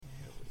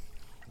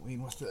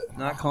clean with it.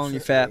 Not calling you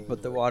fat,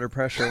 but the water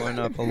pressure went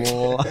up a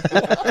little.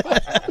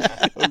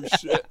 Oh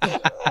shit.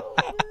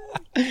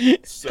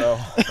 So.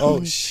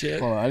 Oh shit.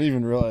 Hold on, I didn't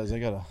even realize I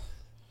gotta.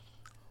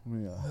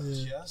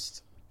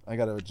 Adjust. I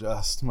gotta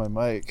adjust my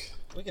mic.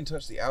 We can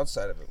touch the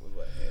outside of it with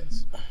wet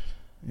hands.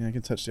 Yeah, I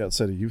can touch the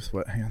outside of you with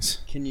wet hands.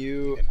 Can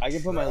you? I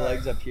can put my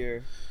legs up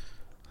here.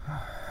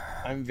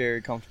 I'm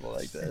very comfortable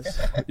like this.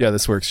 Yeah,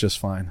 this works just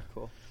fine.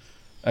 Cool.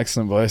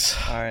 Excellent, boys.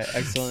 All right,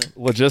 excellent.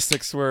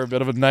 Logistics were a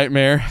bit of a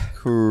nightmare.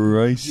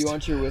 Christ. Do you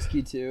want your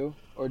whiskey too,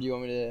 or do you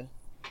want me to?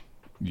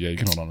 Yeah, you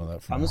can hold on to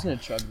that for I'm now. just gonna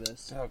chug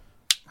this. Mine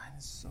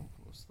is so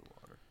close to the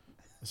water.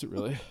 Is it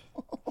really?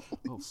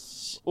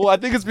 Well, I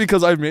think it's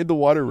because I made the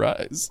water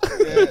rise.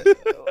 Yeah,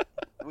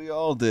 we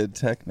all did,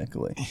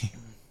 technically.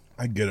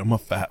 I get it. I'm a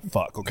fat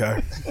fuck,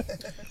 okay?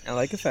 I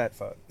like a fat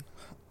fuck.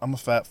 I'm a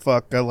fat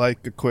fuck. I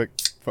like a quick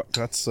fuck.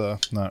 That's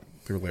not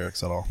their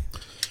lyrics at all.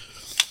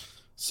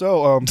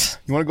 So,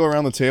 you want to go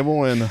around the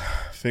table and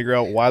figure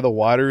out why the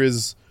water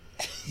is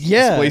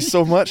displaced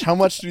so much? How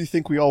much do you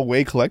think we all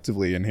weigh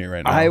collectively in here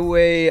right now?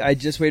 I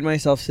just weighed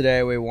myself today.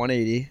 I weigh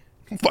 180.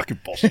 Fucking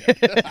bullshit.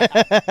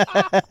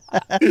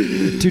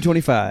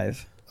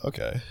 225.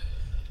 Okay.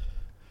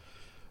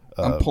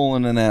 I'm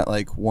pulling in at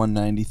like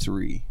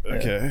 193.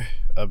 Okay.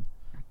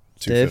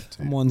 Dave?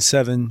 215.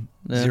 170.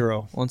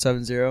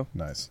 170.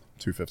 Nice.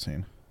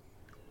 215.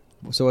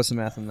 So what's the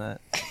math on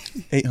that?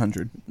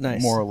 800.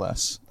 Nice. More or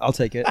less. I'll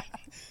take it.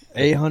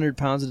 800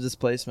 pounds of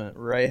displacement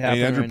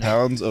happening 800 right now.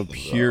 pounds of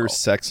pure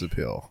sex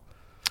appeal.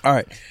 All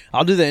right.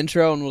 I'll do the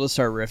intro and we'll just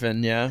start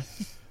riffing, yeah?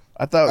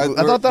 I thought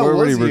that we're was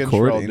already the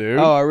recording. intro, dude.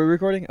 Oh, are we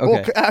recording?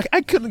 Okay. Well,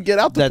 I couldn't get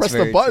out to That's press the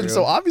very button, true.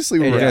 so obviously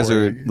Yeah. we're You guys are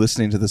recording.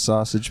 listening to the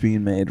sausage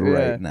being made Yeah.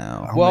 right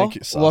now. I'll Well, make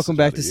you sausage welcome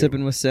back out to of you.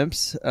 Sipping with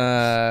Simps.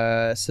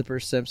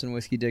 Sippers, Simps, and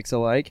Whiskey Dicks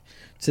alike.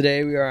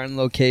 Today we are on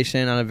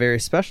location, on a very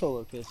special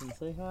location.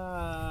 Say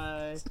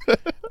hi.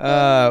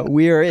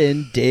 We are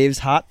in Dave's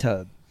hot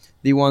tub.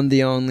 The one,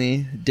 the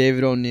only,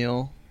 David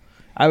O'Neill.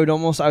 I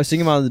was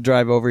thinking about the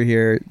drive over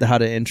here, how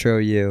to intro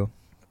you.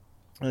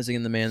 I was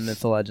thinking the man, myth,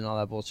 the legend, all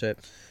that bullshit.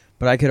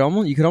 But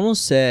you could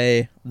almost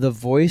say the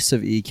voice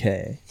of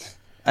EK.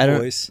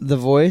 The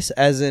voice,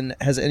 as in,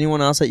 has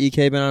anyone else at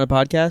EK been on a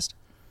podcast?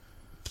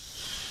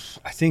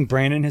 I think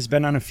Brandon has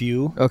been on a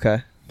few,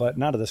 Okay. but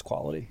not of this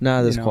quality.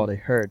 Not this You know? quality.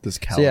 Heard. This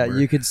So yeah, caliber.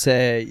 you could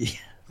say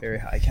very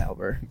high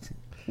caliber.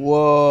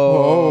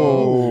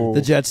 Whoa.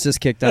 The jets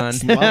just kicked on.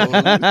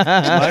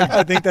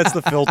 I think that's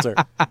the filter.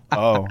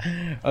 Oh,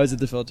 Oh, is it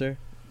the filter?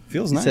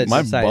 Feels He nice. said-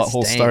 my Decided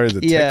butthole stank. started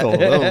to tickle Yeah. a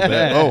little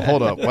bit. Oh,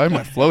 hold up. Why am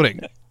I floating?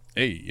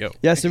 Hey, yo.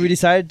 Yeah, so we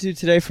decided to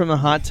today from the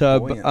hot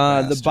tub. Buoyant The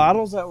bastard.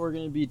 bottles that we're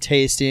going to be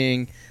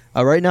tasting,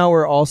 right now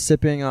we're all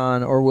sipping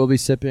on, or we'll be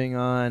sipping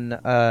on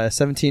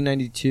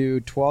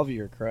 1792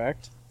 12-year,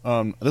 correct?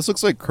 This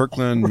looks like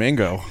Kirkland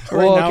mango.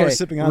 Right now we're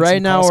sipping on Right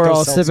some now we're Costco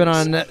all sipping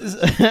on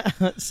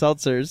seltzers.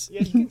 seltzers.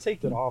 Yeah, you can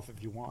take that off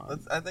if you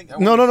want. I think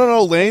No.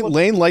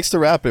 Lane likes to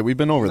wrap it. We've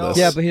been over this.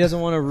 Yeah, but he doesn't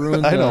want to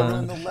ruin I the... know.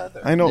 Ruin the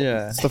leather. I know.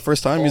 Yeah. It's the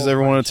first time he's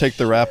ever want to take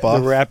the wrap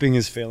off. The wrapping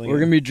is failing. We're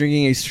going to be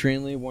drinking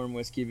extremely warm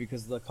whiskey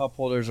because the cup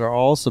holders are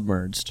all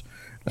submerged.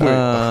 Wait,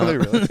 are they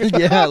really?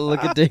 Yeah,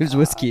 look at Dave's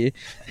whiskey.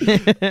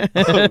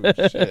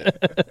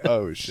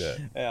 Oh, shit.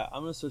 Yeah,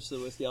 I'm going to switch to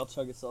the whiskey. I'll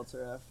chug a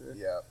seltzer after.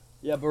 Yeah.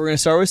 Yeah, but we're going to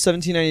start with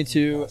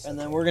 1792, and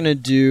then we're going to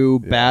do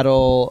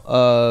Battle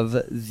of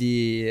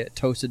the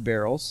Toasted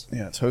Barrels.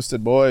 Yeah,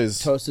 toasted boys.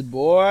 Toasted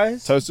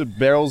boys. Toasted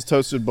barrels,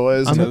 toasted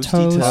boys. I'm a Toasty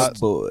toast- tot-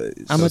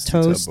 boys. I'm a Toasted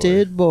tub boy.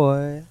 toasted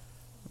boy.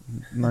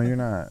 No, you're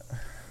not.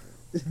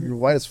 You're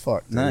white as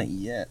fuck. Dude. Not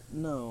yet.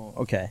 No.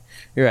 Okay.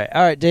 You're right.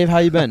 All right, Dave, how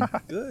you been?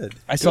 good.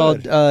 I saw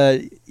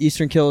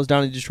Eastern Kill was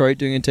down in Detroit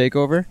doing a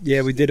takeover.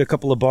 Yeah, we did a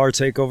couple of bar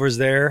takeovers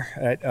there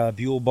at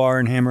Buell Bar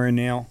and Hammer and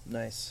Nail.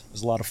 Nice. It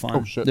was a lot of fun.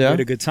 Oh, shit. We Yeah.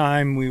 had a good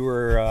time. We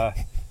were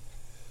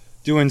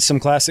doing some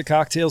classic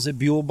cocktails at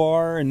Buell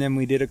Bar, and then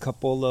we did a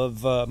couple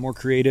of more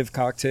creative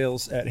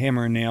cocktails at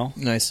Hammer and Nail.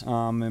 Nice.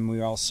 And we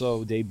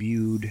also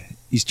debuted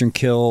Eastern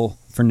Kill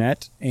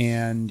Fernet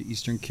and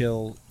Eastern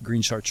Kill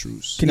Green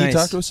Chartreuse. Can Nice. you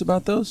talk to us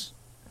about those?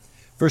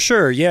 For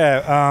sure,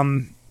 yeah.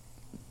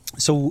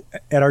 So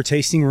at our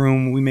tasting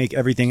room, we make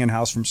everything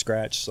in-house from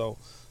scratch. So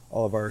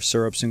all of our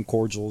syrups and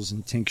cordials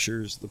and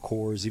tinctures,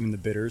 liqueurs, even the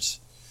bitters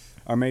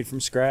are made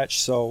from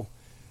scratch. So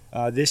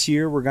this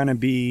year, we're going to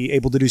be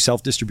able to do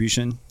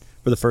self-distribution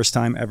for the first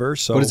time ever.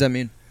 So What does that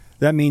mean?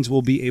 That means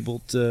we'll be able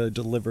to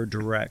deliver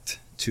direct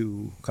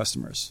to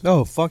customers.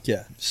 Oh, fuck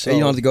yeah. So you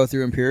don't have to go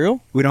through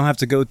Imperial? We don't have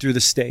to go through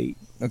the state.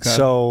 Okay.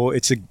 So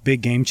it's a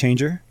big game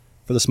changer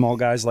for the small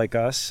guys like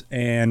us.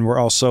 And we're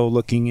also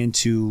looking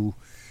into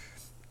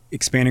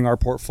expanding our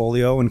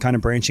portfolio and kind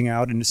of branching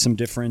out into some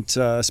different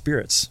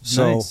spirits.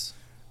 So Nice.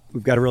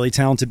 we've got a really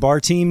talented bar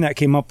team that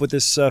came up with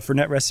this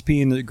Fernet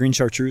recipe and the Green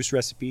Chartreuse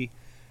recipe.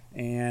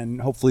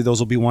 And hopefully those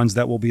will be ones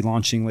that we'll be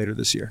launching later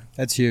this year.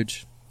 That's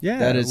huge. Yeah,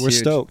 That is we're huge.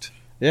 stoked.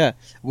 Yeah.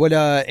 What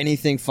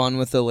anything fun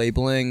with the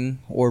labeling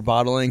or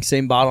bottling?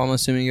 Same bottle, I'm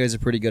assuming you guys are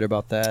pretty good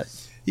about that.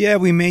 Yeah,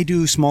 we may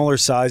do smaller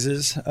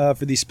sizes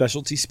for these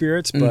specialty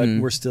spirits, but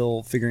we're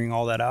still figuring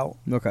all that out.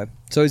 Okay.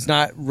 So it's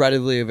not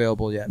readily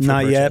available yet.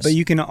 Not purchase. yet, but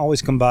you can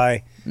always come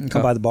by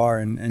the bar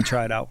and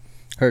try it out.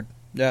 Heard.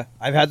 Yeah.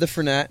 I've had the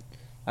Fernet.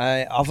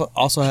 I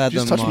also had Did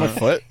you them. just touch my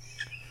foot?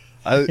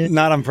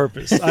 Not on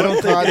purpose. I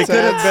don't think it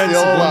could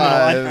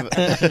have been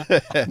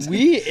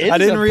subliminal. I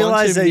didn't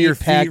realize that your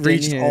feet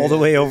reached all the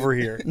way over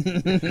here.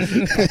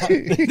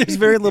 There's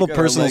very little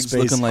personal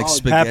space looking like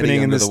happening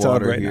in under this the tub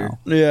water right here.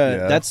 now.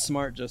 Yeah, that's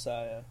smart,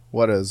 Josiah.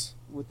 What is?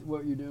 With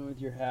what you're doing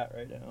with your hat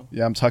right now.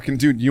 Yeah, I'm tucking.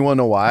 Dude, you want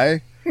to know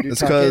why?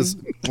 It's because...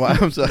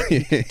 I'm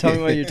sorry. Tell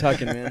me why you're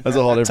tucking, man. That's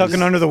a whole different...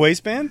 Tucking under the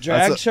waistband?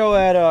 Drag show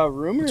at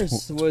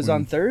Rumors was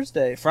on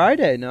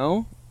Friday,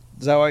 no?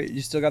 Is that why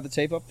you still got the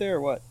tape up there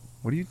or what?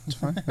 What are you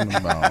talking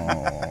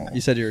about?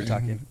 You said you were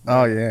tucking.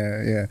 Oh,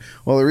 yeah.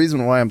 Well, the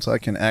reason why I'm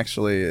tucking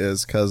actually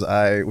is because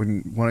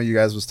when one of you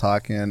guys was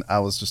talking, I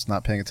was just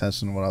not paying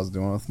attention to what I was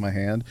doing with my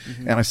hand,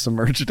 and I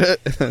submerged it,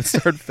 and it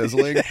started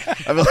fizzling. I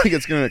feel like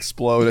it's going to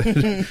explode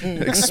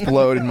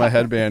in my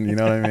headband, you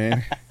know what I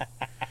mean?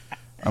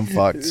 I'm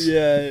fucked.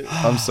 Yeah.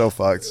 I'm so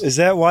fucked. Is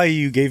that why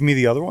you gave me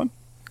the other one?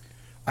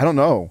 I don't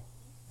know.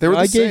 They were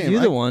I the gave same. you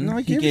the one. No,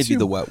 I He gave gave you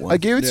the wet one. I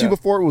gave it to you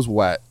before it was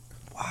wet.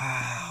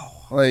 Wow.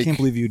 I Like, can't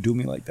believe you do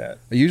me like that.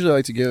 I usually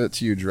like to give it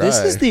to you dry. This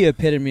is the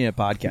epitome of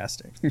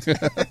podcasting.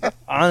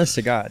 Honest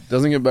to God.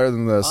 Doesn't get better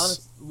than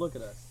this. Look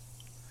at us.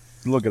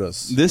 Look at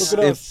us. This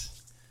Look at if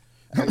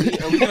are we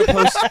gonna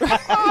post?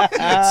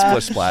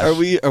 Splish splash. Are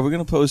we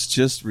gonna post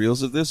just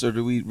reels of this, or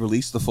do we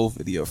release the full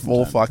video? From Full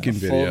time to fucking time?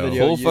 video.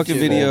 video. Full fucking YouTube.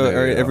 video. Full All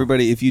right, video.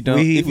 everybody. If you don't,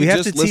 We if you have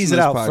to just listen tease it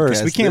this out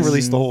first. We podcast, can't this-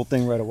 release the whole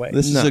thing right away.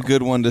 This is No. a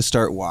good one to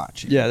start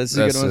watching. Yeah, this is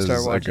a good one to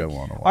start watching. a good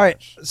one to watch. All right.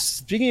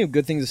 Speaking of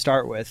good things to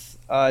start with,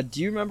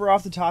 do you remember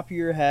off the top of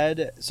your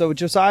head? So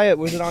Josiah,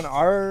 was it on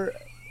our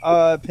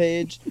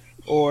page,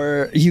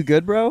 or you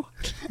good, bro?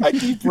 I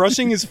keep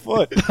brushing his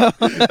foot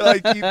I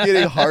keep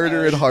getting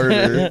harder and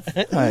harder.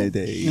 Hi,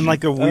 Dave. in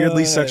like a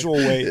weirdly sexual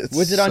way.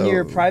 Was it on So-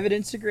 your private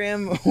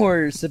Instagram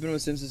or Sipping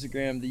with Simps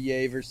Instagram? The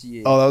Yay versus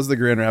Yay. Oh, that was the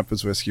Grand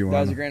Rapids whiskey one.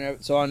 That was a grand.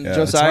 So on Yeah.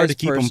 Josiah's It's hard to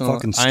keep 'em personal,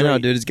 fucking I know,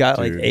 straight. dude. It's got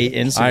like Dude. 8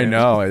 Instagrams. I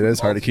know it is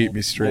hard to keep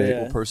me straight. Yeah.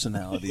 Multiple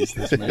personalities.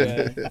 This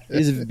man. Yeah.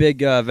 He's a big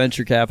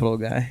venture capital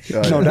guy.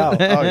 No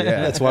doubt. Oh yeah.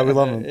 That's why we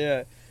love him.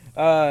 Yeah.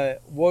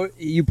 What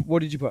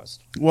did you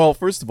post? Well,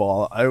 first of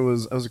all, it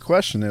was a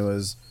question. It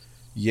was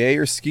Yay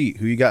or Skeet?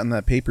 Who you got in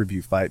that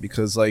pay-per-view fight?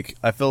 Because like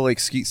I feel like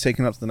Skeet's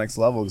taking it up to the next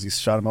level because he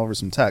shot him over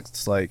some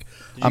texts. Like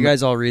Did you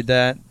guys all read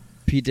that?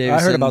 Pete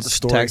Davidson's I heard about the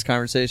story. text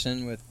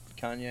conversation with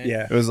Kanye.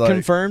 Yeah. it was like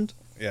Confirmed.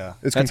 Yeah,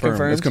 it's That's confirmed.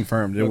 confirmed? It's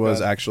confirmed. It Okay. was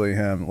actually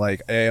him.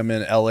 Like, hey, I'm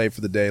in LA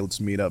for the day.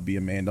 Let's meet up. Be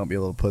a man. Don't be a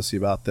little pussy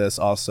about this.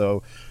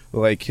 Also,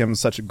 like, Kim's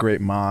such a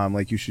great mom.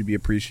 Like, you should be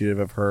appreciative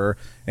of her.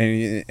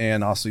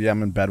 And also, yeah,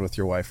 I'm in bed with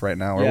your wife right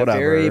now or Yeah, whatever.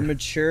 very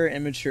mature,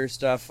 immature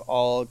stuff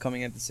all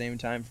coming at the same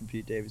time from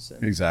Pete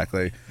Davidson.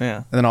 Exactly. Yeah.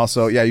 And then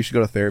also, yeah, you should go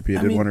to therapy. It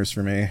I did mean- wonders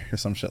for me or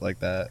some shit like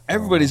that.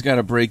 Everybody's got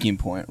a breaking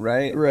point,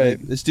 right? Right.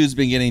 Like, this dude's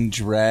been getting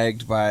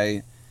dragged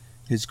by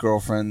his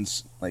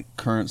girlfriend's like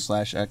current /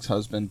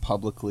 ex-husband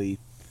publicly.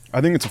 I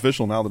think it's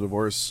official now. The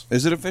divorce.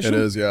 Is it official? It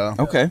is. Yeah.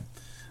 Okay.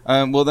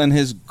 Well, then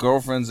his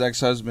girlfriend's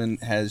ex-husband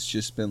has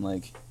just been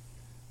like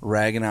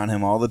ragging on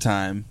him all the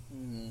time.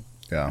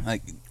 Yeah.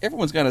 Like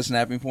everyone's got a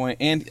snapping point,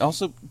 and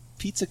also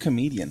Pete's a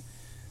comedian.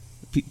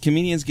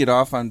 Comedians get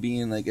off on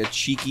being like a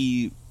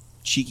cheeky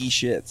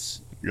shits.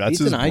 That's He's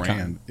his an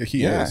icon. brand.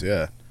 He Yeah. is.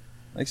 Yeah.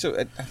 Like so,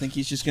 I think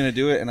he's just gonna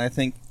do it, and I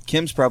think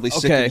Kim's probably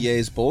sick Okay. of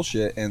Ye's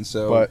bullshit, and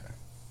so. But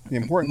the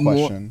important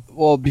question.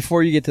 Well,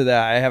 before you get to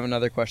that, I have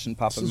another question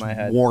pop in This my is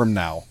head. warm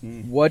now.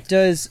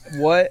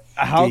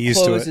 How Get used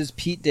to close it. is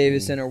Pete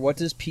Davidson, or what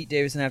does Pete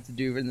Davidson have to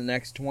do in the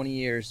next 20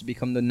 years to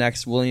become the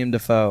next William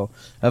Dafoe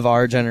of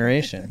our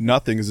generation?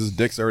 Nothing, because his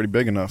dick's already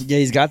big enough. Yeah,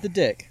 he's got the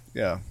dick.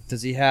 Yeah.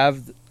 Does he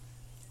have?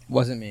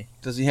 Wasn't me.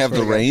 Does he have Swear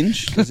the to God.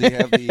 range? Does he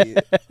have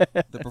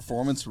the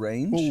performance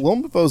range? Well,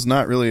 Willem Dafoe's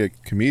not really a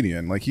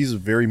comedian. Like, he's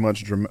very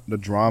much the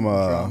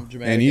drama,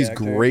 Dramatic and he's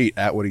actor. great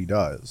at what he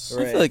does.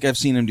 Right. I feel like I've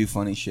seen him do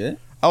funny shit.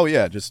 Oh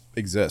yeah, just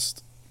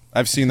exist.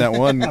 I've seen that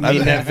one. I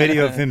mean, that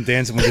video of him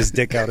dancing with his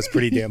dick out is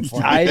pretty damn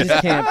funny. I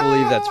just can't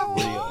believe that's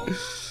real.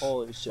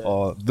 Holy shit.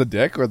 Oh, the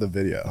dick or the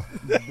video?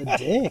 The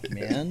dick,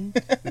 man.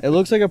 It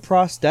looks like a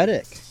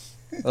prosthetic.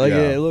 Like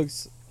Yeah. it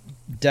looks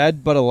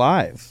dead but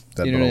alive.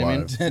 Dead you know but what I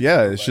mean? alive.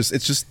 Yeah, it's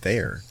just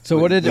there. So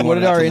what did We want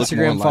it our to look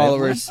more Instagram lively.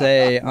 followers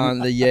say on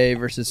the Yay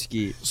versus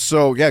Skeet?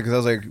 So yeah, because I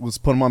was like, let's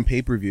put him on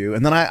pay per view,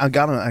 and then I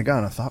got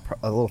a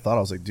little thought.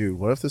 I was like, dude,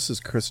 what if this is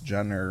Kris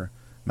Jenner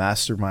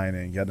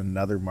masterminding yet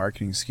another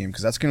marketing scheme?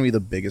 Because that's going to be the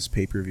biggest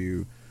pay per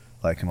view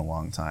like in a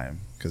long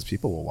time. Because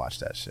people will watch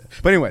that shit.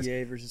 But anyways,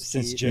 Yay versus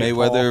Since Skeet. Jake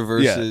Mayweather Paul.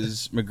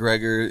 versus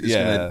McGregor is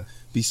Yeah. going to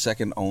be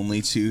second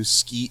only to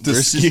Skeet to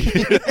versus.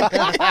 Skeet. But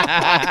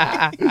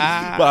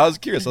I was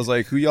curious. I was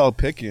like, who y'all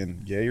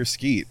picking, Yay or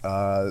Skeet?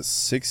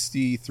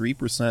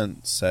 63%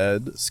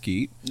 said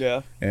Skeet,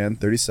 Yeah. and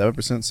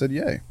 37% said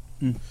Yay.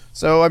 Hmm.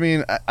 So I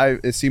mean,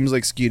 it seems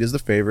like Skeet is the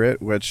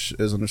favorite, which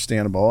is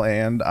understandable,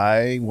 and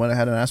I went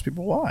ahead and asked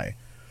people why.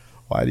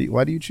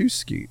 why do you choose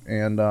Skeet?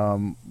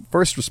 And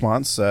first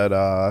response said,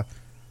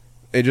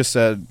 it just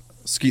said,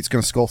 Skeet's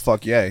gonna skull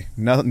fuck Ye.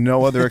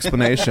 No other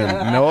explanation.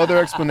 No other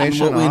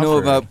explanation. What we know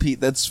offered. about Pete,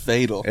 that's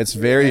fatal. It's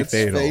very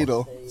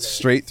fatal.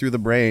 Straight through the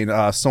brain.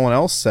 Someone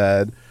else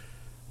said,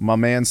 my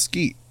man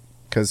Skeet,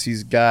 because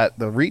he's got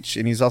the reach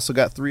and he's also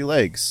got 3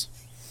 legs.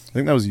 I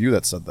think that was you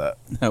that said that.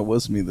 That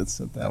was me that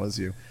said that. That was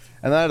you.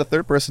 And then I had a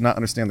third person not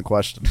understand the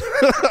question.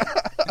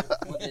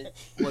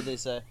 What'd they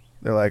say?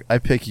 They're like, I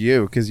pick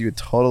you because you would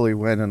totally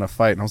win in a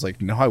fight. And I was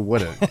like, no, I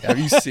wouldn't. Have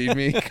you seen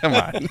me? Come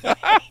on.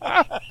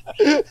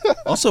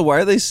 Also, why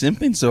are they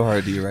simping so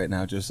hard to you right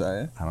now,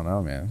 Josiah? I don't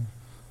know, man.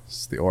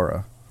 It's the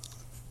aura.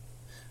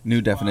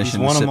 New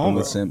definition of won 'em sipping over.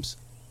 with Simps.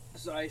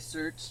 So I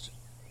searched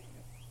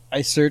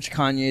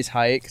Kanye's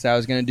height because I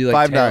was gonna do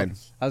like 5'9".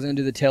 I was gonna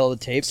do the tail of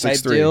the tape type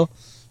 6'3". deal.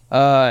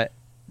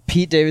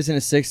 Pete Davidson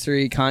is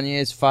 6'3". Kanye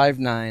is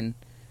 5'9".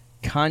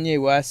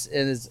 Kanye West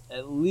is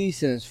at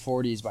least in his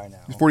 40s by now.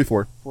 He's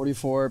 44.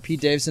 44. Pete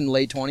Davidson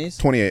late 20s.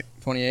 28.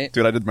 28.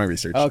 Dude, I did my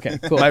research. Okay,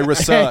 cool. My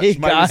research. Hey,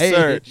 my guys.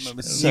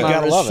 research. You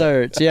gotta love it.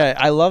 research. Yeah,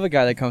 I love a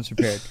guy that comes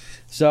prepared.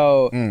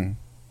 So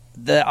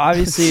the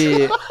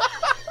obviously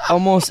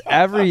almost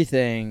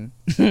everything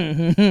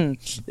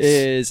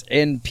is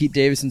in Pete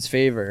Davidson's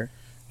favor.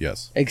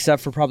 Yes.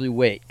 Except for probably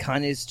weight.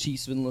 Kanye's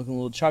cheeks have been looking a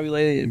little chubby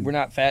lately. We're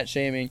not fat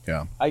shaming.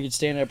 Yeah. I could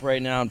stand up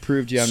right now and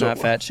prove to you I'm not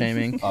fat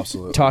shaming.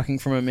 Absolutely. Talking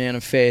from a man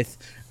of faith.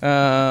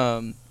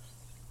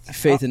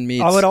 Faith in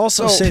meats. I would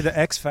also say the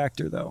X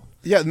Factor, though.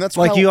 Yeah, and that's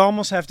Like, how- you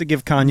almost have to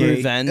give Kanye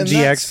Revenge. And the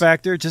that's- X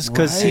Factor just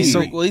because Right. he's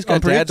so Well, he's got dad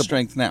unpredictable.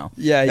 strength now.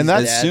 Yeah, And he's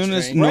that's- As dad soon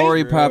as strength.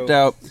 Nori popped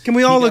out, Can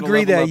we he all gotta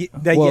agree level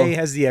that Well- Ye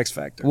has the X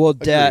Factor? Well,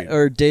 Dad Agreed.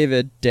 or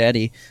David,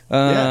 Daddy,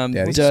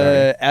 Daddy,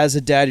 sorry. as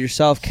a dad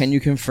yourself, can you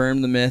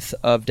confirm the myth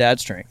of dad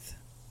strength?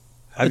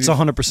 It's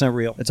 100%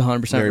 real. It's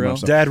 100% Very real.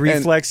 much so. Dad And-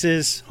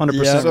 reflexes,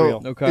 100% So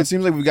real. Okay. it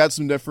seems like we've got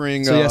some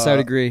differing. So yes, I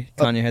would agree.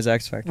 Kanye has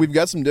X Factor. We've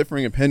got some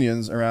differing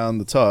opinions around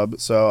the tub,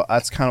 so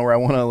that's kind of where I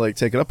want to like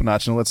take it up a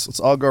notch, and let's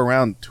all go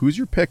around. Who's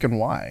your pick and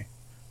why?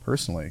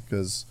 Personally,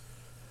 because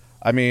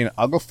I mean,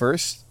 I'll go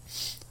first.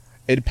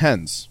 It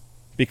depends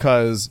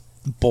because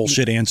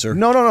Bullshit answer.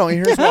 no.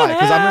 Here's why.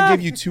 Because I'm gonna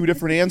give you 2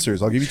 different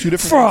answers. I'll give you 2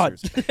 different Fraud.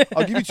 answers.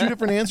 I'll give you 2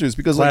 different answers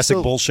because Classic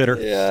like, so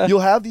bullshitter. Yeah. you'll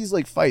have these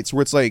like fights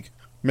where it's like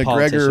McGregor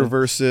Politician.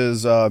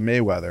 versus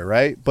Mayweather,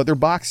 right? But they're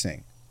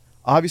boxing.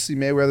 Obviously,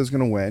 Mayweather's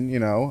gonna win. You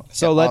know.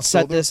 So let's Also,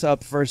 set this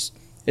up first.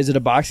 Is it a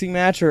boxing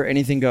match or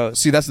anything goes?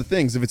 See, that's the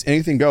thing. If it's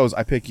anything goes,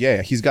 I pick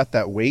Ye. He's got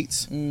that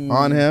weight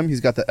on him. He's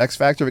got the X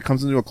factor. If it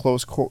comes into a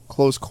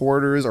close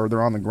quarters or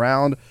they're on the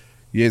ground,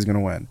 Ye's gonna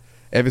win.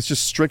 If it's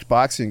just strict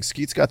boxing,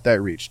 Skeet's got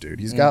that reach, dude.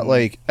 He's got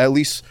like at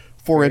least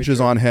 4 Very inches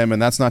true. on him,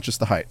 and that's not just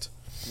the height.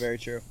 Very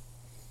true.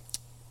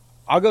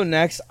 I'll go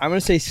next. I'm going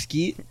to say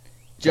Skeet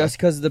just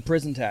because of the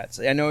prison tats.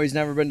 I know he's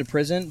never been to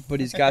prison, but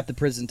he's got the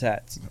prison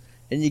tats.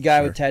 And you guy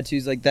Sure. with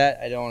tattoos like that,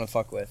 I don't want to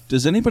fuck with.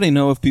 does anybody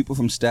know if people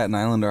from Staten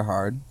Island are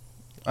hard?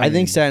 I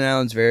think Staten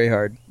Island's very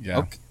hard. Yeah,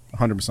 Okay.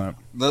 100%.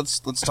 Let's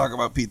talk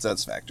about Pete's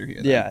X Factor here.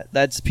 then. Yeah,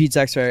 that's Pete's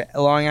X-ray.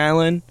 Long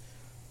Island,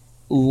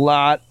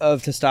 lot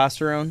of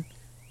testosterone,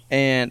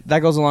 and that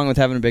goes along with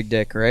having a big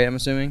dick, right? I'm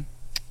assuming.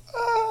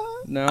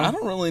 No, I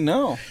don't really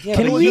know.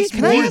 Can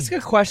I ask a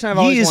question? I've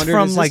always He is wondered.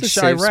 from Is like this a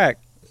safe Chirac.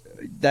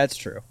 That's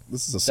true.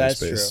 This is a safe That's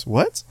space. true.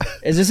 What?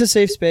 Is this a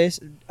safe space?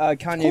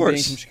 Kanye course.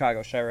 being from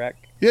Chicago, Chirac.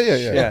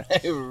 Yeah.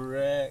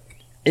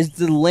 Is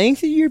the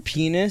length of your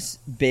penis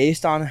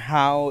based on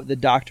how the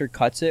doctor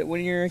cuts it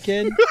when you're a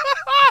kid?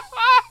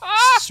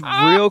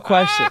 Real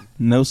question.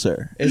 No,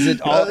 sir. Is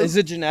it all? Is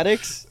it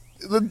genetics?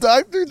 The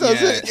doctor does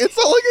Yeah. it. It's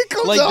not like it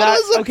comes Like out that?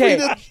 as a Okay,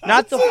 penis.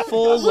 not the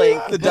full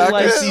length. The but doctor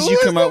like, sees you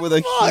come out with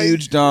a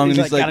huge dong, and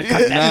He's he's like, like,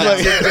 "Gotta cut that "Not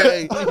out."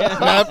 today.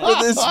 Not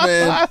for this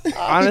man."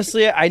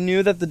 Honestly, I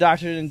knew that the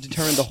doctor didn't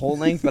determine the whole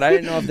length, but I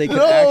didn't know if they could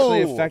No.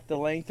 actually affect the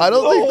length. I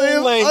don't think whole they.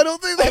 length. I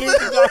don't think they.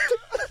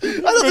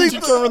 I don't think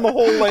determine the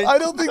whole length. I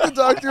don't think the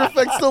doctor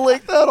affects the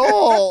length at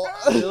all.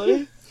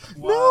 Really?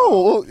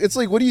 No, it's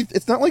like, what do you?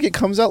 It's not like it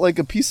comes out like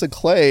a piece of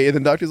clay, and the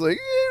doctor's like,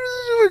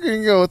 we're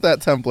gonna go with that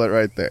template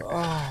right there.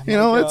 You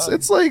know,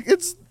 it's like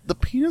it's the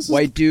penis. Is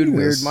White the dude, penis.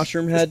 weird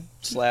mushroom head,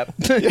 slap.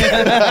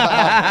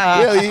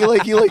 Yeah,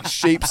 he like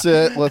shapes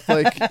it with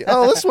like,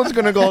 oh, this one's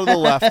gonna go to the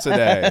left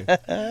today.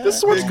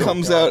 This one's It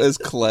comes out as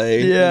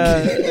clay. Yeah.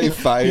 They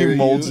fire He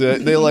molds you.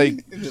 it. They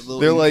like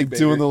they're like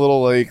doing the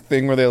little like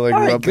thing where they like All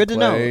right, rub good the to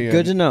know. clay. Good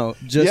and- to know.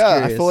 Just yeah,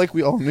 curious. I feel like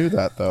we all knew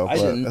that though, I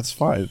but didn't. that's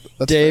fine.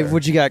 That's Dave, fair.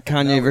 what you got?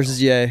 Kanye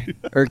versus Ye,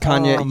 or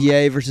Kanye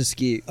Ye versus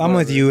Skeet? I'm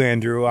with you,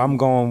 Andrew. I'm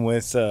going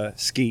with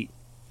Skeet.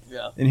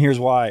 Yeah. And here's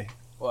why.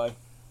 Why?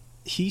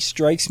 He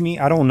strikes me,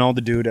 I don't know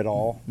the dude at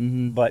all,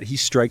 Mm-hmm. but he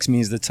strikes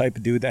me as the type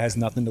of dude that has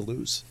nothing to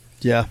lose.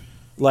 Yeah.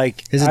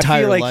 Like, His I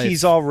entire feel like life.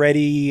 he's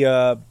already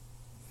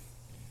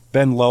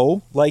been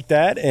low like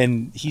that,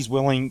 and he's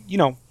willing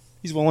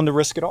to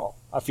risk it all.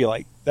 I feel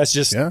like that's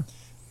just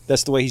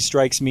that's the way he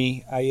strikes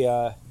me.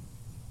 Yeah,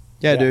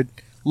 dude.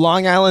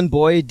 Long Island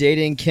boy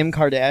dating Kim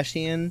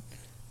Kardashian.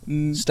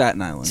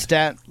 Staten Island.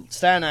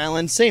 Staten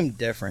Island, same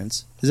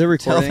difference. Is it Tell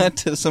recording? that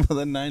to some of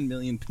the 9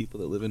 million people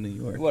that live in New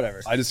York.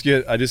 Whatever. I just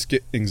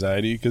get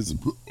anxiety because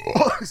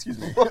excuse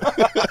me.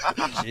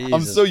 I'm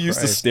Jesus so used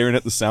to Christ. staring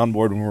at the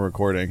soundboard when we're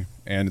recording,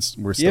 and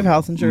we're. Do you have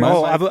health insurance?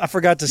 Oh, I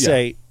forgot to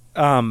say.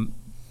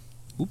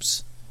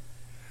 Oops.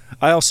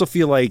 I also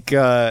feel like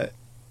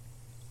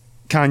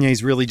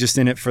Kanye's really just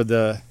in it for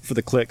the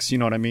clicks. You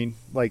know what I mean?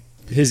 Like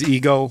his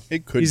ego.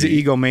 It could He's be.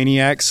 an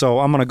egomaniac, so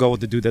I'm gonna go with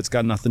the dude that's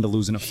got nothing to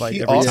lose in a fight.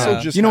 He every also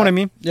time. just You know what I had-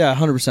 mean? Yeah,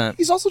 100%.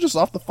 He's also just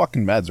off the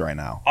fucking meds right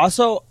now.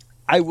 Also,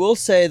 I will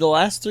say the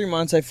last 3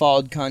 months I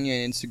followed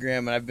Kanye on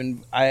Instagram,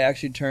 and I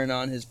actually turned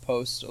on his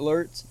post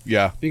alerts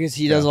Yeah. because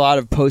he does Yeah. a lot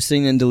of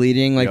posting and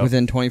deleting like Yep.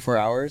 within 24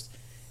 hours.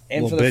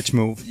 And Little for the bitch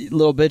move.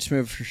 Little bitch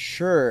move for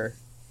sure.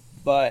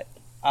 But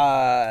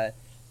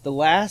the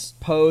last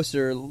post,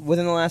 or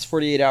within the last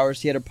 48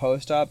 hours, he had a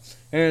post up,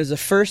 and it was the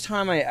first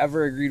time I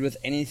ever agreed with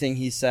anything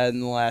he said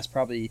in the last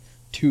probably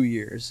 2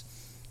 years.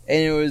 And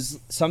it was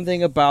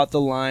something about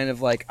the line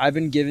of like, I've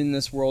been giving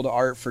this world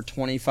art for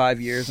 25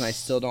 years and I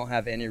still don't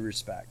have any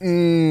respect. I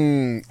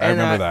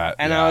remember that.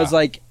 And yeah. I was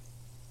like,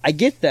 I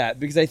get that,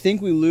 because I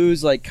think we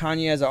lose, like,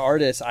 Kanye as an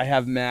artist, I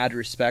have mad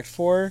respect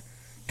for.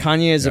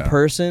 Kanye as a Yeah.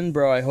 person,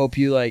 bro, I hope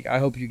you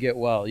get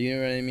well. You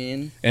know what I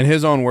mean? in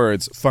his own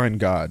words, find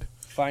God.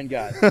 Find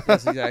God.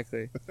 Yes,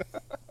 exactly.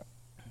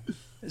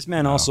 This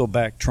man also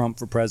backed Trump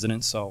for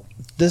president, so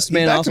This He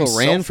man backed also himself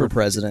ran for- for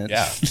president.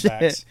 Yeah.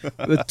 facts.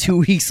 With 2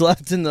 weeks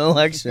left in the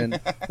election.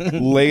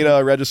 Late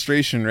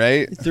registration,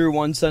 right? Threw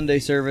one Sunday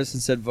service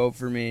and said, vote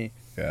for me.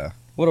 Yeah.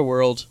 What a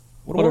world.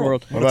 What a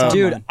world. What about-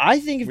 Dude, I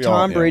think if We all-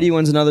 Tom yeah. Brady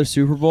wins another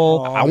Super Bowl,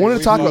 Oh, I wanted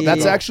to talk about.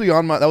 That's Yeah. actually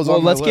on my. That was well,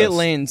 on my let's list. get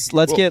Lane's.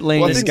 Let's get Well, I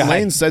Lane's. think guy.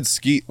 Lane said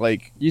Skeet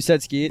like, You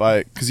said Skeet?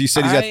 because he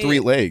said he's got I- 3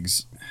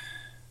 legs.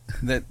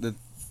 I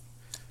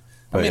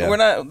But mean, yeah. we're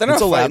not. They're not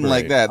Let's fighting elaborate.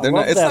 like that. I They're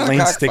love not. It's that not a Lane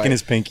cockfight. sticking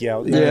his pinky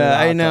out. Yeah,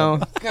 I know.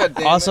 God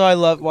damn Also, it. I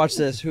love. Watch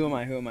this. Who am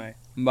I? I'm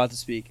about to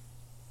speak.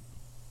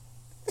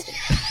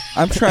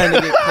 I'm trying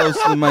to get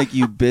close to the mic,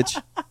 you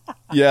bitch.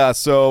 Yeah.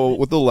 So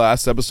with the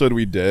last episode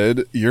we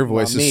did, your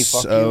voice me, is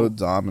fuck so you.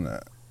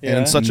 dominant, Yeah? and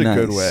in such a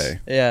good Nice. way.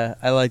 Yeah,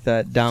 I like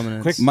that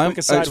dominance. Quick, My- quick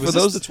aside, for was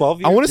those- this the 12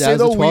 year? I want to Yeah, say it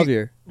was though, a 12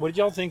 year. What did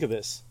y'all think of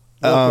this?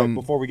 Real quick,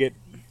 before we get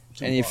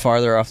Any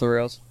farther off the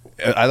rails?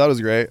 I thought it was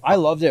great. I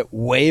loved it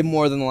way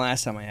more than the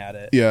last time I had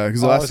it. Yeah,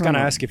 because I last was time going to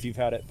ask if you've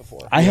had it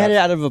before. I had it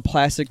out of a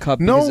plastic cup.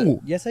 because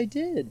No. yes, I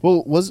did.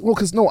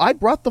 because I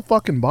brought the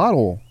fucking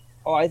bottle.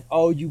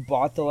 You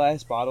bought the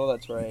last bottle.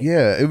 That's right.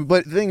 Yeah,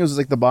 but the thing is,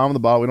 like the bottom of the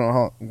bottle. We don't know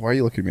how. Why are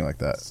you looking at me like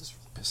that?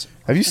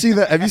 Have you seen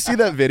that? Have you seen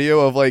that video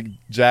of like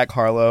Jack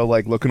Harlow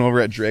like looking over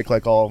at Drake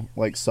like all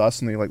like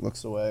sus and he like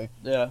looks away?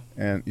 Yeah.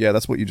 And yeah,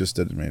 that's what you just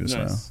did to me just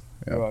Nice.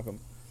 now. You're Yeah. welcome.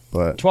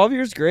 But 12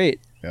 years, great.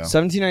 Yeah.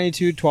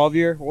 1792, 12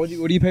 year. What do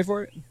you pay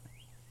for it?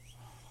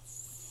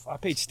 I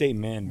paid State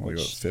Man, what,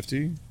 which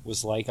 50?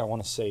 was like, I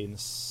want to say, in the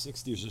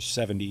 60s or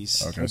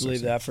 70s. Okay. I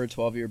believe that for a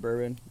 12-year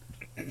bourbon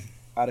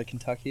out of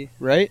Kentucky,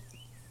 right?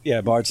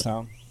 Yeah,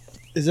 Bardstown.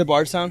 Is it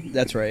Bardstown?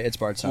 That's right. It's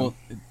Bardstown. Well,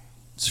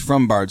 it's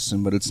from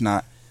Bardstown, but it's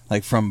not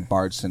like from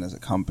Bardstown as a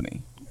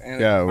company. And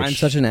Yeah, I'm which-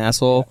 such an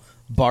asshole.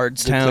 Good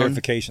Bardstown.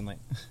 clarification. Like,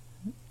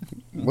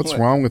 What's What?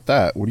 wrong with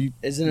that? What do you?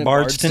 Isn't it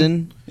Bardstown?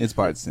 Bardstown? It's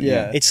Bardstown.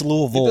 Yeah. it's It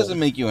Louisville, doesn't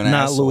make you an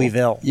not asshole.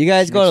 Louisville. You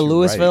guys go to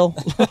Makes you Louisville?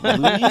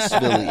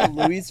 Louisville.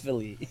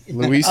 Louisville.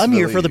 Luis I'm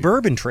here Villi. for the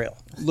Bourbon Trail.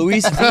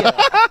 Luis Villa.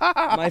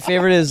 My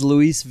favorite is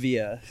Luis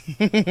Villa.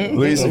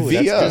 Luis Ooh,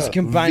 Villa. that's Just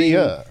combining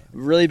Villa.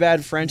 really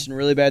bad French and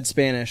really bad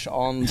Spanish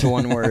all into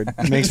one word.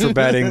 Makes for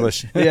bad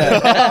English.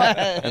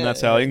 Yeah. And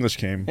that's how English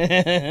came.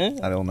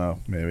 I don't know.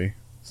 Maybe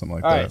something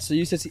like All that. right, so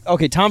you said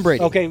okay, Tom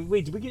Brady. Okay,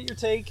 wait, did we get your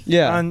take?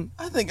 Yeah. On,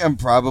 I think I'm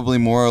probably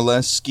more or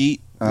less Skeet,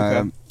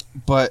 Okay.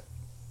 but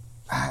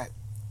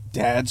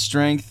dad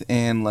strength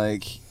and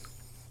like,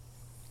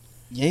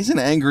 Ye's an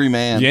angry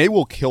man. Ye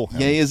will kill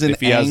him Ye is an if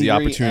he has the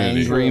angry,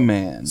 opportunity. angry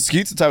man.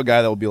 Skeet's the type of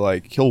guy that will be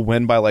like he'll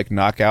win by like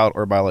knockout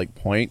or by like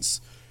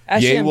points.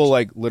 Actually, Ye I'm- will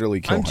like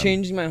literally kill I'm him.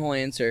 changing my whole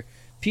answer.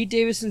 Pete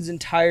Davidson's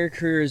entire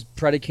career is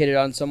predicated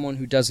on someone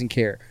who doesn't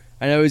care.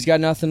 I know he's got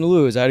nothing to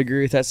lose. I'd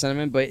agree with that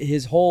sentiment, but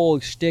his whole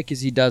shtick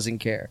is he doesn't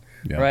care,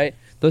 Yeah. right?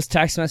 Those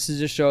text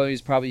messages show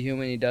he's probably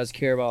human. He does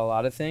care about a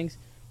lot of things,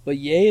 but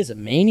Ye is a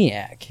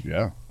maniac.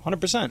 Yeah.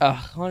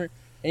 100%.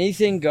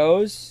 Anything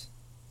goes.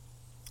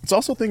 Let's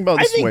also think about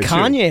I this think way too.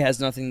 Kanye has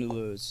nothing to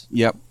lose.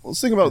 Yep.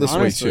 Let's think about it this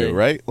Honestly. way too,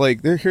 right?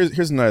 Like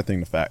here's another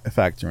thing to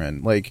factor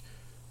in. Like,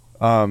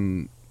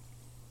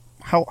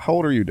 how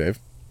old are you, Dave?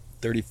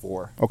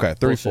 34. Okay,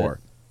 34. Bullshit.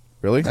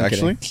 Really? I'm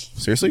Actually?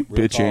 Seriously?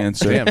 Bitch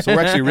answer. Damn. So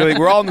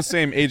we're all in the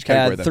same age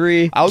category. Then.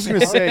 3. I was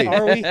gonna say,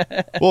 Are we?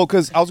 well,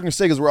 because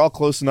we're all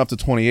close enough to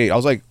 28. I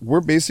was like, we're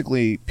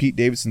basically Pete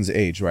Davidson's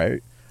age,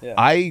 right? Yeah.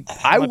 I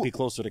might be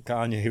closer to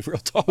Kanye, real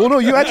talk. well, no,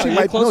 you actually You're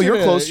might. No, closer you're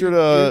to- closer you're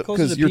to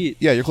closer to you're Pete.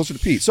 yeah, you're closer to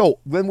Pete. So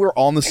then we're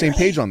all on the same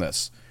page on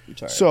this.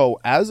 So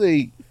as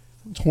a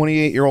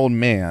 28-year-old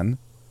man,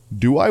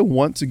 do I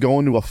want to go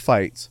into a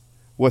fight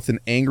with an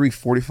angry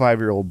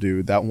 45-year-old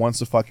dude that wants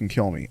to fucking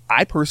kill me?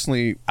 I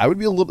personally, there would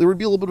be a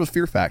little bit of a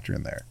fear factor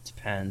in there.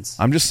 Depends.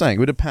 I'm just saying it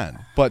would depend,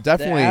 but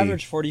definitely. The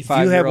average If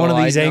 45. you had one of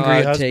these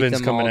angry husbands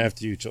husbands coming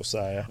after you,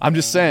 Josiah, I'm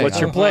just saying. what's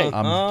your play?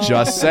 I'm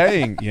just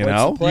saying. You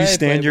know. Do you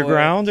stand your Playboy?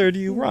 ground or do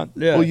you run?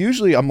 Yeah. Well,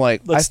 usually I'm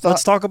like, Let's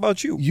talk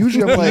about you.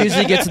 Usually I'm He like,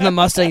 usually gets in the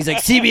Mustang. He's like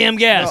CBM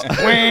gas.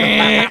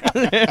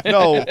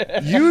 no.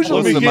 Let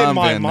Usually, me the get mom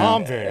my van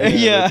mom now? van.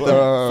 Yeah.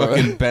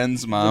 Fucking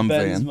Ben's mom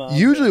Ben's van. mom.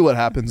 usually what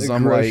happens is The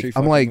I'm grocery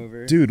fucking like,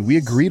 mover. dude, we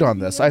agreed on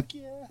this.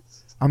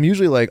 I'm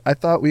usually like, I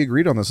thought we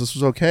agreed on this. This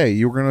was okay.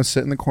 You were gonna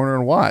sit in the corner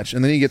and watch,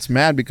 and then he gets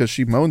mad because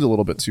she moaned a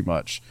little bit too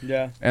much.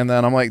 Yeah. And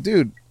then I'm like,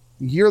 dude,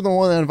 you're the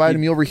one that invited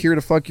me over here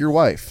to fuck your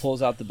wife.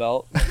 Pulls out the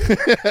belt.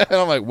 And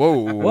I'm like,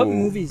 whoa. What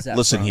movie is that?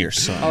 Listen from? here,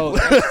 son. Oh,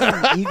 that's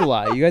from Eagle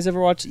Eye. You guys ever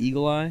watch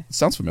Eagle Eye?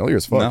 Sounds familiar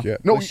as fuck. No. Yeah.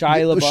 No, With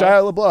Shia with LaBeouf?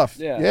 Shia LaBeouf.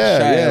 Yeah. Yeah.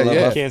 Shia Yeah. LaBeouf.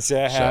 Yeah. I can't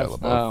say I have. Shia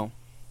LaBeouf. Oh,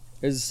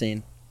 there's a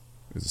scene.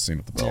 There's a scene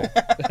with the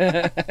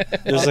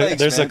belt.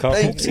 There's a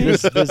couple.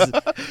 There's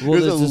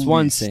this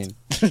one least. scene.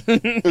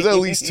 There's at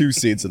least 2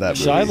 scenes of that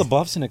movie. Shia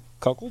LaBeouf's in a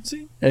cuckold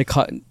scene?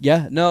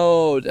 Yeah,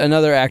 no,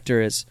 another actor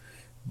is,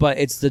 but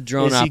it's the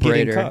drone Is he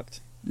operator. getting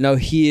cucked? No,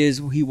 he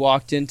is. He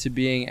walked into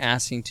being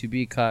asking to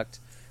be cucked,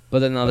 but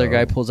then the other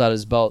guy pulls out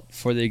his belt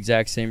for the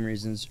exact same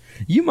reasons.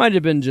 You might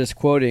have been just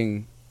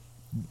quoting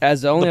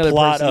as the only The other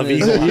plot person of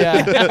is- Eagle Eye.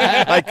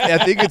 Yeah, Like, I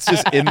think it's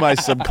just in my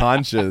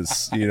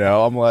subconscious, you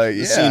know. I'm like,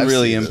 yeah, The scene I've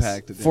really seen this.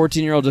 impacted him.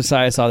 14-year-old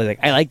Josiah saw. They're like,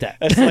 I like that.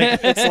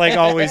 It's like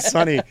Always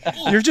Sunny.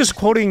 You're just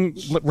quoting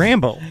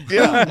Rambo.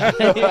 Yeah.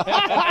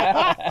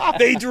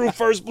 They drew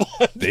first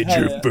blood. They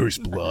drew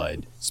first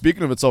blood.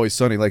 Speaking of It's Always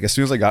Sunny, like as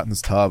soon as I got in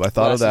this tub, I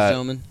thought of Glasses, that.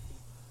 gentlemen.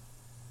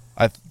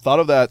 I thought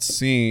of that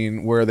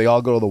scene where they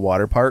all go to the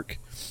water park,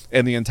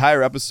 and the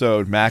entire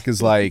episode, Mac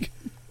is like,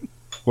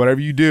 whatever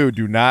you do,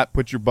 do not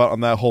put your butt on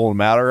that hole. No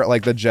matter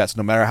like the Jets,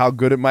 no matter how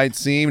good it might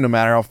seem, no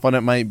matter how fun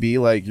it might be,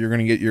 like you're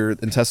gonna get your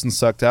intestines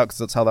sucked out because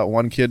that's how that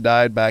one kid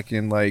died back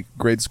in like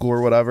grade school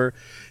or whatever.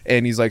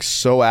 And he's like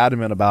so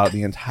adamant about it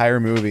the entire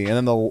movie, and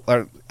then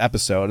the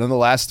episode, and then the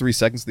last 3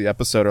 seconds of the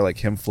episode are like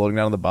him floating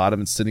down on the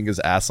bottom and sitting his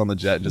ass on the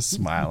jet and just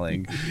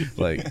smiling,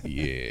 like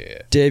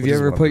yeah. Dave, Which you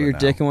is ever what I'm put doing your now.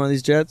 dick in one of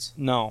these jets?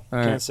 No, All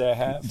right. can't say I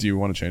have. Do you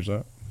want to change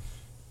that?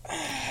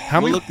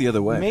 We'll look the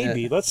other way.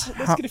 Maybe. Let's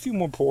get a few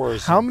more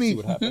pours. How and many? see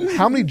what happens.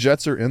 How many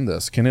jets are in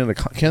this? Can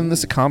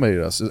this accommodate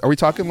us? Are we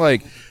talking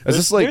like? Is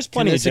this like There's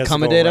plenty Can of this jets to go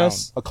accommodate around.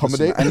 us?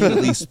 accommodate? I need at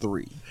least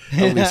 3.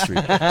 At least 3.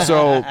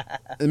 So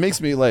it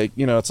makes me like,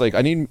 you know, it's like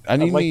I need I'd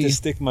like me. to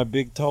stick my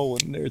big toe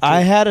in there. Too.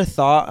 I had a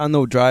thought on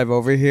the drive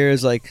over here.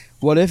 Is like,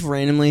 what if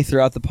randomly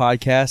throughout the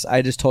podcast,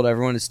 I just told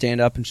everyone to stand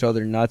up and show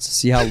their nuts to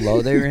see how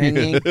low they were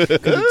hanging because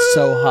it's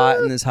so hot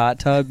in this hot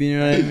tub. You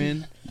know what I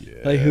mean?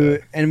 Like who?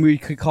 And we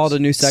could call it a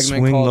new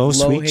segment Swing called low, "Low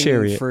sweet Hanging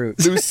chariot." Fruit."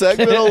 New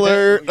segment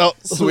alert! Oh,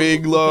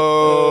 swing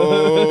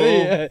low.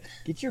 Yeah.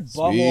 Get your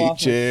bubble Sweet off my foot,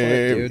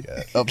 chariot.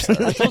 dude. I'm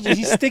sorry. I told you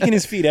he's sticking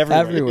his feet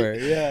everywhere. Everywhere,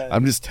 yeah.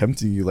 I'm just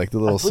tempting you like the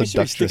little I'm pretty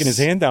sure he's seductress. sticking his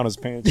hand down his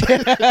pants.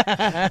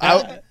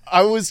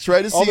 I was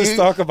trying to see. All this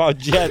talk about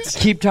jets.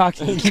 Keep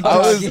talking. Keep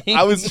I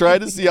talking. was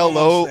trying to see how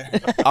low.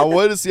 I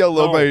wanted to see how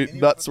low No. my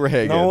nuts were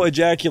hanging. No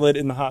ejaculate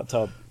in the hot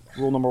tub.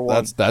 Rule number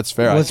 1. That's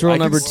fair. What's I rule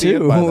can number see it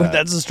 2? by that.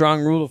 That's a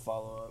strong rule to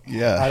follow up.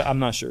 yeah. I'm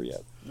not sure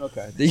yet.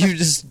 Okay. You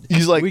just.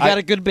 He's like, we got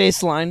a good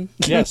baseline.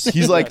 Yes.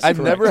 He's like, Yes, I've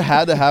correct. never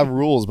had to have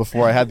rules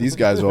before I had these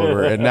guys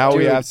over, and now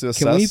we Dude, have to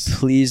assess. Can we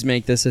please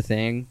make this a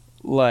thing?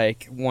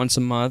 Like once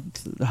a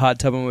month, hot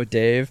tubbing with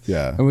Dave.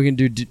 Yeah. And we can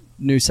do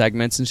new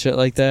segments and shit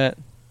like that.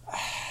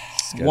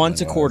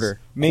 Once a quarter.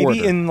 Maybe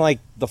Quarter. in like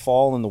the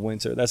fall and the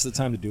winter. That's the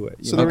time to do it.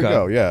 you So know? there we Okay.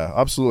 go. Yeah,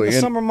 absolutely. The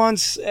And- summer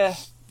months,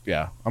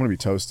 yeah, I'm gonna be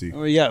toasty.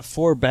 We got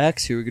 4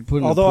 backs here. We could put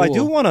in Although the I pool.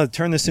 do want to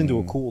turn this into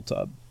a cool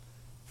tub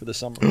for the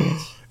summer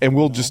months. And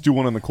we'll just do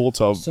one in the cool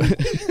tub. Some,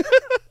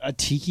 a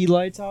tiki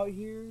lights out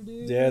here,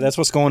 dude. Yeah, that's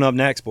what's going up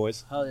next,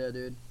 boys. Hell yeah,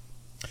 dude.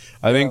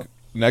 I think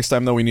next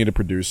time though we need a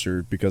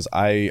producer because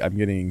I'm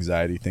getting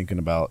anxiety thinking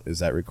about is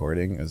that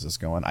recording? Is this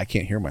going? I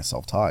can't hear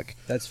myself talk.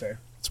 That's fair.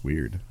 It's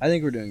weird. I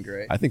think we're doing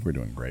great. I think we're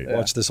doing great.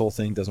 Watch this whole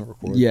thing doesn't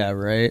record. Yeah,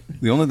 right.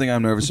 The only thing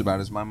I'm nervous about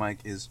is my mic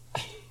is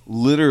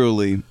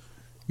literally,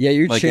 Yeah,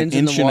 your Like an chin's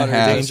in the inch and a water.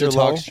 half. Danger Danger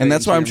talk low. straight and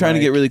that's why I'm into trying to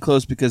your get mic. really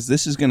close because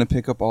this is going to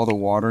pick up all the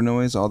water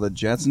noise, all the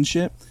jets and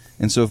shit.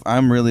 And so if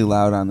I'm really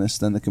loud on this,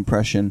 then the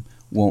compression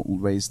won't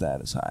raise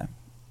that as high.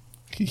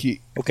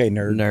 Okay,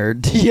 nerd.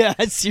 Nerd. Yeah,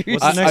 seriously.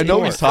 What's the next I know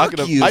what part? he's talking Fuck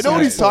about. you, I know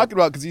what he's Simps. talking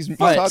about because he's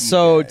But, talking.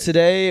 so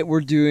today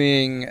we're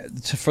doing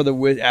for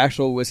the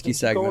actual whiskey Go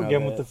segment.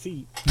 again of with the it.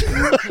 feet.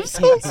 I'm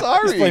so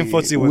sorry. He's playing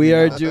footsie with We me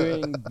are now.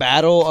 doing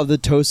Battle of the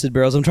Toasted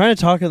Barrels. I'm trying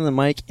to talk into the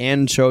mic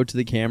and show it to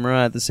the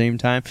camera at the same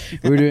time.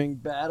 We're doing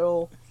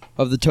Battle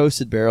of the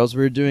Toasted Barrels.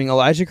 We're doing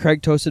Elijah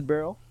Craig Toasted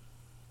Barrel,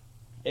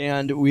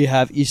 and we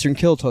have Eastern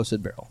Kill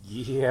Toasted Barrel.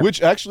 Yeah.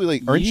 Which actually,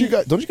 like, aren't you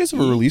guys? Don't you guys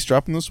have a release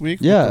dropping this week?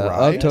 with Yeah, the of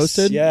rye?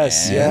 Toasted.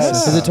 Yes, Yeah.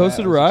 yes. Is it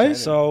toasted rye?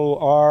 So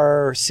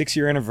our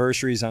 6-year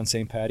anniversary is on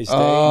St. Patty's Day.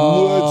 Let's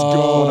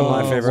go. One of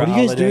my favorite What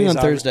are you guys doing on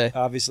holidays, Thursday?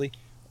 Obviously.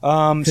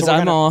 Because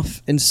I'm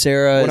off and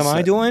Sarah. What am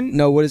I doing?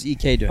 No, what is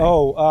EK doing?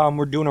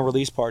 We're doing a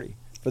release party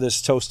for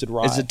this toasted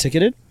rye. Is it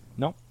ticketed?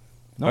 No.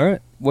 All right.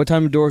 What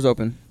time do doors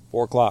open?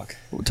 4 o'clock.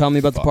 Tell me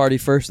about the party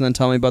first, and then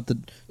tell me about the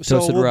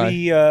toasted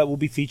rye. We'll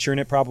be featuring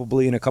it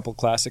probably in a couple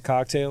classic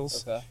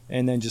cocktails,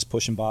 and then just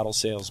pushing bottle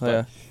sales.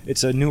 But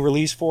it's a new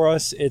release for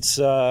us. It's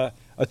a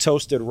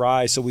toasted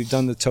rye. So we've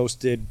done the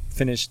toasted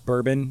finished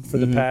bourbon for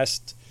the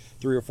past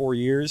 3 or 4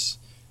 years,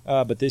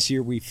 but this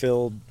year we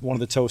filled one of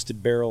the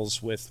toasted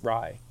barrels with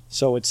rye.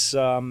 So it's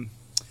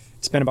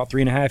been about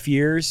 3.5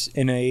 years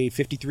in a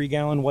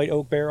 53-gallon white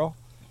oak barrel,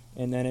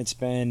 and then it's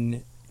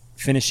been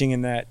finishing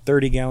in that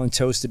 30-gallon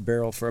toasted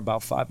barrel for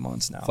about 5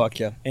 months now. Fuck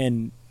yeah.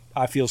 And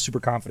I feel super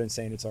confident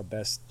saying it's our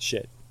best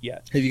shit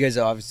yet. Have you guys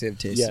obviously have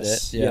tasted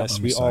Yes, it? Yeah. yes,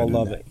 we all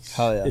love it.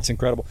 Hell yeah. It's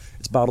incredible.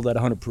 It's bottled at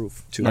 100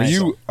 proof, too. Are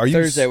you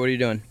Thursday, what are you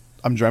doing?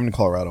 I'm driving to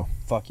Colorado.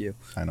 Fuck you.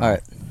 I know. All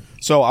right.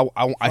 So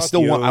I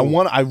still you.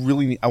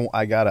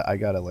 I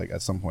gotta like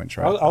at some point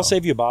try. I'll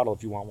save you a bottle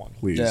if you want one.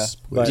 Please. Yeah.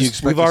 But Do you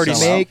expect we've to already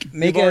sell out?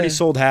 we've already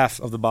sold half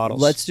of the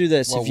bottles. Let's do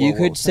this. Whoa, if you whoa,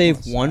 could whoa, save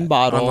someone's one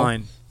bottle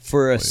online.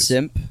 for a Please.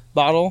 simp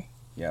bottle,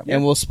 Yep.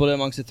 and we'll split it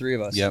amongst the three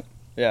of us. Yep.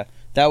 Yeah.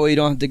 That way you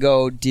don't have to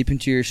go deep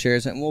into your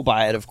shares, and we'll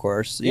buy it, of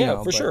course. You know,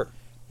 for but- sure.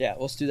 Yeah,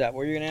 let's do that.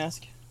 What are you going to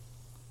ask?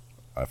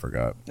 I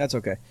forgot. That's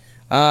okay.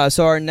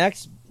 So our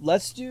next,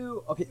 let's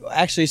do. Okay,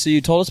 actually, so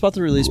you told us about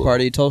the release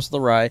party. You told us the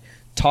rye.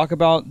 Talk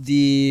about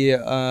the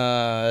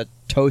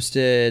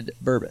toasted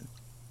bourbon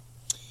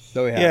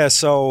that we have. Yeah,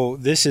 so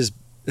this has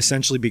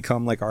essentially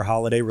become like our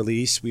holiday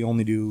release. We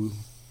only do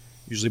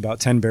usually about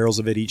 10 barrels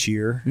of it each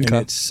year. Okay. And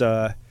it's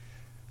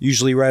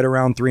usually right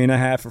around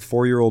 3.5 or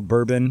 4-year-old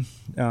bourbon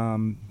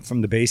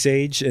from the base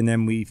age. And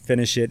then we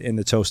finish it in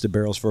the toasted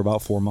barrels for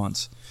about 4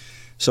 months.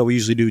 So we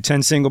usually do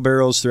 10 single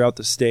barrels throughout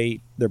the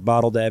state. They're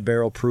bottled at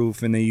barrel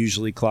proof, and they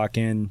usually clock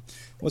in.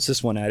 What's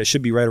this one at? It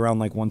should be right around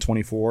like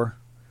 124.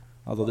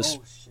 Although this,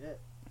 shit.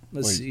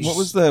 let's Wait, see. What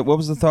was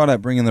the thought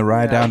at bringing the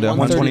rye down to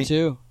 120?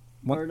 132.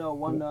 One- Or no,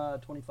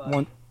 125.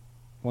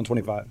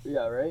 125.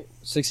 Yeah, right?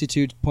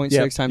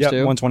 62.6 times 2.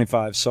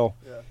 125. So,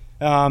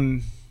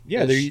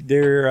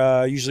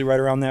 they're usually right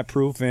around that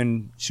proof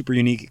and super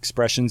unique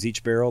expressions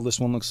each barrel. This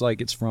one looks like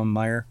it's from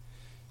Meyer.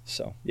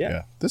 So,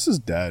 yeah. This is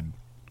dead.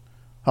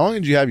 How long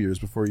did you have yours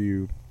before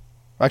you?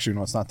 Actually,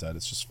 no, it's not dead.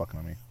 It's just fucking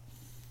on me.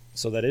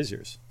 So that is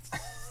yours.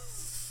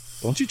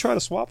 Don't you try to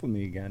swap with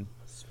me again.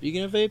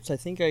 Speaking of vapes, I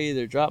think I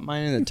either dropped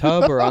mine in the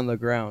tub or on the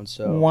ground.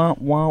 So Wah,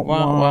 wah,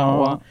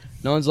 wah.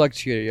 no one's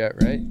electrocuted yet,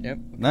 right? Yep.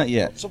 Not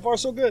yet. So far,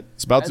 so good.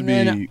 It's about to And be.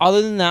 then,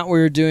 other than that,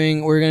 we're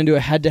going to do a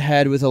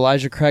head-to-head with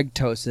Elijah Craig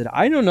Toasted.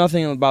 I know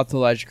nothing about the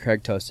Elijah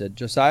Craig Toasted.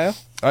 Josiah,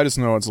 I just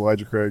know it's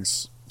Elijah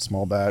Craig's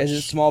small batch. is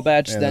it small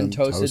batch and then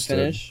toasted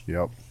finish?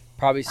 Yep,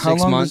 Probably 6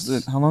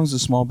 months. How long is the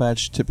small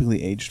batch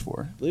typically aged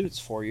for? I believe it's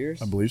 4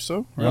 years. I believe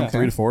so. Yeah. Around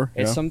 3 to 4.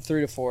 It's yeah. some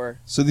 3 to 4.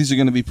 So these are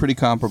going to be pretty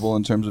comparable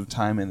in terms of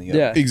time in the oven.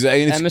 Yeah.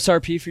 Exactly. And it's,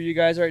 MSRP for you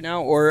guys right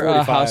now, or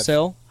 45. house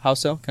sale? House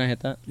sale? Can I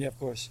hit that? Yeah, of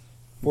course.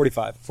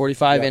 45.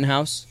 45 Yeah.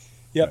 in-house.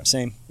 Yep,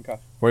 same. wait,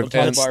 We'll talk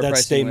and, about that's pricing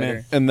statement.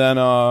 later. and then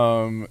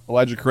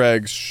Elijah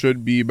Craig's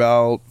should be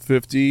about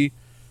 50,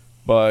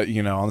 but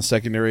on the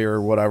secondary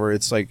or whatever,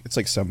 it's like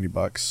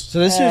 $70. So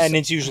this And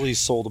is it's usually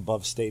sold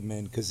above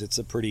statement because it's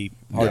a pretty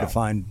hard Yeah. to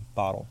find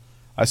bottle.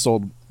 I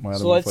sold my other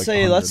so one let's for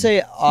like say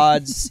 100.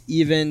 odds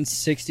even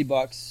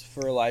 $60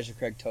 for Elijah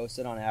Craig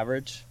Toasted on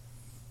average.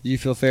 Do you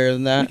feel fairer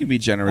than We that? could be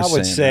generous. I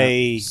would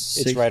saying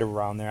say it's right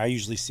around there. I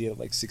usually see it at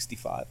like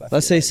 65.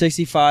 Let's say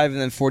 65 and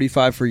then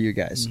 45 for you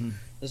guys. Mhm.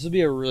 This would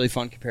be a really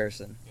fun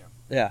comparison.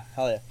 Yeah,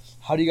 hell yeah.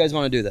 How do you guys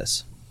want to do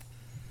this?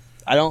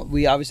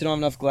 We obviously don't have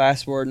enough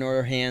glassware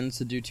nor hands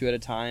to do 2 at a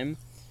time.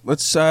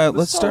 Let's start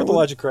with with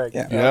Elijah Craig.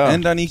 Yeah.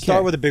 End on EK.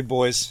 Start with the big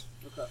boys.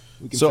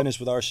 We can So- finish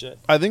with our shit.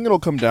 I think it'll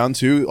come down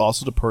to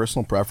also to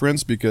personal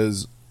preference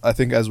because I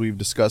think as we've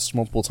discussed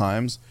multiple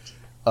times,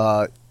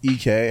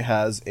 EK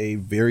has a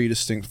very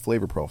distinct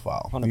flavor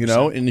profile.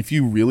 100%. And if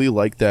you really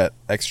like that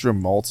extra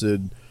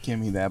malted Give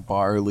me that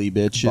barley,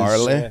 bitches.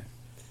 barley, Yeah.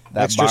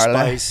 that Extra barley,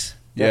 spice.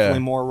 Definitely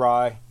more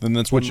rye. then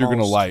that's what than you're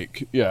gonna most.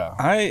 like. Yeah.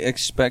 I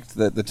expect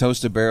that the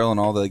toasted barrel and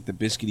all the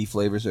biscuity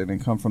flavors that are going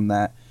to come from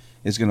that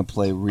is going to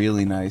play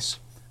really nice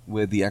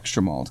with the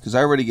extra malt because I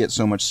already get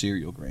so much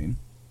cereal grain.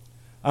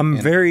 I'm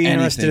And very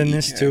interested in anything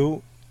this EK.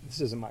 too. This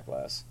isn't my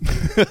glass.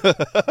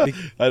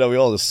 I know we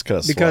all just kind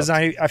of Because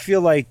I feel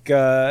like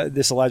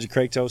this Elijah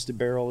Craig toasted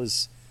barrel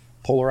is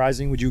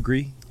polarizing. Would you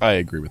agree? I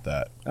agree with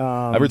that.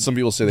 I've I've heard some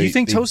people say Do you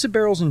think they- toasted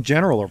barrels in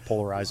general are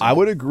polarizing? I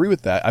would agree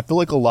with that. I feel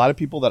like a lot of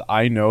people that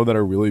I know that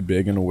are really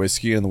big into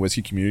whiskey and the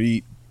whiskey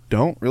community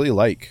don't really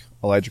like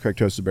Elijah Craig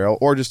Toasted Barrel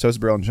or just Toasted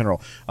Barrel in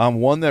general.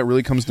 One that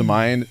really comes to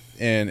mind,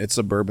 and it's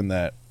a bourbon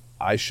that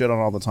I shit on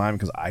all the time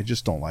because I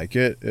just don't like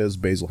it, is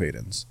Basil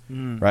Hayden's.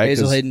 Right?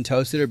 Basil 'Cause Hayden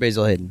Toasted or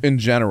Basil Hayden? in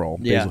general,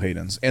 Yeah. Basil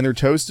Hayden's. And their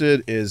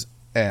toasted is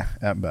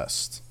at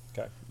best.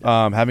 Okay.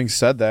 Having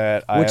said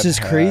that, Which is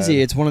crazy.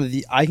 Had, It's one of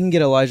the I can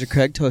get Elijah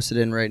Craig Toasted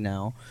in right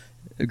now.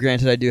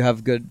 Granted, I do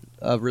have good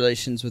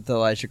relations with the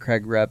Elijah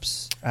Craig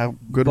reps. I have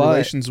good but-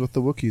 relations with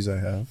the Wookiees I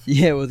have.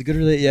 Yeah, with good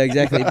yeah,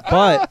 exactly.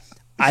 But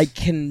I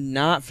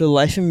cannot for the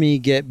life of me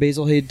get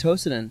Basil Hayden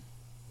Toasted in.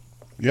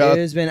 Yeah. It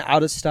has been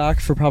out of stock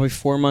for probably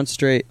 4 months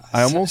straight.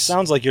 I almost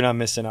Sounds like you're not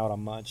missing out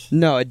on much.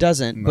 No, it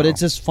doesn't. But No. it's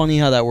just funny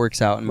how that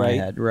works out in my Right.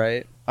 head,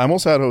 right? I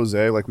almost had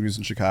Jose, like when he was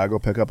in Chicago,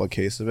 pick up a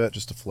case of it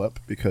just to flip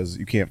because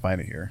you can't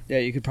find it here. Yeah,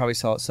 you could probably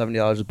sell it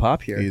 $70 a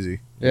pop here. Easy.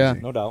 Yeah.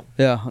 Easy. No doubt.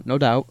 Yeah, no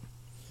doubt.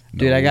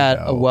 Dude, No I got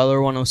doubt. a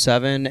Weller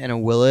 107 and a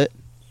Willet.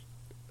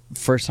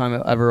 First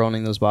time ever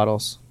owning those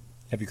bottles.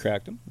 Have you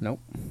cracked them? Nope.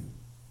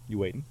 You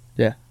waiting?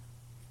 Yeah.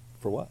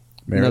 For what?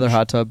 Marriage. Another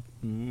hot tub.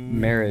 Mm.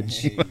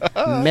 Marriage.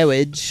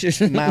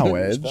 Marriage.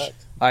 Marriage.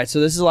 Respect. All right, so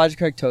this is Elijah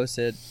Craig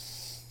Toasted.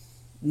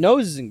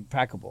 Nose is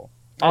impeccable.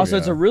 Oh, Also,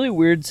 it's yeah. a really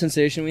weird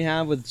sensation we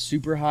have with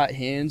super hot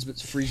hands but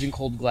freezing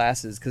cold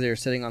glasses because they are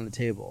sitting on the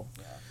table.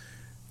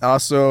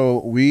 Also,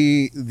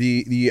 we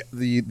the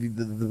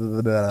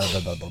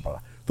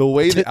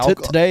way the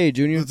alcohol Today,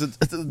 Junior.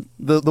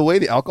 the way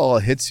the alcohol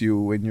hits you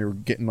when you're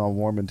getting all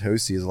warm and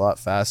toasty is a lot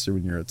faster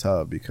when you're a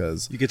tub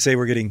because You could say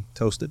we're getting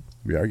toasted.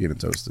 we are getting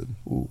toasted.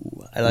 Ooh,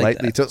 I like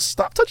Lightly that.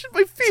 Stop touching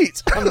my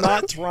feet. I'm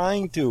not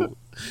trying to.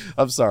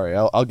 I'm sorry.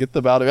 I'll get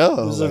them out of.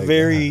 Oh, There's a my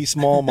very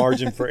small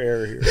margin for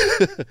error here.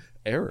 God.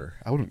 Error.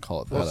 I wouldn't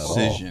call it that at all.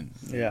 Precision.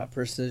 Yeah,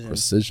 precision.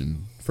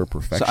 Precision for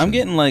perfection. So I'm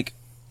getting like,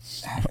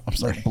 I'm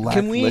sorry. like black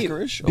Can we,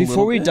 licorice. a before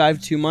little we bit.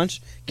 dive too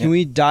much, can Yeah.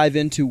 we dive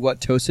into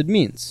what toasted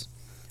means?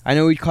 I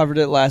know we covered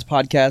it last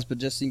podcast, but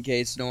just in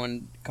case no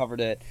one covered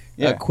it,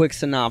 Yeah. a quick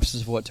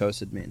synopsis of what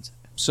toasted means.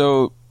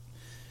 So,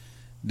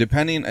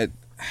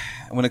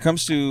 when it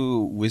comes to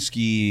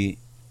whiskey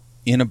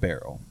in a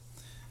barrel,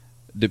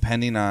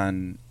 depending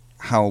on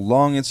how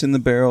long it's in the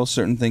barrel,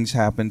 certain things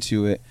happen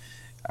to it,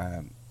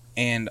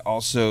 and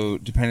also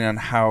depending on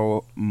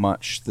how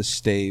much the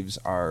staves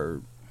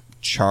are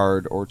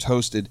charred or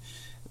toasted,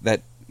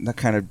 that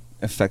kind of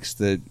affects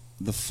the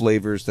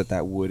flavors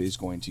that wood is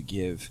going to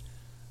give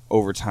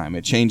over time.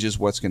 It changes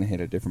what's going to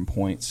hit at different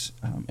points,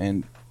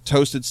 and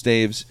toasted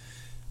staves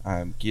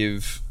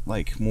give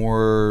like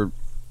more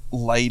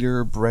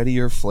lighter,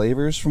 breadier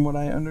flavors from what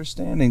I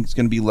understand, and it's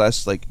going to be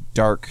less like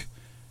dark,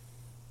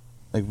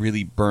 like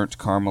really burnt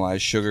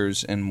caramelized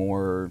sugars and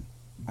more,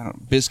 I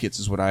don't know, biscuits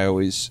is what I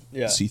always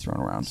Yeah. see thrown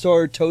around. So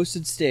our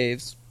toasted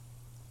staves,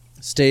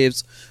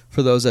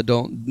 for those that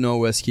don't know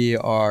whiskey,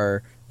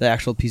 are the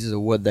actual pieces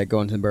of wood that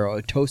go into the barrel.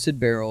 Are toasted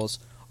barrels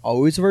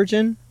always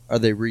virgin? Are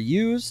they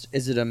reused?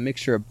 Is it a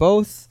mixture of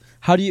both?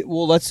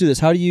 Let's do this.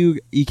 How do you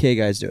EK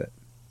guys do it?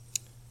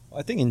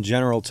 I think in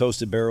general,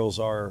 toasted barrels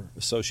are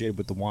associated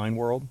with the wine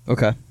world.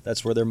 Okay.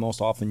 That's where they're most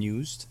often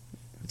used.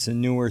 It's a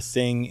newer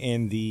thing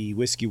in the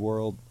whiskey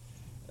world,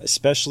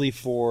 especially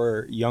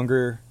for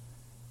younger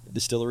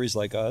distilleries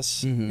like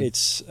us. Mhm.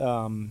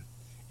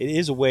 It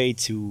is a way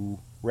to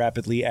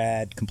rapidly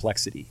add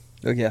complexity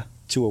Okay.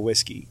 to a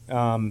whiskey,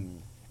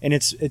 and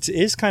it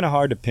is kind of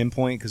hard to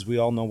pinpoint because we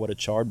all know what a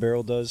charred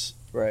barrel does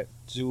Right.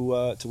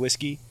 to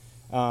whiskey.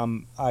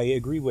 I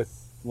agree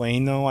with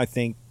Lane though. I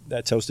think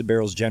that toasted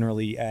barrels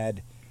generally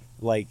add,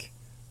 like,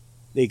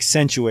 they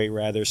accentuate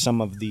rather some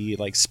of the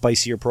like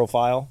spicier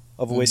profile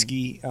of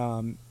whiskey,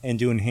 and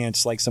do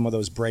enhance like some of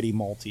those bready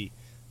malty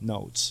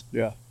notes.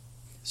 Yeah.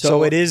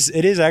 So it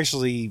is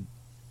actually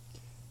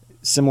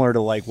similar to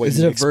like what Is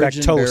you it a expect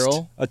virgin toast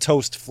barrel? a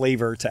toast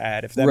flavor to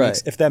add if that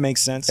Right.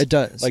 makes sense. It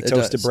does. Like It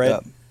toasted does. bread.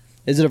 Yeah.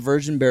 Is it a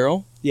virgin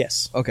barrel?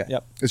 Yes. Okay.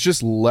 Yep. It's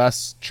just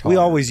less charred. We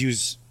always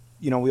use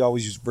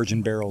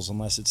virgin barrels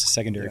unless it's a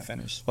secondary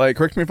finish. Like,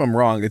 correct me if I'm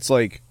wrong. It's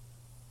like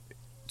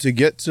to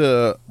get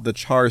to the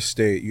char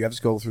state, you have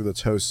to go through the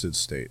toasted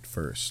state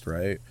first,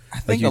 right? I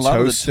think you a lot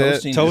of the toast it.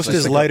 toasting Toast like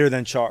is a- lighter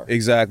than char.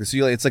 Exactly.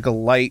 So it's like a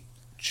light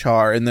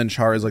char, and then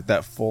char is like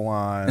that full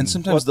on. and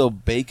sometimes they'll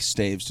bake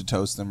staves to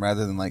toast them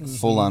rather than like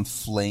full on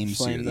flame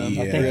sear Flame them.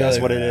 them. I think that's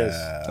what it is.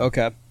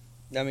 Okay.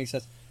 That makes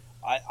sense.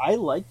 I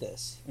like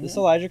this. This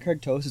Elijah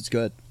Craig toast, it's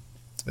good.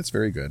 It's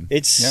very good.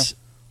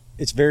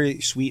 It's very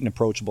sweet and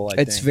approachable.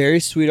 I It's think. very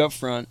sweet up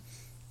front.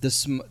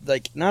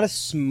 Like not a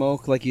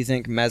smoke like you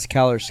think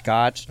mezcal or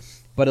scotch,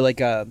 but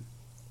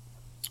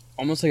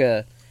almost like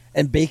a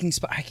baking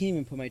spice. I can't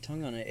even put my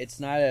tongue on it. It's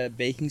not a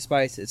baking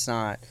spice. It's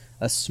not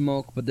a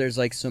smoke, but there's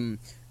like some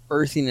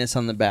earthiness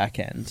on the back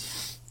end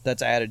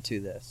that's added to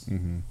this.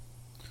 Mm-hmm.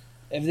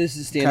 If this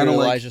is standard Kinda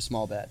like- Elijah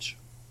small batch.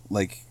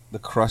 Like the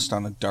crust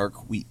on a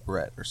dark wheat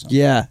bread or something.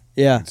 Yeah,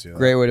 yeah. can see that.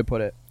 Great way to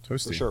put it.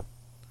 Toasty. for sure.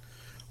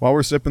 While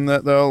we're sipping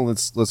that, though,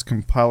 let's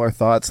compile our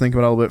thoughts, think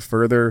about it a little bit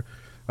further.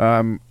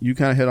 You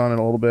kind of hit on it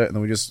a little bit, and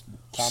then we just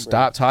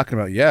stopped talking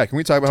about it. Yeah, can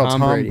we talk about how Tom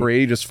Tom Brady.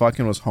 Brady just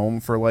fucking was home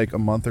for like a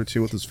month or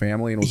two with his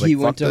family and was He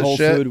like, went fuck to this Whole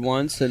shit? Food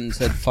once and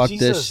said, "Fuck this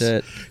Jesus.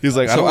 shit." He was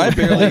like, So I I don't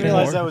barely I didn't anymore.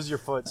 realize that was your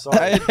foot. Sorry.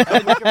 I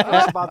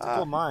was about to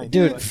pull mine.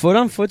 Dude, But- foot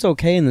on foot's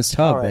okay in this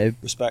tub, all right, babe.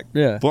 respect.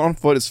 Yeah. Foot on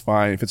foot is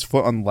fine. If it's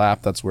foot on lap,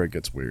 that's where it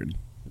gets weird.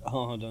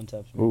 Oh, don't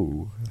touch me.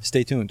 Ooh,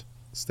 Stay tuned.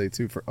 stay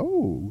tuned for.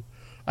 Oh,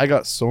 I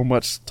got so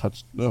much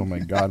touch. Oh my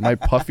god, my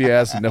puffy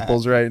ass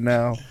nipples right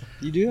now.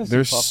 You do have some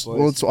They're puff boys.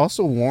 well, it's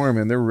also warm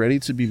and they're ready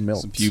to be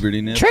milked. Some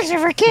puberty nips. Tricks are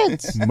for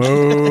kids.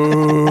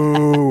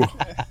 Moo,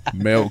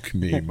 milk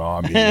me,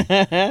 mommy.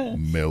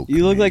 Milk.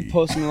 You look me. like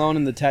Post Malone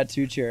in the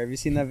tattoo chair. Have you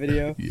seen that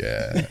video?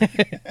 Yeah.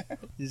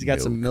 He's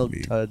got some milk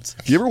meat. tuds.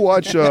 Do you ever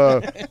watch?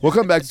 We'll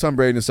come back to Tom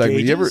Brady in a second.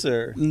 Do you ever Gauges,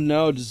 or-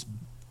 No, just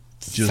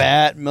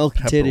fat milky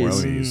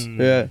titties. pepperonis.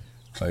 Yeah.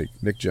 like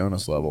Nick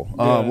Jonas level?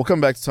 Yeah. We'll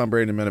come back to Tom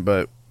Brady in a minute,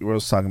 but we're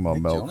just talking about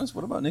Nick milk. Jonas?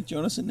 What about Nick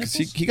Jonas and 'Cause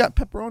nipples? He got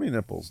pepperoni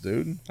nipples,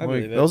 dude. I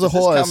believe it. That was a Is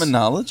this whole common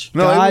knowledge?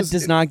 No, God it was,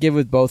 does not give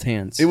with both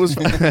hands. It was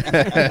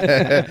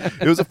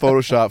it was a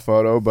Photoshop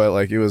photo, but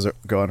like it was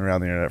going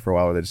around the internet for a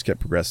while where they just kept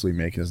progressively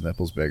making his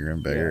nipples bigger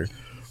and bigger.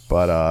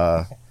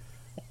 But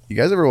you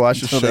guys ever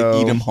watch the So show?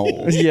 they eat him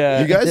whole.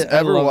 Yeah. You guys I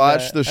ever love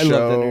watch that. the I love the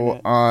show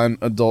internet. on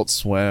Adult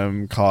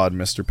Swim called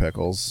Mr.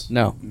 Pickles?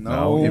 No.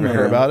 No, you ever man.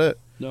 heard about it?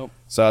 Nope.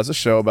 So it's a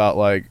show about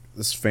like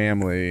this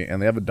family,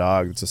 and they have a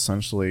dog that's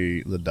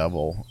essentially the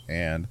devil,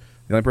 and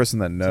the only person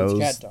that knows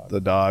cat dog. the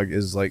dog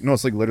is like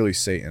it's like literally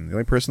Satan. The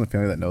only person in the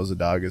family that knows the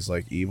dog is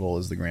like evil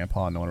is the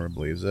grandpa, and no one ever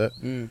believes it.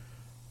 Mm.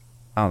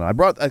 I don't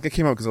know. I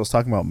came up because I was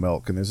talking about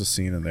milk, and there's a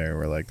scene in there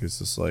where like there's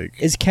this like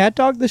Is Cat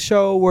Dog the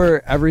show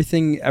where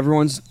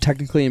everyone's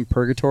technically in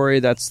purgatory?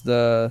 That's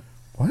the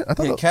what? I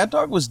thought Yeah, that- Cat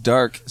Dog was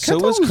dark. So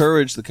Dog was was-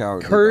 Courage the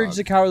Cowardly Courage Dog.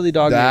 the Cowardly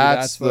Dog. movie.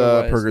 that's what the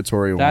it was.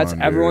 purgatory That's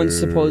one. everyone dude.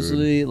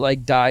 supposedly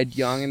like died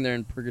young and they're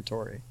in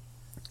purgatory.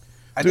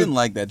 I didn't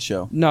like that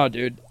show. No,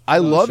 dude. I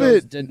Those love shows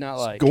it. Did not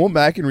like. Going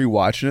back and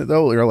rewatching it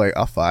though, you're like,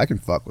 I can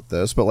fuck with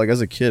this. But like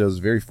as a kid, it was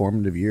very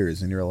formative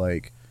years, and you're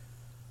like,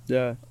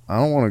 Yeah. I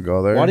don't want to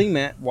go there. Watching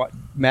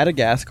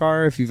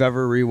Madagascar, if you've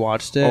ever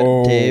rewatched it,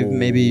 Oh, Dave,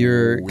 maybe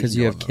you're we because can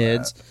you go have into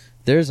kids.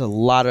 There's a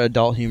lot of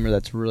adult humor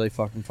that's really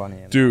fucking funny.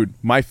 In it. Dude,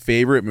 my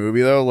favorite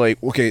movie though,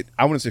 like okay,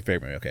 I wouldn't say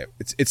favorite movie. Okay,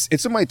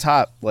 it's in my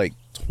top like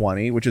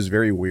 20, which is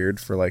very weird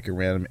for like a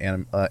random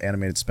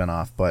animated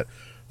spinoff. But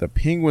the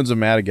Penguins of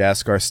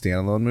Madagascar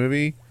standalone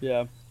movie,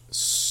 Yeah.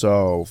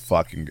 so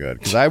fucking good.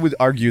 Because I would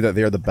argue that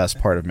they are the best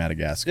part of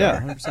Madagascar. Yeah,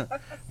 100%.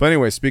 But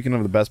anyway, speaking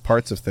of the best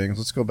parts of things,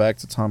 let's go back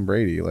to Tom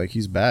Brady. Like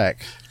he's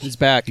back. He's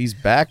back. He's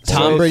back.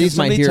 Tom boys. Brady's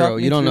my somebody hero. talk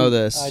me You don't through- know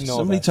this. I know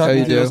Somebody that. talk Oh, me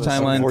you through do? this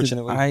timeline. 'Cause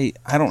Unfortunately.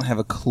 I don't have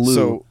a clue.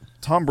 So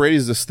Tom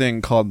Brady's this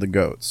thing called the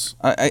Goats.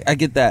 I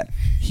get that.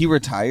 He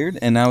retired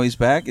and now he's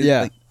back. It's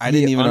Yeah. like, I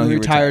didn't even know he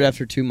retired retired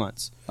after 2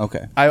 months.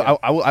 Okay.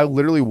 I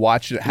literally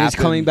watched it happen. He's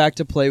coming back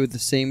to play with the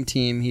same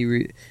team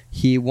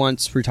he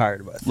once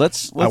retired with.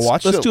 Let's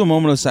watched it. do a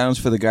moment of silence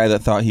for the guy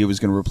that thought he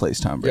was going to replace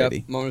Tom Yep.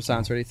 Brady. Moment of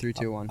silence. Ready? 3,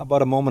 2, 1. How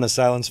about a moment of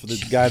silence for the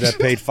guy that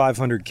paid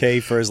 $500K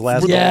for his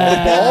last Yeah.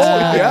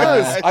 Oh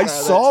yes, I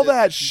That's saw it.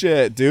 that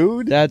shit,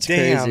 dude. That's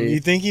Damn, crazy. you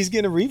think he's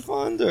getting a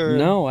refund or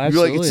No, You're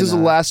absolutely like it's his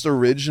not. last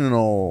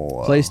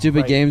original. Play stupid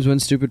Right. games, win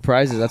stupid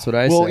prizes. That's what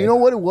I Well, say. you know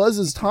what it was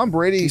is Tom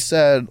Brady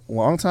said a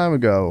long time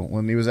ago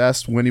when he was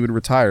asked when he would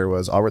retire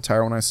was I'll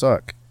retire when I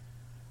suck.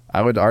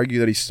 I would argue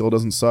that he still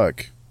doesn't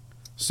suck.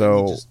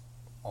 So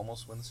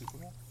almost win the Super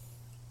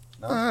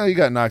Bowl. he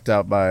got knocked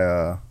out by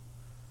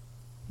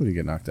who did he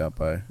get knocked out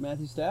by?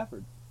 Matthew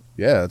Stafford.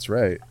 Yeah, that's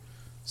right.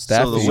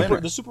 Stafford. the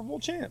winner- the Super Bowl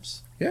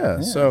champs. Yeah,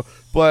 Yeah. So,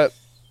 but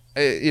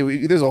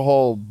there's a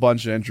whole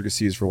bunch of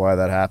intricacies for why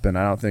that happened.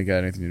 I don't think it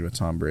had anything to do with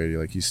Tom Brady.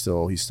 Like he's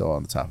still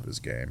on the top of his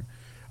game.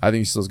 I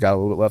think he still's got a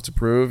little bit left to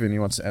prove, and he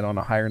wants to end on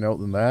a higher note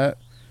than that.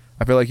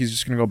 I feel like he's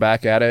just going to go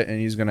back at it, and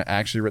he's going to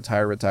actually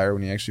retire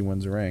when he actually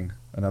wins a ring,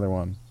 another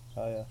one.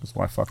 Oh yeah. Because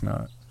why fuck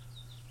not?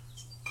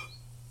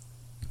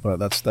 But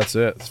that's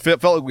it.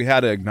 Felt like we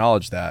had to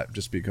acknowledge that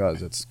just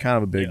because it's kind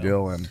of a big Yeah.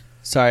 deal. And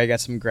Sorry, I got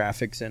some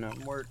graphics in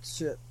on work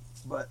shit.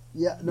 But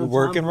yeah, no. You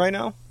working right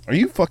now? are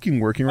you fucking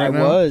working right I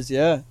now? was,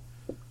 yeah.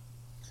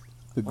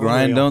 The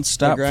grind Unreal. don't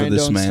stop the grind for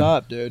this don't man.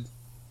 stop, dude.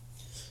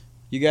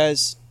 You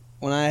guys,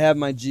 when I have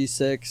my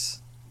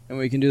G6 and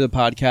we can do the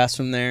podcast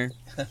from there,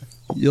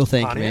 you'll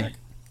thank Pontiac? me.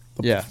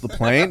 Yeah. The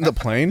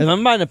plane. If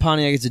I'm buying a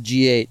Pontiac, it's a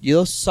G8.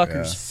 Those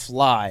suckers Yeah.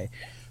 fly.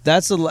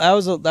 That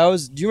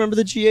was. Do you remember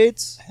the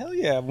G8s? Hell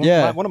yeah.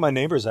 One of my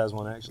neighbors has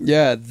one actually.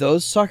 Yeah,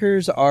 those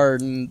suckers are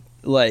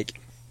like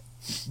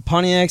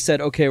Pontiac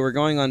said, "Okay, we're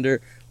going under.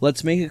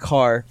 Let's make a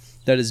car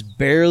that is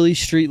barely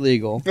street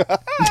legal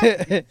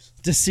to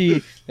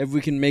see if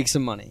we can make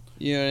some money."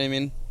 You know what I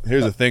mean?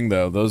 Here's the thing,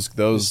 though. Those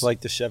It's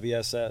like the Chevy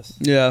SS.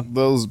 Yeah.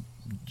 those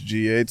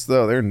G8s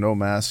though, they're no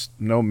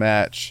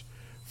match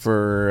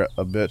for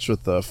a bitch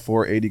with a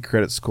 480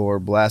 credit score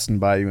blasting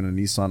by you in a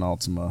Nissan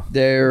Altima.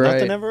 They're right.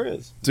 Nothing ever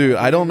is. Dude,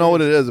 I don't know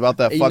what it is about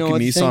that You know fucking what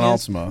the Nissan thing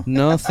is? Altima.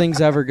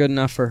 Nothing's ever good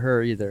enough for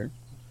her either.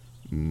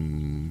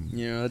 Mm,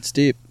 You know, it's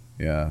deep.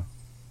 yeah,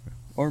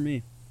 Or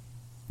me.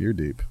 you're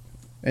deep.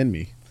 And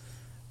me.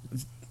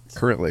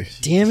 Currently.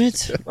 Damn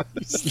it.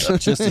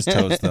 Just his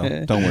toes,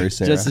 though. Don't worry,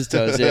 Sarah. Just his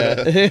toes, yeah.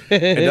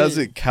 It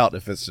doesn't count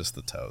if it's just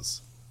the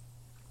toes.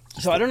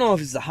 So I don't know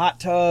if it's the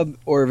hot tub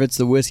or if it's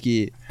the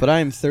whiskey, but I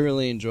am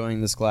thoroughly enjoying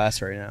this glass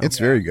right now. It's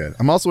very good.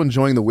 I'm also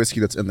enjoying the whiskey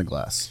that's in the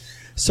glass.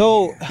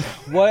 So,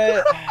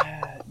 what?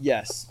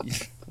 Yes,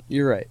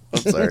 you're right. I'm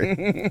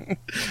sorry.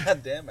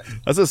 God damn it.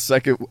 That's the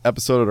second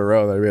episode in a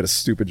row that we had a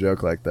stupid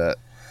joke like that.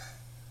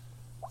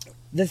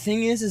 The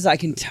thing is I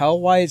can tell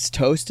why it's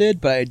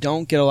toasted, but I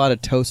don't get a lot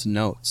of toast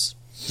notes.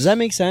 Does that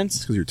make It's sense?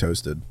 because you're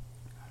toasted.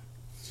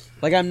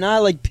 Like I'm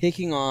not like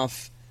picking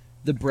off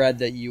the bread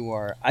that you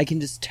are. I can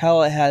just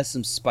tell it has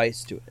some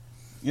spice to it.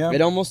 Yeah,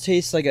 It almost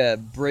tastes like a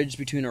bridge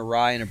between a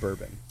rye and a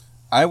bourbon.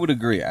 I would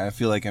agree. I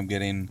feel like I'm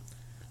getting.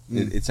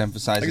 It's I can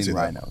emphasizing see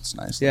rye that. notes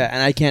nicely. Yeah,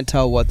 and I can't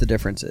tell what the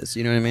difference is.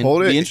 You know what I mean?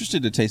 Hold Be it.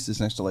 interested to taste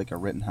this next to like a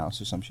Rittenhouse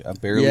or some shit. A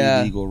barely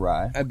Yeah. legal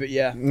rye. But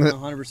yeah,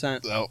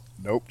 100%. Oh,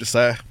 nope. Just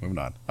moving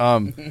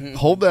on.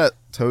 Hold that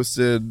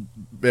toasted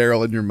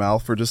barrel in your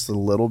mouth for just a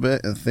little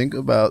bit and think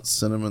about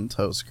Cinnamon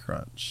Toast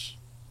Crunch.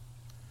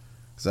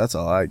 Because that's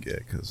all I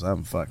get, because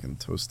I'm fucking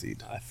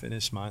toasted. I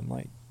finished mine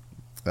like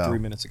Oh. 3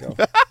 minutes ago.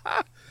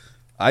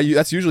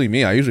 That's usually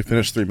me. I usually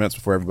finish 3 minutes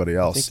before everybody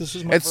I else. think this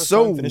was my It's first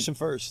so time finishing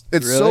first.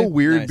 It's Really? so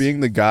weird Nice. being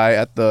the guy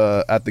at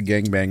the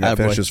gangbang that Attaboy.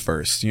 finishes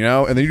first, you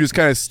know, and then you just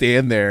kind of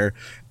stand there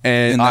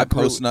and In that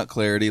awkward- post nut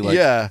clarity, like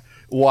yeah,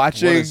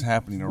 watching what is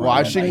happening around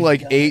watching me?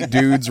 like 8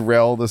 dudes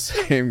rail the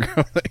same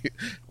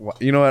girl.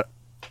 You know what?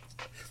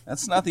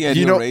 That's not the Do you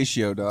ideal know-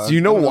 ratio, dog. Do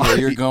you know I don't why where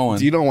you're going?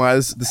 Do you know why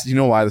this? You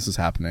know why this is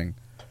happening?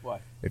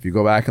 Why? If you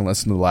go back and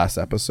listen to the last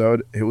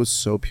episode, it was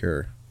so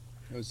pure.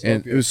 It was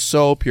And it was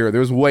so pure. There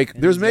was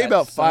maybe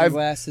about 5.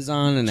 glasses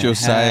on and a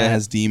Josiah hat.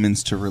 has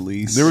demons to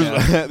release. There was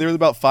there was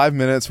about 5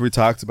 minutes where we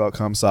talked about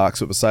cum socks,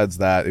 but besides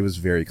that, it was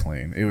very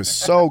clean. It was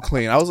so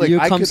clean. I was like, you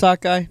a I cum could.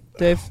 sock guy,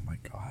 Dave? Oh my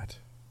god.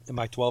 Am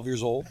I 12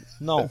 years old?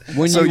 No.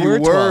 When So you you were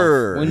 12.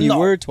 were. When you No.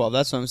 were 12,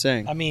 that's what I'm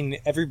saying. I mean,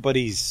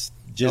 everybody's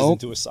jizzed Nope.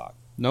 into a sock.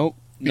 Nope.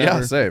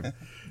 Never. Yeah, same.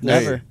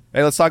 Never.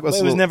 Hey, let's talk about But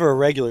this. it was never a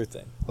regular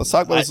thing. Let's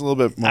talk about this a little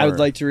bit more. I would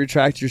like to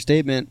retract your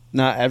statement.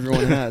 Not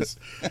everyone has.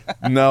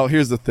 No,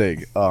 here's the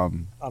thing. I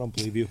don't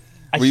believe you.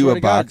 I Were you swear a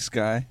to God. box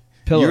guy?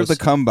 Pillows. You're the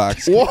cum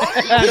box guy. What?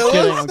 I'm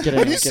kidding, I'm kidding,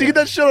 Have I'm you kidding. seen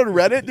that shit on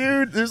Reddit,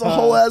 dude? There's a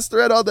whole ass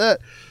thread on that.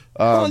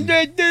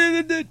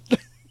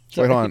 Wait,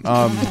 hold on.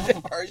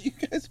 Are you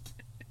guys?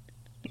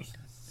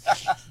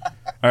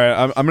 All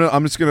right,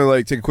 I'm just gonna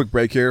like take a quick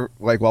break here,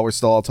 like while we're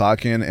still all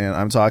talking and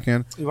I'm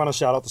talking. You want to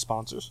shout out the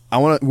sponsors?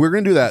 We're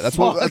gonna do that. That's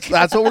what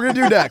we're gonna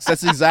do next.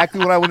 That's exactly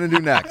what I want to do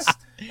next.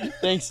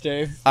 Thanks,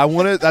 Dave.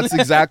 That's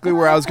exactly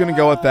where I was gonna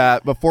go with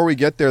that. Before we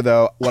get there,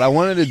 though, what I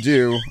wanted to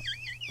do,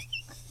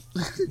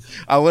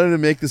 I wanted to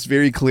make this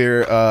very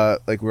clear.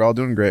 Like we're all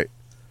doing great,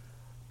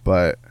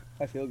 but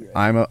I feel great.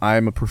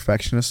 I'm a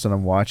perfectionist and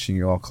I'm watching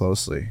you all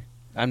closely.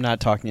 I'm not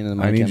talking into the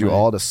mic. I need am you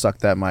all to suck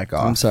that mic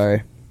off. I'm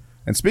sorry.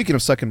 And speaking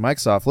of sucking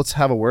mics off, let's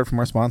have a word from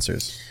our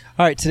sponsors.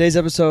 All right, today's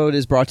episode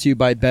is brought to you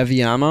by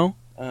Beviamo.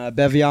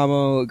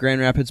 Beviamo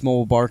Grand Rapids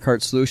Mobile Bar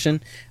Cart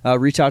Solution.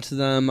 Reach out to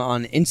them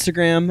on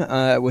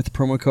Instagram with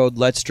promo code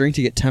Let's Drink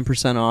to get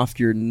 10% off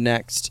your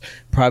next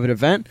private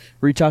event.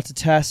 Reach out to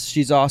Tess.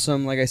 She's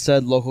awesome. Like I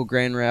said, local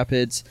Grand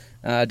Rapids.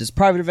 Does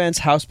private events,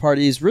 house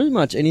parties, really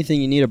much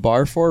anything you need a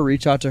bar for.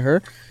 Reach out to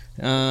her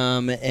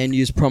and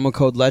use promo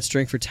code Let's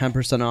Drink for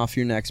 10% off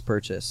your next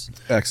purchase.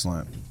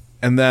 Excellent.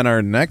 And then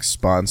our next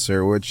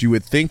sponsor, which you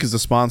would think is the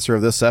sponsor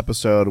of this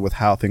episode with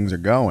how things are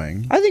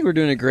going. I think we're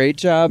doing a great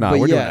job. No, but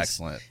we're doing yes.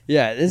 excellent.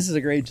 Yeah, this is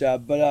a great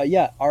job. But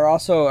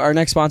our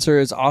next sponsor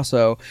is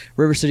also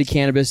River City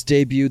Cannabis.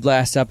 Debuted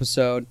last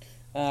episode.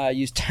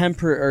 Use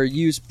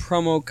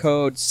promo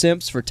code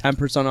Simps for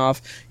 10%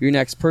 off your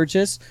next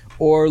purchase,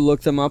 or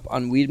look them up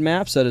on Weed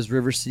Maps. That is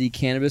River City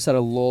Cannabis out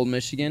of Lowell,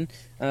 Michigan.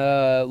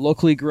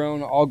 Locally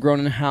grown, all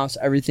grown in house,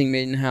 everything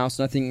made in house.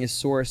 Nothing is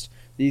sourced.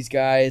 These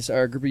guys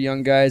are a group of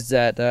young guys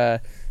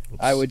that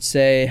I would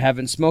say have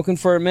been smoking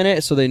for a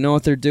minute, so they know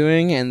what they're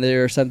doing, and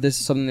this is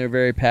something they're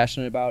very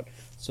passionate about.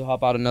 So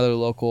help out another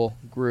local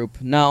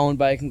group, not owned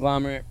by a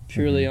conglomerate,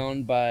 purely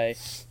owned by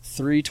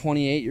 3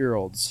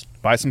 28-year-olds.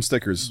 Buy some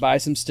stickers. Buy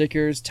some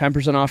stickers,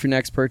 10% off your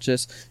next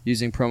purchase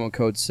using promo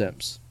code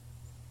Simps.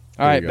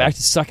 All There right, you go. back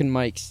to sucking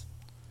mics.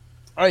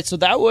 All right, so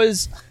that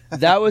was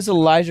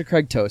Elijah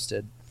Craig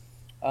Toasted.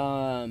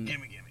 I'm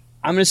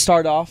going to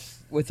start off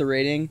with the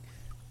rating.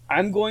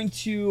 I'm going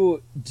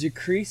to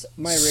decrease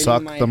my rating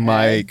Suck in my the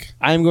head. mic.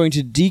 I'm going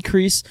to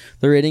decrease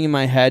the rating in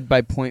my head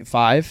by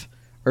 0.5.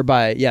 Or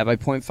by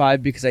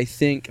 0.5, because I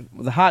think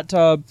the hot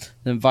tub,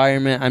 the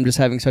environment, I'm just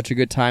having such a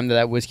good time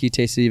that whiskey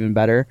tasted even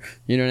better.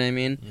 You know what I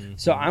mean? Mm-hmm.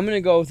 So I'm going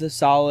to go with a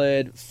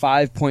solid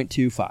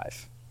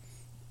 5.25.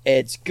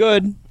 It's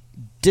good.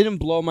 Didn't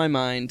blow my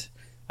mind.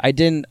 I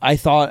didn't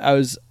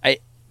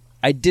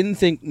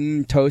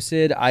think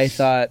toasted. I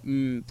thought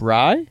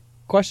rye?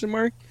 Question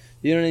mark.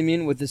 You know what I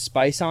mean? With the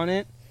spice on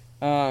it.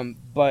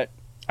 But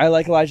I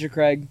like Elijah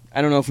Craig.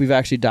 I don't know if we've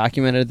actually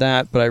documented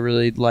that, but I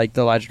really like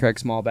the Elijah Craig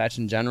small batch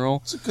in general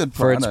It's a good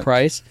for product. its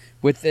price.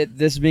 With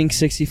this being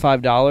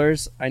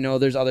 $65, I know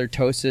there's other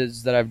toasted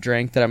that I've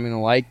drank that I'm going to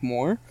like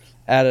more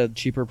at a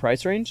cheaper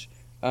price range.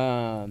 So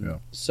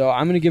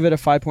I'm going to give it a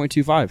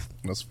 5.25.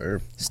 That's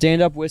fair.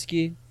 Stand-up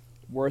whiskey,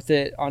 worth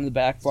it on the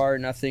back bar,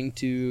 nothing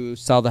to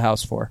sell the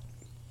house for.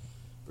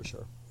 For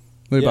sure.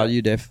 What Yeah. about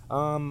you, Dave?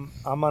 I'm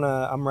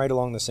right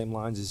along the same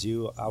lines as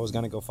you. I was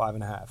gonna go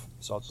 5.5,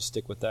 so I'll just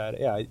stick with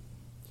that. Yeah,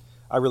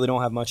 I really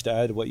don't have much to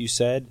add to what you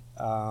said.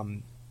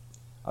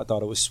 I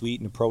thought it was sweet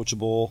and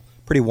approachable,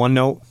 pretty one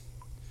note.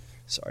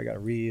 Sorry, I gotta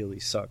really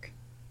suck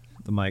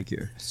the mic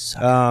here.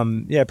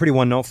 Yeah, pretty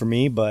one note for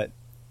me, but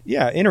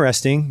yeah,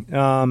 interesting.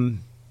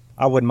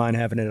 I wouldn't mind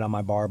having it on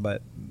my bar,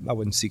 but I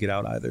wouldn't seek it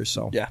out either.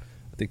 So Yeah.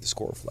 I think the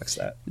score reflects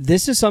that.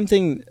 This is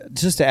something,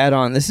 just to add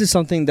on, this is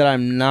something that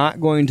I'm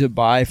not going to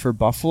buy for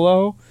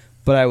Buffalo,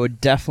 but I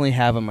would definitely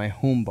have in my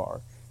home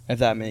bar, if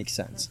that makes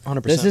sense.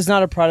 100%. This is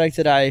not a product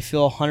that I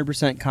feel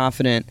 100%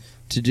 confident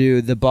to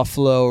do the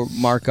Buffalo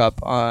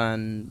markup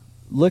on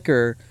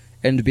liquor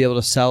and to be able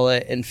to sell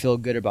it and feel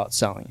good about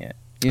selling it.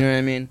 You know what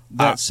I mean?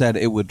 That said,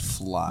 it would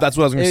fly. That's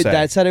what I was going to say.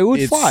 That said, it would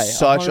it's fly.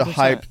 Such 100%. a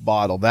hyped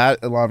bottle. That,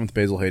 along with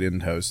Basil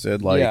Hayden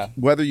toasted, like Yeah.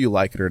 whether you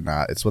like it or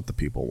not, it's what the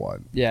people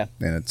want. Yeah.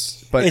 And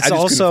but It's I just couldn't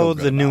also feel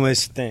good the about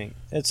newest thing.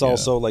 It's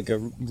also like a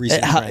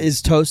recent trend.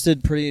 Is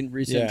toasted pretty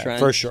recent trend?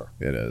 for sure.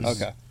 It is.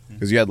 Okay.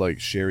 Because you had like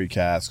sherry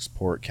casks,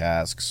 port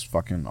casks,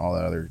 fucking all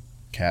that other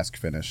cask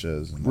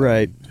finishes. And then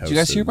Right. Did you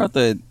guys hear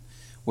toasted. about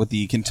what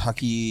the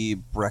Kentucky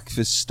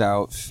breakfast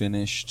stout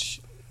finished?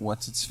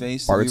 What's its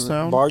face?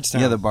 Bardstown?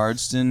 Bardstown. Yeah, the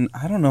Bardston.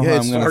 I don't know Yeah, how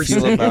it's I'm going to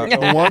feel Bardstown. about.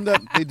 the one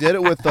that they did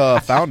it with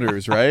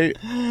Founders, right?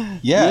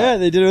 Yeah.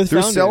 they did it with They're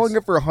Founders. selling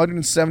it for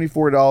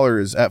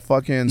 $174 at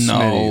fucking No.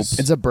 Smitty's.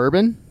 It's a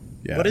bourbon?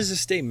 Yeah. What is the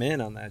state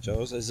mint on that,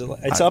 Joe? Is it?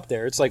 It's up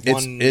there. It's like It's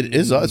one. it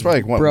is it's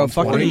probably like what, Bro,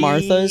 120? fucking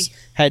Martha's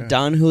had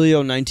Don Julio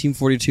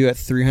 1942 at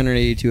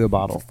 $382 a For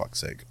bottle. fuck's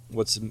sake.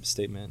 What's the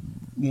state mint?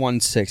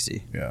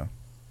 160. Yeah.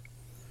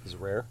 Is it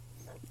rare?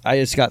 I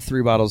just got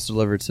 3 bottles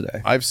delivered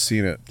today. I've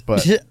seen it,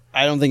 but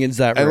I don't think it's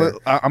that rare.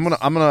 I'm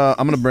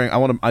gonna bring.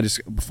 I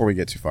just before we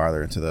get too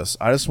farther into this,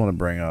 I just want to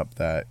bring up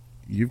that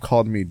you've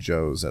called me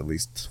Joe's at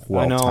least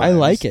 12 I know. times. I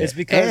like it. It's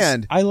because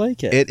and I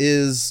like it. it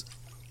is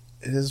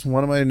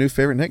one of my new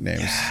favorite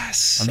nicknames.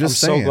 Yes, I'm just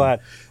saying. so glad.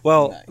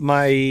 Well,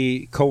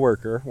 my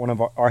coworker, one of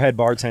our head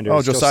bartenders,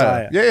 Oh,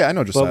 Josiah. Yeah, I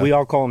know Josiah. But we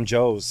all call him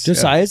Joe's.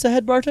 Josiah's the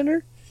head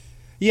bartender?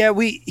 Yeah,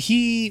 What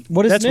is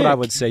That's what I Nick?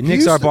 would say. He Nick's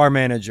used our to- bar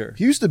manager.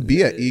 He used to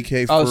be at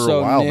EK for Oh, a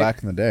so while Nick-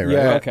 back in the day, right?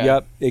 Yeah. Okay.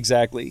 Yep.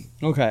 Exactly.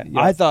 Okay. Yeah.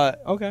 I thought,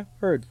 okay,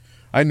 heard.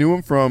 I knew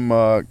him from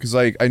because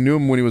like I knew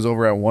him when he was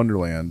over at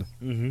Wonderland,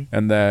 Mm-hmm.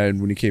 and then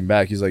when he came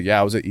back, he's like, "Yeah,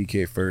 I was at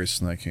EK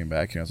first, and I came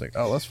back, and I was like,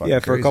 oh, that's fucking Yeah,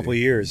 for crazy. a couple of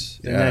years,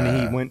 and then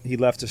Yeah. he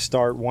left to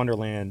start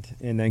Wonderland,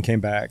 and then came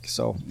back.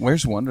 So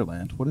Where's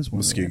Wonderland? What is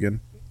Wonderland? Muskegon.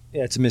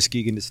 yeah, it's a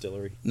Muskegon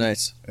distillery.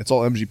 Nice. It's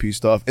all MGP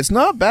stuff. It's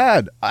not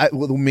bad.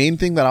 The main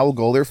thing that I will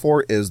go there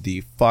for is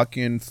the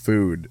fucking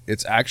food.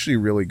 It's actually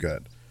really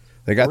good.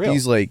 They got For real?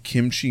 these like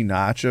kimchi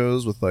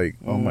nachos with like,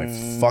 oh my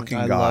fucking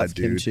I god, love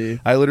dude! kimchi.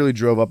 I literally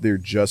drove up there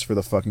just for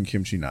the fucking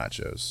kimchi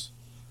nachos,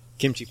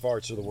 Kimchi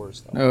farts are the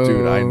worst. Though. Oh.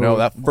 dude. I know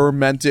that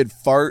fermented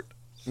fart.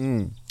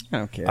 I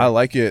don't care. I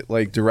like it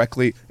like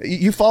directly.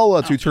 You follow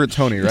Two Turn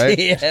Tony, right?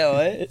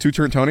 yeah, what? Two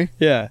Turn Tony.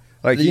 Yeah.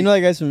 Like you know that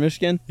guy's from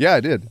Michigan? Yeah,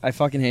 I did. I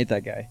fucking hate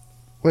that guy.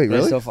 Wait, But I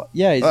really? still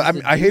yeah, he's I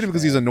just a I hate him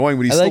because he's annoying,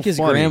 but he's I still like his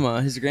funny. grandma.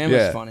 His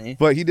grandma's funny.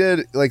 But he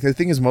did like I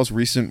think his most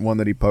recent one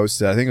that he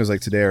posted. I think it was like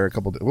today or a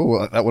couple.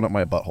 Whoa, that went up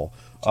my butthole.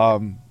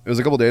 It was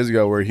a couple days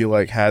ago where he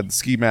like had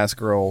ski mask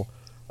girl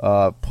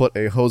put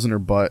a hose in her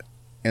butt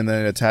and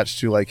then attached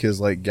to like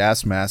his like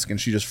gas mask, and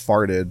she just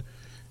farted,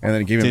 and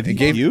then Did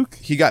he puke?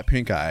 He got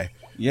pink eye.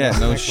 Yeah,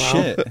 no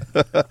shit.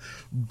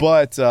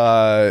 But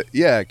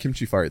yeah,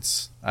 kimchi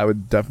farts. I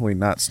would definitely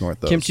not snort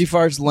those. Kimchi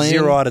farts lame.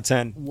 0 out of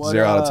 10. What,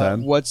 0 out of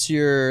 10. What's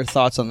your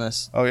thoughts on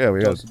this? Oh yeah, we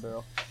got. Toasted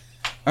Barrel.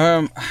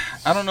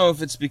 I don't know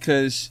if it's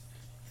because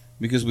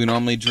we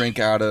normally drink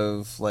out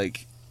of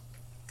like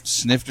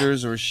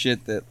snifters or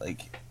shit that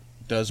like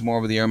does more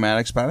with the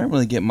aromatics, but I don't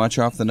really get much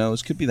off the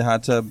nose. Could be the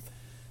hot tub,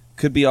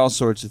 could be all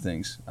sorts of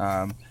things.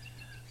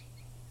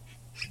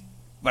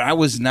 But I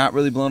was not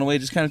really blown away. It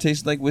just kind of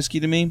tasted like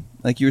whiskey to me.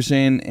 Like you were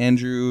saying,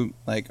 Andrew,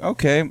 like,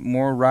 okay,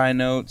 more rye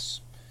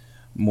notes,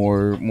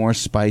 more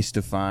spice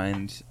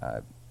defined,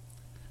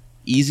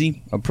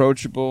 easy,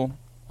 approachable,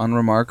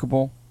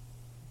 unremarkable.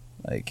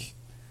 Like,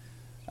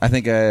 I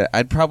think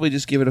I'd probably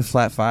just give it a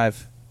flat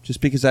 5, just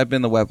because I've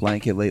been the wet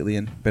blanket lately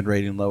and been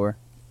rating lower.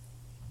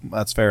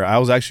 That's fair. I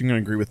was actually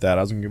going to agree with that.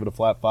 I was going to give it a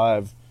flat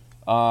 5.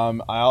 I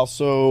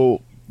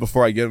also,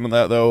 before I get into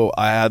that though,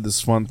 I had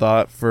this fun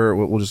thought for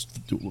we'll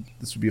just do,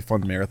 this would be a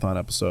fun marathon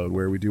episode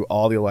where we do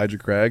all the Elijah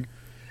Craig.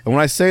 And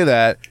when I say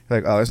that, you're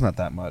like, oh, that's not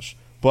that much.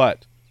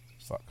 But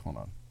fuck, hold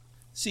on.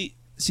 See,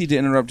 to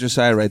interrupt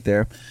Josiah right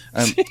there,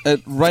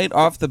 right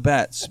off the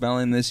bat,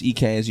 smelling this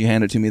EK as you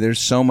hand it to me, there's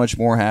so much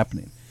more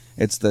happening.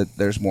 It's that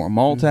there's more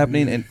malt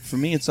happening, and for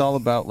me, it's all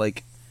about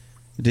like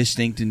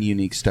distinct and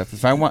unique stuff.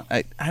 If I want,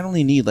 I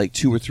only need like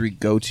 2 or 3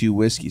 go-to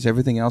whiskeys.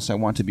 Everything else I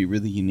want to be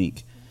really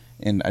unique,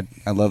 and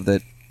I love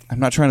that. I'm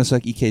not trying to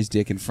suck EK's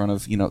dick in front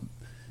of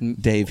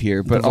Dave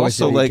here, but The voice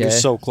also of like EK.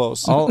 It's so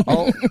close. I'll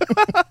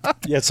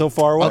Yet so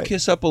far away. I'll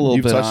kiss up a little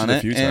You've bit touched on it a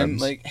it, few and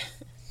times. like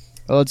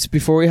Well, let's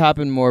before we hop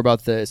in more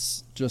about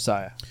this,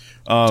 Josiah.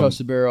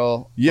 Toasted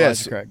Barrel.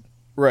 yes. Elijah Craig.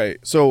 Right.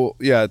 So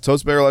yeah,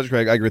 Toast Barrel Elijah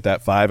Craig, I agree with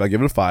that 5. I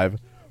give it a 5.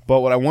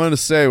 But what I wanted to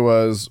say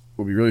was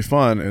what would be really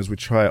fun is we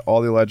try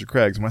all the Elijah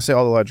Craigs. When I say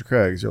all the Elijah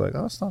Craigs, you're like,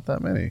 oh, it's not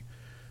that many.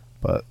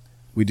 But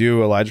we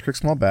do Elijah Craig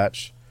small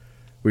batch.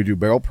 We do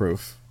barrel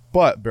proof.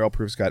 But barrel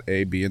proof's got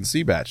A, B, and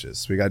C batches.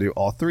 So we got to do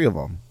all 3 of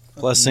them.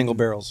 Plus single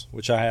barrels,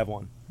 which I have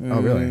one. Oh,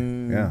 really?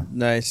 Yeah.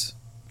 Nice.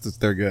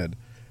 They're good.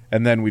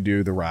 And then we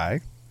do the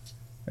rye,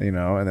 and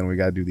then we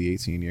got to do the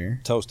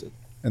 18-year. Toasted.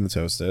 and the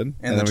toasted, And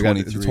then the we got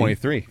 23. the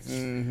 23,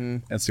 Mm-hmm.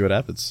 and see what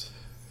happens.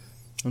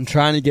 I'm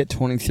trying to get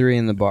 23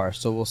 in the bar,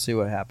 so we'll see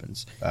what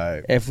happens. All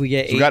right. If we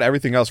get So we got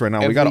everything else right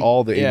now. if We got we-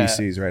 all the yeah.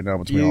 ABCs right now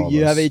between all of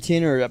you us. have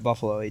 18 or at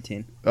Buffalo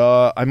 18?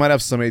 I might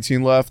have some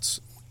 18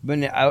 left. But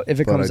if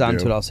it But comes I down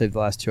do. to it, I'll save the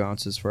last 2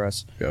 ounces for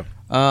us. Yeah.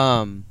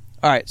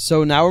 All right,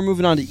 so now we're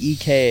moving on to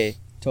EK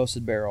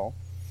Toasted Barrel.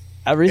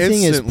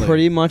 Everything Instantly. is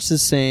pretty much the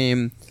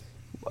same,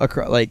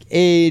 like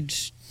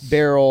age,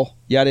 barrel,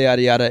 yada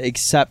yada yada,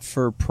 except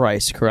for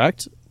price.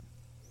 Correct?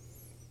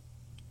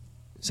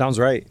 Sounds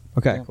right.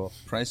 Okay, Yeah. cool.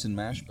 Price and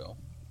mash bill.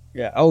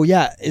 Yeah. Oh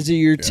yeah. Is it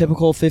your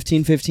typical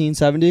 15, 15,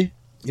 70?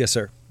 Yes,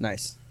 sir.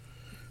 Nice.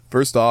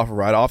 First off,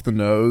 right off the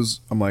nose,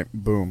 I'm like,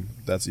 boom,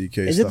 that's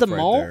EK Is it stuff the right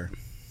malt? there.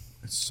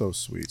 It's so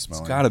sweet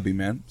smelling. It's gotta be,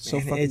 man. So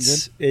And fucking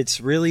good. it's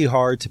really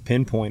hard to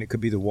pinpoint. It could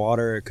be the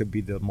water, it could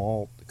be the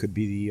malt, it could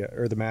be the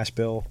or the mash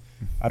bill.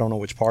 I don't know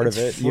which part It's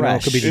of it. You know,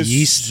 it could be the It's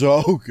yeast.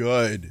 so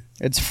good.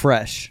 It's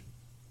fresh.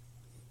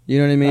 You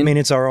know what I mean? I mean,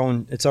 it's our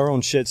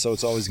own shit, so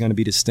it's always going to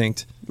be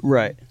distinct.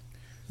 right.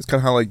 It's kind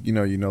of how like you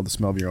know the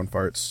smell of your own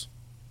farts.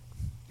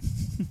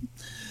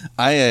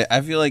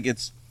 I feel like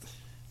it's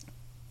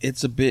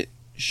a bit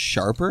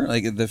sharper.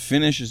 Like the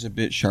finish is a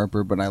bit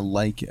sharper, but I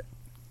like it.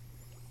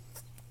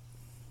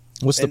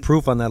 What's the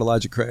proof on that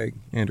Elijah Craig,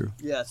 Andrew?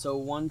 Yeah. So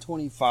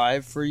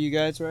 125 for you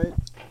guys, right?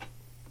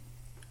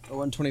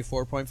 Or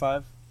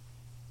 124.5.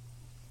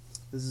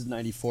 This is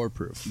 94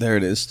 proof. There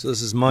it is. So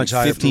this is much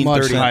higher. 15,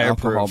 much 30 higher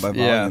alcohol proof. by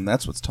volume. Yeah.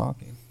 That's what's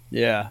talking.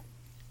 Yeah.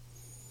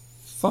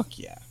 Fuck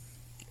yeah.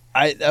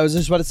 I was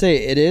just about to say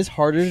it is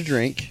harder to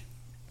drink,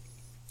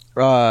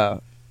 and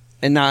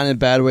not in a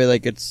bad way.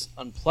 Like it's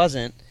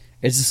unpleasant.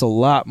 It's just a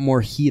lot more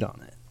heat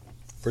on it.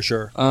 For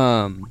sure.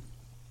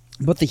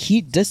 But the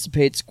heat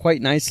dissipates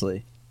quite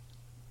nicely.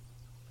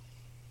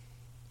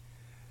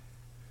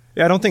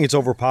 Yeah, I don't think it's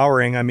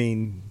overpowering. I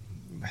mean,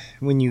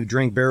 when you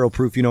drink barrel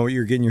proof, you know what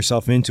you're getting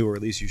yourself into, or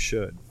at least you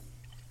should.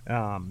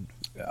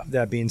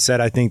 That being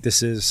said, I think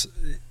this is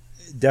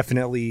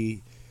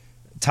definitely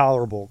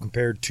tolerable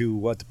compared to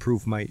what the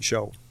proof might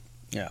show.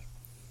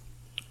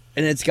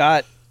 And it's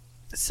got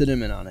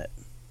cinnamon on it.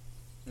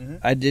 Mhm.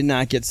 I did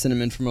not get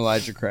cinnamon from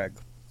Elijah Craig.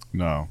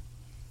 No,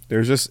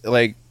 there's just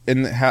like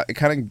it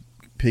kind of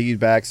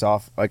piggybacks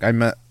off. Like I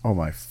meant, oh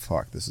my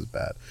fuck, this is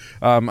bad.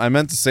 I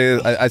meant to say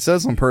I said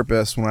this on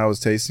purpose when I was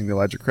tasting the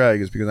Elijah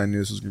Craig, is because I knew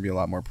this was going to be a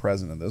lot more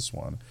present in this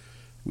one.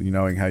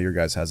 Knowing how your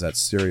guys has that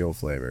cereal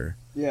flavor,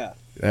 Yeah,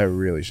 that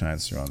really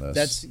shines through on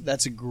this.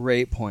 that's a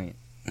great point.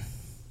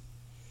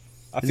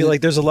 I feel like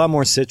there's a lot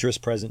more citrus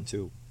present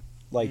too,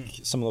 like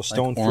some of those Like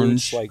stone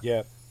orange? fruits. Like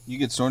yeah, You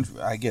get orange.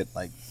 I get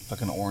like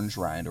fucking orange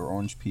rind or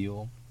orange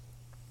peel.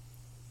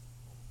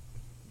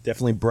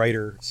 definitely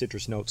brighter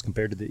citrus notes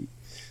compared to the.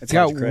 It's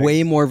got Elijah Craig.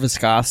 way more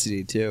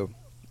viscosity too.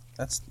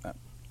 That's.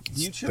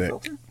 Do you chill thick.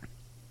 filter?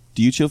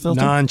 Do you chill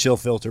filter? Non-chill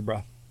filter,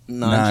 bro.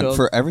 Non-chilled.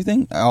 For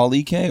everything, all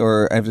EK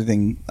or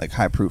everything like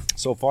high proof.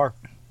 So far,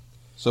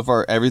 So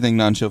far, everything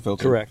non-chill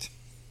filter. correct.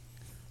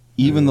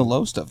 Even the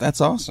low stuff. That's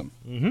awesome.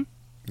 Mm-hmm.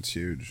 It's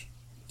huge.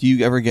 Do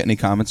you ever get any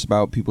comments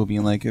about people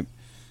being like,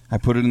 "I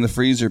put it in the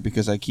freezer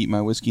because I keep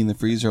my whiskey in the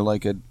freezer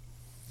like a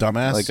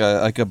Dumbass.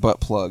 like a butt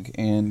plug?"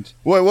 And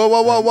Whoa, whoa,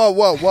 whoa, whoa, whoa,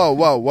 whoa, whoa,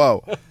 whoa,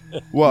 whoa,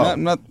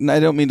 whoa. I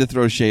don't mean to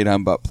throw shade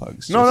on butt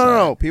plugs. No, Just, no,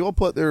 no. People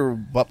put their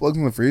butt plugs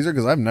in the freezer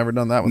because I've never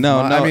done that with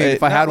No, mine. no. I mean,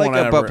 if I not had like one,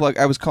 a I'd butt never... plug.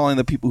 I was calling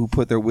the people who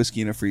put their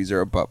whiskey in a freezer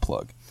a butt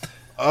plug.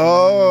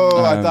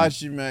 Oh, I Um,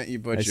 thought you meant you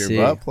put I your see.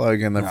 butt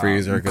plug in the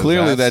freezer. 'cause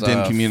Clearly, that's that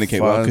didn't a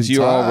communicate well because you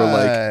fun all were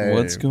like, time.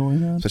 "What's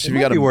going on?" Especially It if might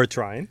you got be a worth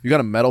trying. you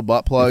got a metal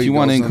butt plug. If you it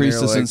want to goes in increase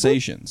there the like,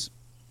 sensations,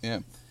 yeah.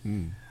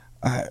 Hmm.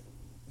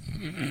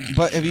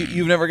 But have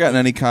you've never gotten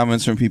any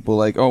comments from people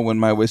like, "Oh, when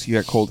my whiskey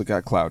got cold, it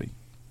got cloudy."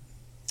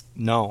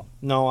 No.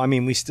 I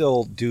mean, we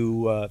still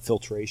do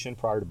filtration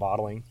prior to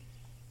bottling,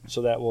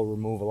 so that will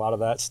remove a lot of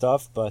that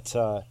stuff. But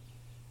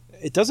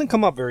it doesn't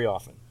come up very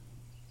often.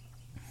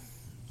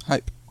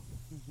 Hype.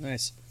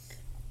 Nice.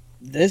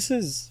 This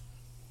is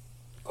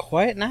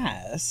quite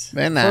nice.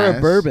 Very For nice.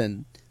 a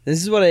bourbon.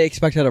 This is what I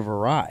expect out of a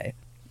rye.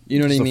 You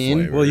know what Just I the mean?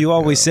 flavor. Well, you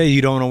always Yeah. say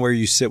you don't know where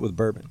you sit with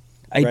bourbon.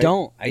 I Right.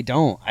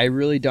 don't. I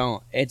really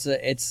don't. It's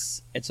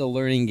a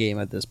learning game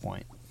at this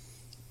point.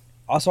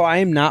 Also, I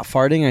am not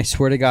farting. I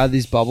swear to God,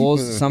 these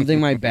bubbles. Something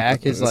my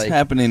back is It's like.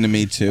 happening to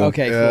me too.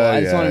 Okay, cool. Yeah,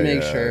 I just want to yeah,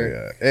 make yeah, sure.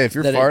 yeah. Hey, if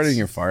you're that farting, it's-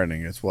 you're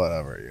farting. It's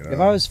whatever. You know. If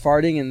I was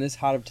farting in this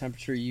hot of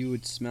temperature, you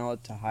would smell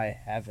it to high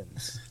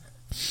heavens.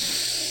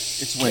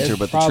 It's winter, It's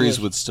but probably- the trees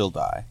would still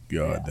die.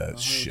 God, Yeah, that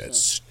shit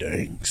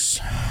stinks.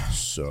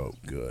 So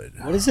good.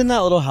 What is in that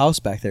little house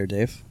back there,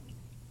 Dave?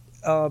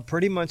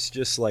 Pretty much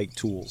just like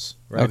tools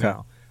right Okay.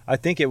 now. I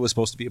think it was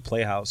supposed to be a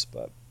playhouse,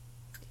 but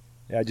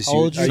yeah, I just How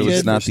old use, I you So use kid? it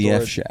it's for not the F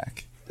storage.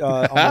 shack.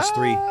 Almost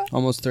 3.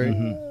 Almost 3.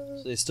 Mhm.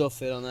 So they still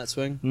fit on that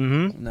swing.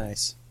 Mm-hmm.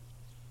 Nice.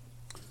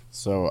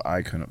 So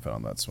I couldn't fit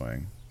on that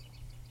swing.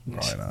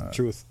 Probably not.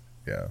 Truth.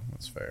 Yeah,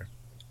 that's fair.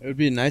 It would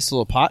be a nice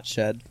little pot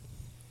shed.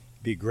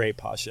 Be a great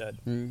pot shed.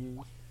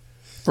 Mm-hmm.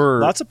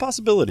 for Lots of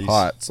possibilities.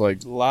 pots, like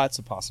Lots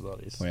of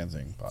possibilities.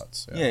 planting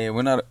pots. Yeah,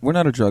 we're not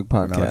a drug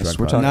podcast. not a drug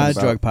We're podcast. talking Not a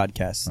about drug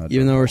podcast, Not a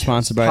even drug though we're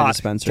sponsored by a Pot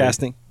dispensary.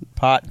 casting.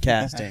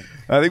 Podcasting.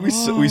 I think we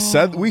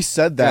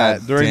said that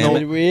God during damn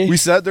the it. we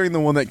said during the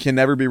one that can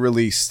never be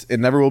released. It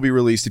never will be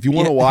released. If you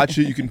want to watch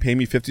it, you can pay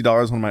me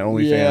 $50 on my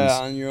OnlyFans. Yeah,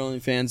 on your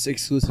OnlyFans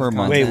exclusive Per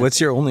month. content. Wait,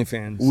 what's your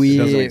OnlyFans? It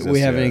doesn't We exist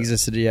haven't yet.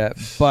 existed yet,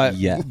 but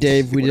Yet.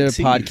 Dave, we did a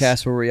Tease.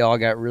 podcast where we all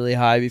got really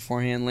high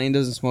beforehand. Lane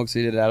doesn't smoke, so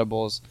he did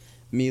edibles.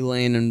 Me,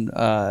 Lane,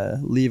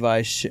 and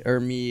Levi,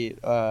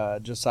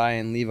 Josiah,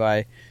 and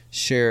Levi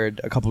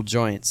shared a couple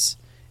joints,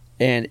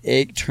 and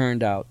it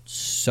turned out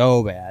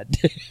so bad.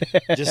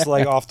 Just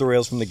like off the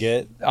rails from the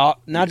get.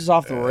 Not just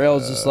off the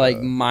rails, just like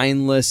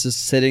mindless,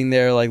 just sitting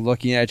there, like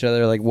looking at each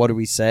other, like, what do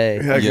we say?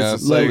 Yeah, 'cause Yeah,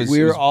 it's Like, it was- we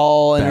it were was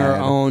all in our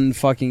bad. own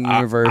fucking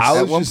universe. I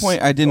At was one just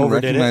point, I didn't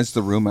overdid it. recognize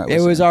the room.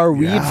 It was our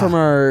weed Yeah. from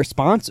our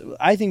sponsor.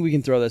 I think we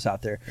can throw this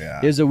out there.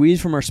 Yeah. It was a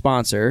weed from our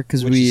sponsor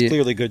because Which we, is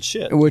clearly good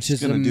shit. which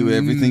is It's gonna do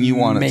everything you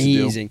want it to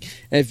do. amazing.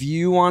 If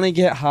you want to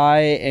get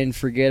high and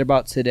forget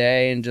about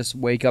today and just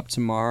wake up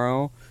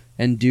tomorrow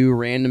and do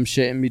random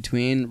shit in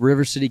between,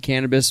 River City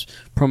Cannabis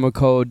promo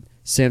code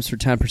Simps for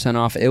 10%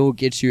 off. It will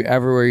get you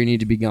everywhere you need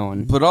to be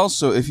going. But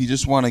also, if you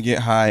just want to get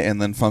high and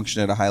then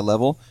function at a high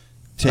level,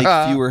 take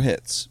fewer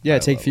hits. Yeah,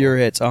 take fewer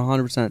hits.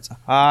 100%.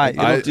 High.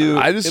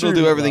 It'll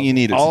do everything you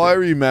need it All to I do.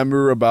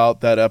 remember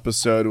about that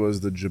episode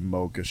was the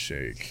Jamocha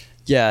shake.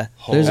 Yeah.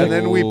 There's And a,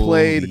 then we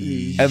played,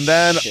 Holy and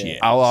then shit.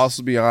 I'll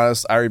also be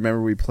honest, I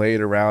remember we played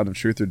around in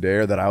Truth or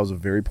Dare that I was a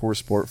very poor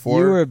sport for.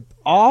 you were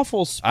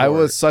awful sport. I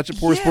was such a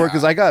poor sport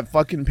because I got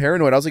fucking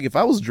paranoid. I was like, if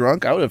I was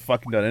drunk, I would have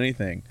fucking done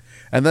anything.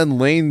 And then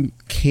Lane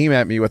came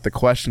at me with the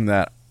question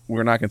that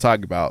we're not going to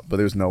talk about, but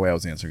there's no way I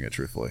was answering it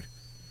truthfully.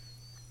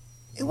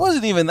 It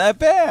wasn't even that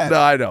bad. No,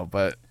 I know,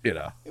 but you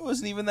know, It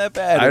wasn't even that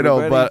bad. I know,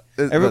 Everybody-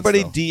 but everybody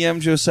still. DM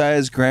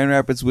Josiah's Grand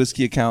Rapids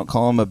whiskey account.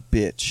 Call him a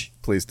bitch.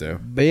 Please do.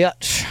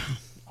 Bitch.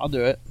 I'll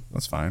do it.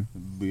 That's fine.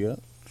 Yeah.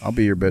 I'll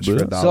be your bitch for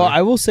 $1. So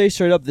I will say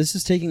straight up, this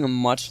is taking a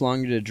much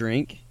longer to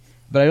drink,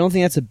 but I don't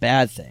think that's a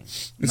bad thing.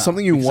 It's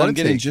something you want I'm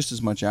to getting take. just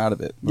as much out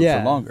of it, but Yeah.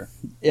 for longer.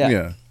 Yeah.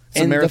 It's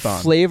a And the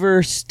marathon.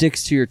 flavor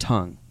sticks to your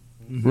tongue,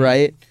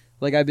 right?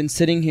 Like I've been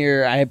sitting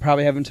here, I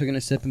probably haven't taken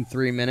a sip in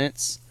 3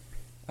 minutes,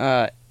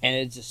 and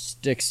it just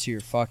sticks to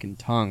your fucking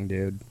tongue,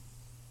 dude.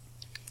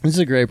 This is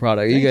a great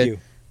product. Thank guys, you.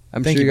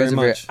 I'm Thank sure you you guys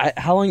very are much. great.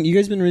 How long? You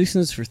guys been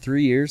releasing this for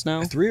 3 years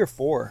now? 3 or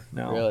 4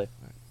 now. Really?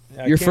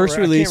 I Your can't first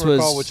release I can't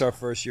recall was- which our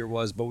first year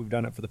was, but we've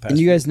done it for the past. And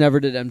you few. guys never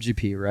did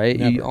MGP, right?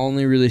 You Never.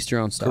 only released your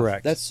own stuff.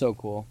 Correct. That's so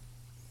cool.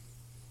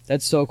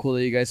 That's so cool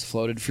that you guys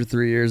floated for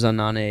 3 years on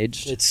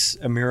non-aged. It's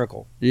a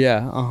miracle.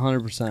 Yeah,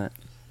 100%.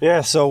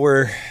 Yeah, so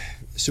we're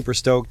super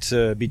stoked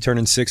to be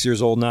turning 6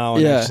 years old now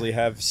and Yeah. actually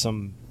have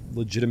some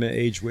legitimate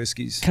aged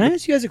whiskeys. Can I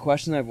ask you guys a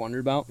question that I've wondered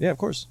about? Yeah, of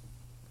course.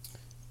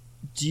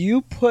 Do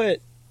you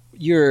put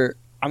your...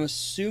 I'm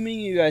assuming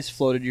you guys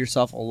floated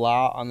yourself a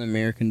lot on the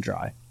American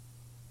Dry,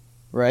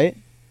 right?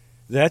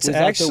 That's Was that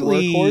the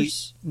actually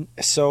workhorse?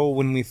 so.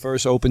 When we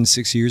first opened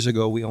 6 years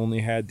ago, we only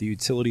had the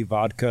utility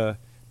vodka,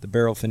 the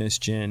barrel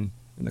finished gin,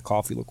 and the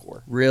coffee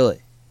liqueur.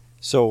 Really?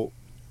 So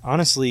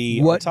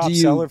honestly, What our top do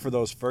you- seller for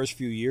those first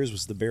few years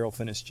was the barrel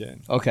finished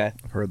gin. Okay.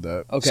 I've heard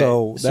that. Okay.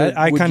 So that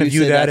I would kind of you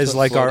view say that that's as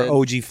what like our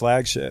floated? OG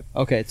flagship.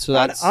 Okay, so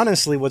that's...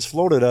 Honestly, what's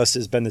floated us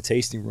has been the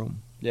tasting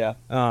room. yeah.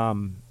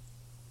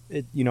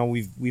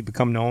 We've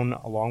become known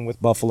along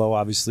with Buffalo,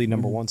 obviously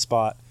number one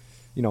spot,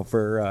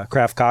 for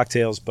craft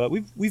cocktails. But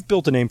we've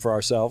built a name for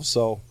ourselves.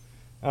 So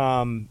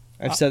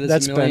I've said this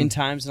that's a million been-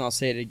 times, and I'll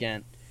say it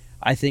again.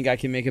 I think I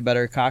can make a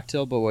better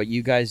cocktail, but what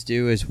you guys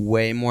do is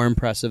way more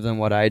impressive than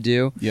what I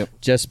do. Yep.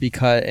 Just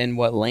because, and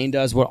what Lane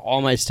does, what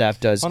all my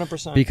staff does,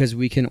 100%. because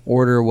we can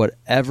order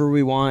whatever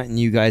we want, and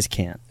you guys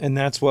can't. And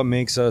that's what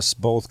makes us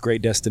both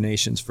great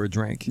destinations for a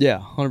drink. Yeah,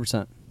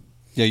 100%.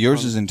 Yeah,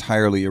 yours is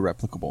entirely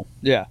irreplicable.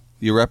 Yeah,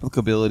 The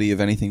replicability of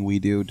anything we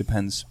do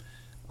depends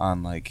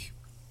on like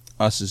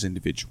us as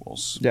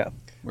individuals. yeah.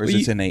 Whereas Well,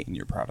 it's innate in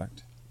your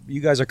product. You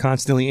guys are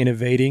constantly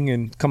innovating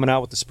and coming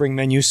out with the spring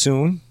menu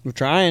soon. We're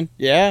trying.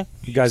 Yeah,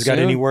 You guys got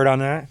Soon. any word on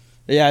that?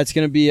 yeah. It's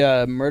gonna be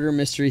a murder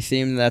mystery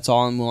theme. That's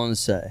all I'm willing to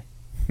say.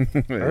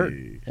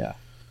 Hey. Yeah.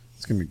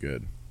 It's gonna be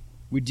good.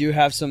 We do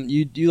have some.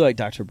 You do like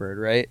Dr. Bird,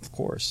 right? Of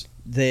course.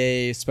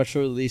 They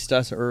special released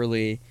us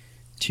early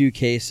 2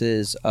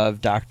 cases of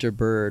Dr.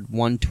 Bird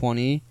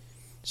 120.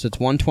 So it's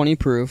 120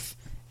 proof,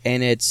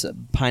 and it's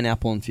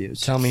pineapple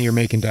infused. Tell me you're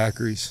making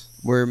daiquiris.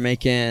 We're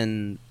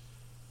making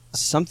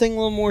something a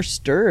little more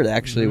stirred,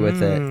 actually,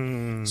 with it.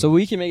 Mm. So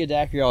we can make a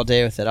daiquiri all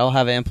day with it. I'll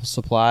have ample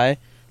supply.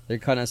 They're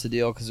cutting us a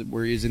deal because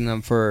we're using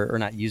them or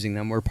not using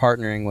them, we're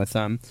partnering with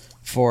them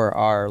for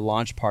our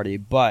launch party.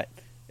 But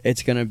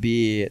it's going to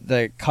be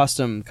the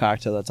custom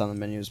cocktail that's on the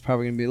menu is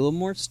probably going to be a little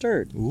more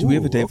stirred. Do we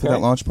have a date for okay. that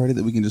launch party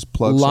that we can just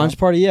plug? Launch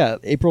party, yeah,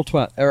 April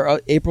 12th or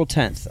April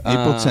 10th.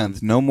 April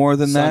 10th. No more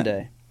than that.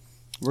 Sunday.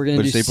 We're gonna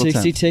But do it's April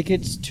 60 10th.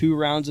 tickets, 2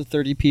 rounds of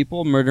 30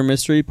 people, murder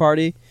mystery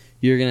party.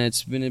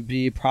 It's gonna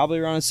be probably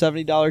around a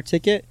 $70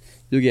 ticket.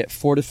 You'll get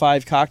 4 to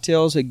 5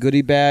 cocktails, a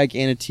goodie bag,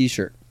 and a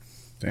T-shirt.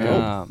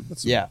 Damn.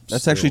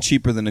 That's actually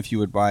cheaper than if you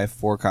would buy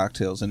 4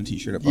 cocktails and a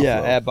T-shirt at Buffalo.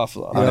 Yeah, at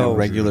Buffalo. On a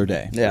regular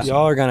day. Yeah.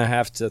 Y'all are gonna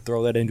have to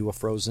throw that into a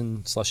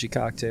frozen slushy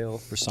cocktail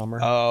for summer.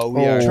 Oh,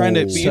 we are You're trying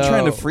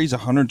to freeze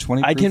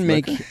 120. I can proof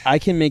make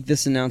liquor?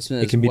 this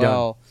announcement It as can be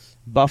well.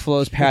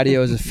 Buffalo's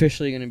patio is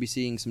officially going to be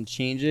seeing some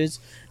changes.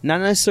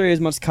 Not necessarily as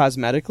much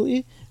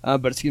cosmetically,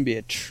 but it's going to be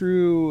a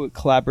true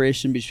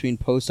collaboration between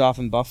Post Off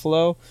and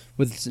Buffalo,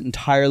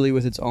 entirely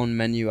with its own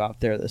menu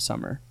out there this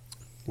summer.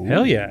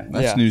 Hell yeah.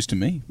 That's news to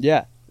me.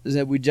 Yeah, is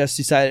that we just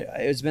decided.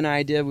 It's been an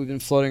idea we've been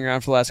floating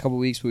around for the last couple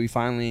of weeks, but we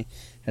finally,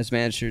 as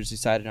managers,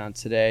 decided on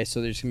today. So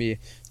there's going to be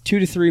 2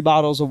 to 3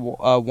 bottles of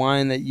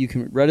wine that you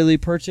can readily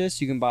purchase.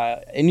 You can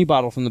buy any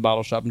bottle from the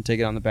bottle shop and take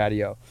it on the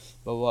patio.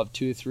 But we'll have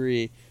 2 to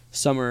 3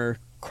 summer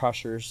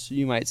crushers,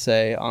 you might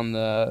say, on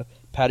the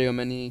patio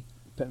menu.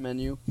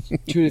 2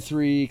 to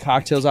 3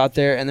 cocktails out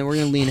there, and then we're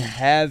going to lean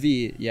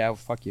heavy. Yeah,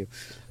 fuck you.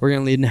 We're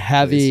going to lean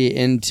heavy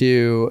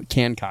into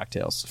canned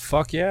cocktails.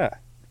 Fuck yeah.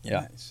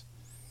 Yeah. Nice.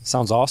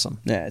 Sounds awesome.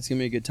 Yeah, it's going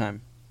to be a good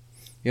time.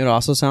 You know what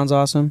also sounds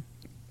awesome?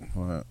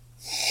 What?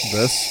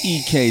 This?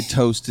 EK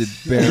Toasted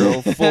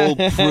Barrel Full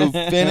Proof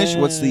Finish.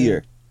 What's the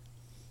year?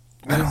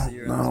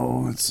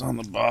 No, it's on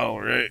the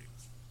bottle, right?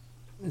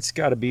 It's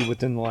got to be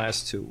within the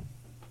last 2.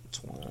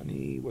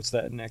 20. What's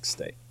that next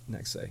day?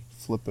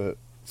 Flip it.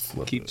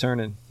 Keep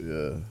turning.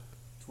 Yeah.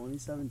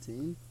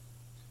 2017?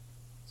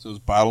 So it was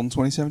bottled in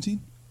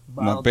 2017?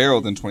 No,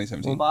 barreled in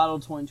 2017.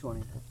 Bottled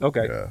 2020.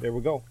 Okay, Yeah. there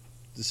we go.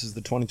 This is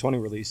the 2020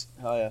 release.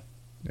 Oh, yeah.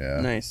 Yeah.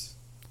 Nice.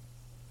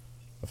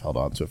 I've held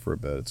on to it for a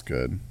bit. It's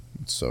good.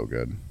 It's so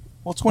good.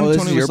 Well, this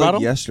 2020 is your was like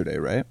bottle? yesterday,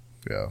 right?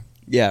 Yeah.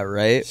 Yeah,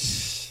 right?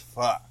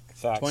 Fuck.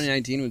 Facts.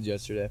 2019 was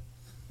yesterday.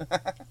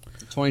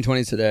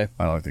 2020 is today.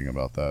 I don't like thinking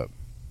about that.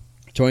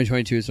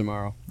 2022 is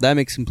tomorrow. That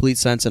makes complete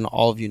sense, and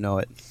all of you know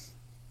it.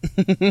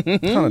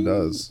 It kind of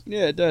does.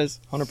 Yeah, it does.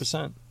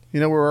 100%. You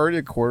know, we're already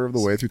a quarter of the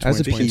way through I was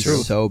a pee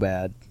 2022. so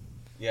bad.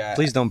 Yeah.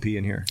 Please don't pee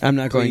in here. I'm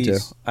not going to.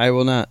 Please. I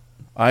will not.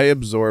 I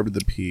absorbed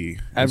the pee.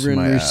 into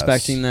Everyone my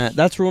respecting that.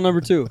 That's rule number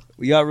 2.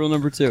 We got rule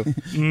number 2.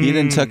 He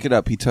didn't tuck it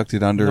up. He tucked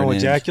it under No an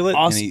inch. ejaculate?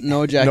 Awesome.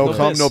 No ass. ejaculate. No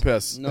cum, piss. no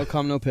piss. No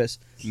cum, no piss.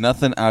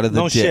 Nothing out of the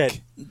No dick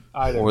shit.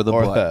 Either. or the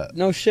Or blood. that.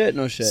 No shit,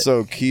 no shit.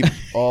 So keep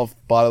all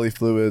bodily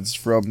fluids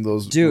from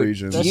those Dude,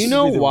 regions. do you That's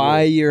know really the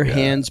why rule. your Yeah.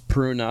 hands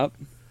prune up?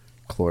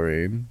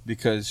 Chlorine.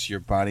 Because your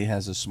body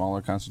has a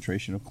smaller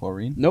concentration of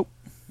chlorine? Nope.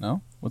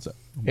 No? What's that?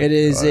 It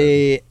is God.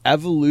 a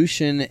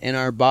evolution in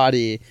our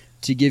body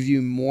to give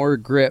you more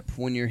grip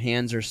when your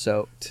hands are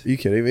soaked. Are you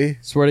kidding me?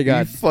 Swear to Are God.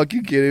 you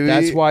fucking kidding me?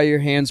 That's why your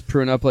hands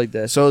prune up like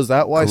this. So is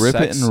that why Grip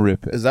sex, it and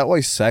rip it. Is that why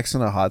sex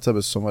in a hot tub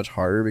is so much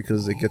harder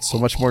because it gets so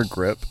much more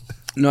grip?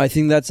 No, I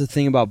think that's the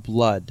thing about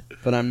blood,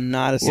 but I'm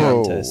not a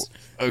Whoa. scientist.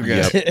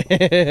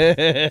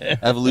 Okay.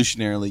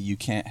 Evolutionarily, you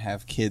can't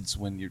have kids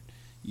when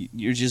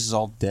you're just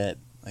all dead.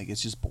 Like,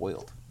 it's just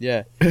boiled.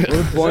 Yeah.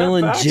 We're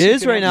boiling facts? You jizz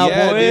can right have-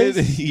 now, boys.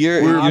 dude.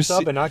 Your Hot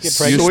tub and not get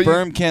your pregnant. So you-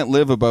 sperm can't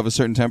live above a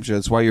certain temperature.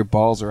 That's why your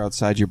balls are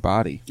outside your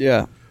body.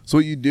 Yeah. So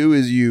what you do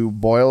is you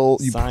boil.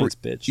 You Science,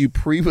 bitch. You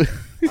pre.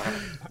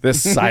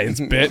 This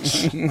science,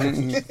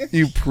 bitch.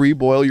 You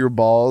pre-boil your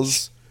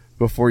balls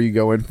before you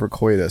go in for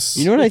coitus.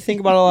 You know what I think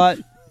about a lot?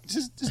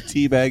 Just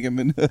teabag him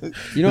and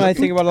You know what I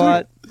think about a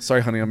lot?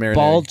 Sorry, honey, I'm marinating.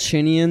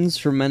 Ball-chinians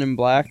from Men in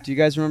Black. Do you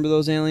guys remember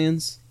those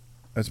aliens?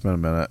 It's been a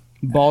minute.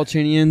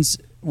 Ball-chinians.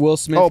 Will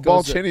Smith Oh,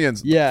 goes to-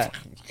 Ball-chinians. Yeah.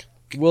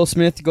 Will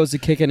Smith goes to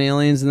kicking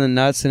aliens in the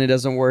nuts and it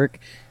doesn't work.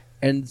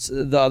 And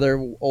the other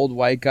old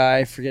white guy,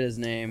 I forget his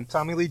name.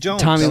 Tommy Lee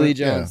Jones. Tommy Lee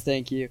Yeah. Jones,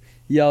 thank you.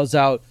 Yells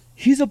out,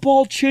 "He's a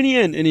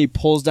Ball-chinian!" And he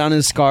pulls down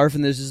his scarf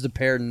and there's just a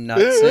pair of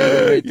nuts in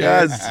it right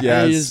there. Yes, And he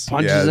yes, just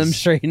punches yes. him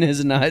straight in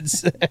his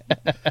nuts.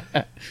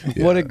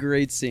 What a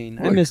great scene.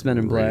 I What a miss Men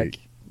in Black.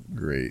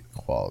 Great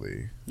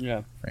quality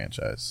Yeah.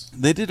 franchise.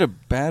 they did a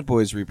Bad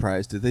Boys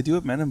reprise. Did they do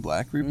a Men in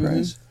Black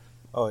reprise?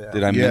 Oh, yeah.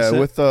 Did I miss Yeah, it?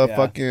 with the Yeah.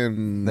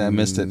 fucking. I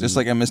missed it. Just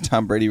like I missed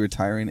Tom Brady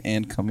retiring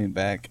and coming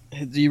back.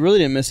 You really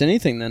didn't miss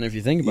anything then if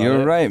you think about it.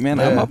 You're right, man.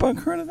 I'm Yeah. up on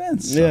current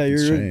events. Yeah,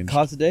 Something's you're changed.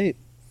 caught to date.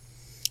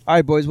 All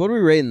right, boys, what are we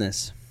rating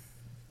this?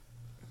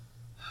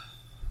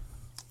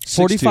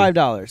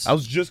 $45. I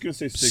was just gonna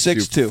say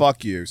 6'2".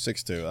 Fuck you,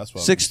 6'2". That's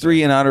what.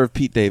 6'3" in honor of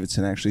Pete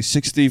Davidson, actually.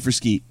 6'3" for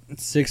Skeet.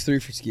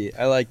 6-3 for Skeet.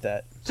 I like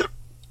that.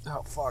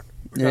 Oh, fuck.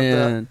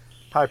 And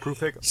High proof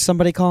hiccup.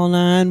 somebody call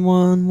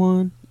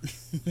 911.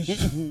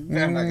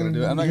 I'm not going to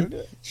do it. I'm not going to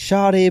do it.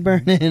 Shawty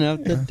burning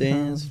up the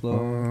dance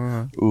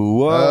floor.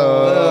 Whoa.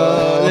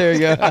 Oh, there we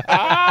go.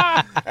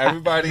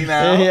 Everybody Hey,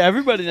 now.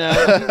 everybody now.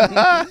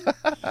 My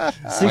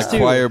 6'2".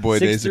 choir boy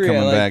days are 6'3", I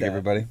coming like back, that.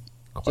 everybody.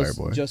 Choir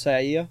boy.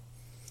 Josiah.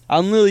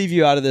 I'm going to leave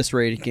you out of this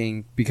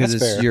rating because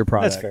That's it's fair. your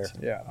product. That's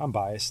fair. Yeah, I'm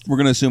biased. We're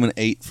going to assume an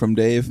 8 from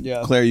Dave.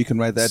 Yeah. Claire, you can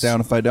write that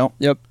down if I don't.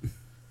 Yep.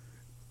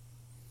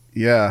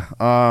 Yeah.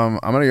 I'm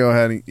gonna go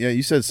ahead and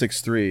you said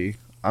 6'3".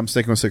 I'm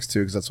sticking with 6'2"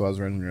 because that's what I was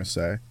originally gonna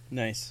say.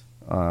 Nice.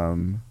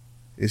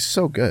 It's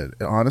so good.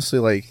 Honestly,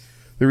 like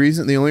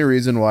the only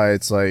reason why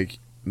it's like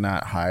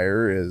not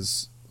higher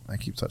is I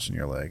keep touching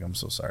your leg. I'm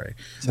so sorry.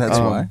 That's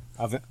why.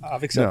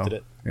 I've accepted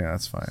it. Yeah,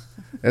 that's fine.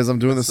 As I'm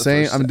doing the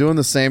same, I'm doing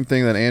the same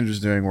thing that Andrew's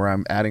doing, where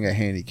I'm adding a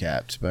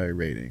handicap to my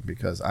rating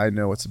because I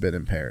know it's a bit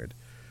impaired,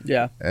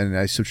 Yeah. and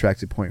I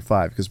subtracted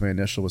 0.5 because my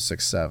initial was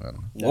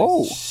 6.7,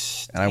 Whoa.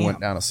 and I went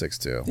down to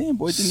 6.2. Damn,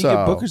 boy, didn't So, you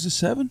get Booker's a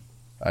 7?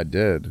 I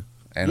did,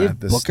 and You I, have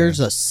this Booker's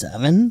thing- a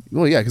 7?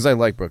 well, yeah, because I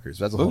like Booker's.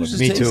 That's a whole Booker's is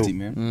different. Me too. tasty,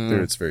 man.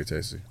 Dude, it's very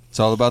tasty. It's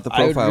all about the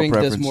I would profile drink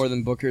preference. this more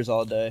than Booker's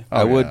all day.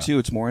 I Oh, would yeah. too.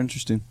 It's more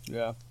interesting.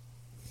 Yeah.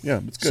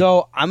 Yeah, it's good.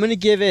 So I'm going to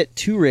give it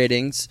 2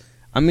 ratings.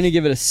 I'm going to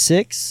give it a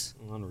 6.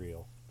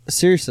 Unreal.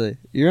 Seriously.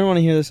 You're going to want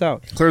to hear this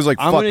out. Claire's like,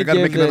 I'm fuck, gonna I gotta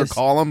give make another this-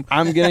 column.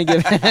 I'm gonna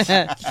give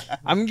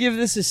I'm gonna give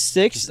this a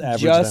 6 Just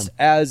average just them.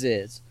 as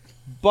is.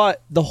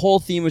 But the whole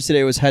theme of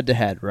today was head to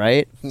head,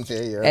 right?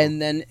 Okay, yeah.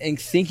 And then in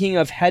thinking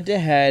of head to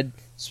head,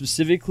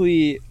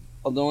 specifically,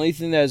 the only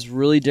thing that is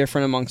really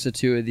different amongst the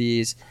two of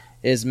these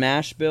is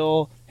mash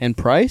bill and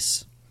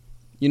price.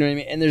 You know what I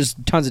mean? And there's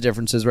tons of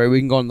differences, right? We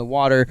can go in the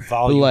water, but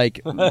Volume. like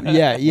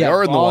yeah,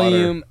 are in the water.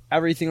 volume,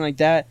 everything like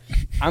that.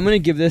 I'm gonna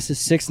give this a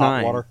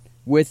 6.9 water.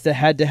 with the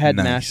head to head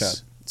Nice.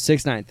 mashup.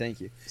 6.9,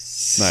 thank you.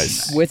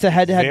 Nice. With the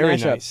head to head Very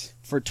mashup. nice.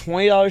 For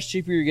 $20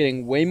 cheaper, you're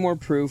getting way more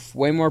proof,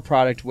 way more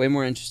product, way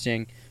more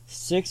interesting.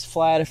 6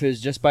 flat if it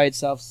was just by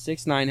itself,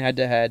 6.9 head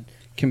to head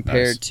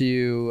compared Nice.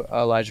 to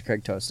Elijah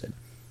Craig Toasted.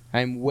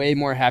 I'm way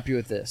more happy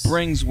with this.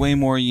 Brings way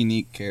more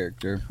unique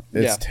character.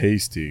 It's Yeah.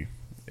 tasty.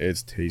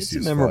 It's tasty. It's a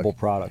as memorable fuck.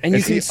 product. And you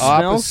It's can the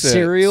smell opposite.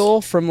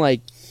 cereal from like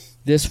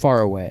this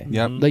far away.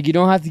 Yep. Like you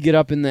don't have to get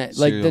up in the like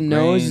Cereal the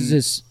nose grain. is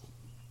just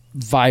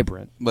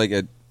vibrant. Like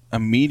a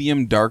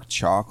medium dark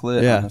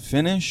chocolate Yeah. on the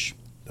finish.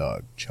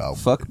 Dog, chow.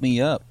 Fuck me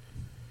up.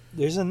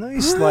 There's a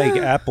nice like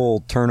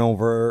apple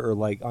turnover or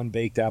like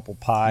unbaked apple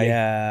pie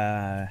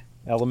Yeah.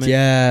 element.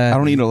 Yeah. I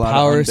don't eat a lot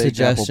Power of unbaked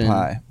suggestion. apple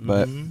pie,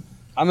 but Mhm.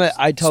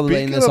 I tell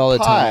Lane Speaking this all the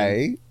of time.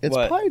 pie, it's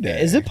What? pie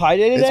day. Is it Pie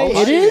Day It's today?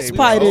 Pie It Day. is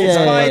Pie Day. It's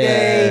Pie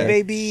Day,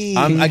 baby.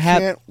 I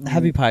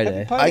Happy Pie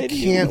Day. I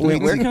can't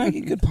wait. where can I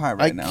get good pie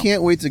right I now?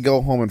 can't wait to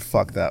go home and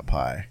fuck that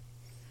pie.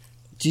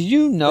 Did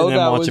you know And then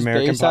that watch was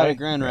American based out Pie? of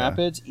Grand Yeah.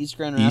 Rapids, East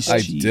Grand East-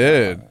 Rapids? I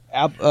did. We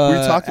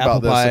talked about apple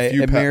this a pie,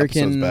 few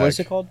American. episodes back. What's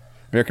it called?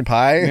 American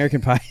Pie.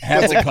 American Pie.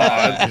 What's it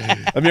called?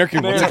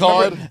 American. What's it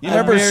called? You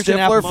remember American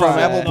Stifler apple from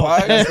pie.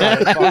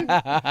 Apple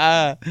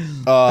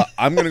Pie?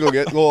 I'm gonna go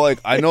get. Well, like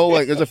I know,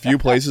 like there's a few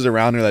places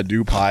around here that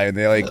do pie, and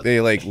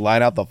they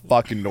line out the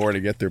fucking door to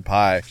get their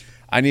pie.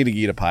 I need to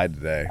eat a pie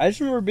today. I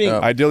just remember being.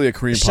 Ideally, a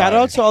cream pie. Shout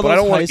out to all but I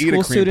those don't high want to eat a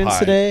school cream students pie.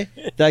 today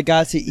that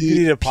got to could eat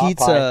eat a pot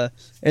pizza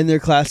in their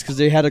class because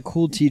they had a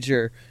cool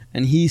teacher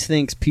and he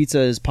thinks pizza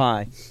is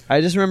pie.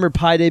 I just remember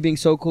Pie Day being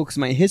so cool because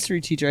my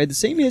history teacher, I had the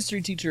same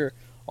history teacher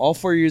all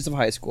 4 years of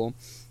high school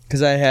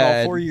because I All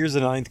had 4 years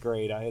of ninth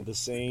grade, I had the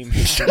same.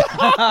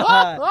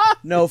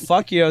 no,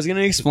 fuck you. I was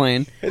gonna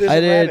explain. Hey, there's I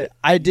a did. rabbit.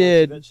 I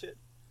did. That shit.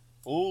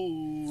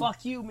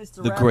 Fuck you,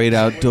 Mr. The great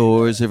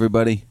outdoors,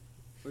 everybody.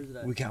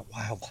 We got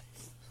wildlife.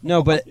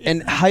 No, but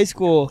in high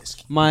school,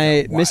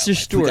 my Mr. We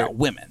Stewart, got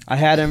women. I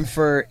had him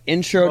for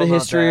intro to About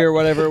history that. or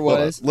whatever it Hold on,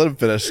 was. let him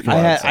finish. Come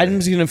on, I'm sorry.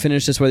 just gonna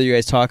finish this whether you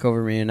guys talk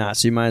over me or not,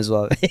 so you might as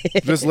well.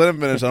 Just let him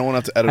finish. I don't want to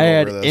have to edit I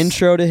had over this.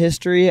 intro to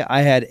history.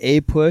 I had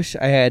a push.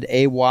 I had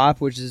a WAP,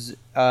 which is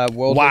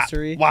world WAP,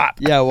 history. WAP.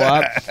 Yeah,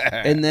 WAP.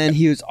 And then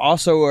he was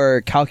also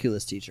a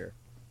calculus teacher.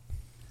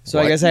 So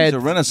I What? guess I He's had.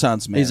 a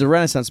Renaissance man. He's a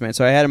Renaissance man.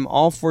 So I had him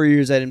all 4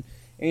 years. I had him.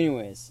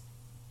 Anyways,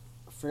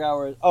 I forgot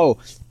where. Oh,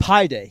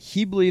 Pie Day.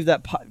 He believed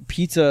that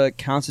pizza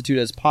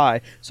constituted as pie.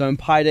 So on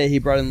Pie Day, he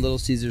brought in Little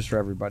Caesars for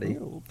everybody.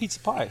 Ooh, pizza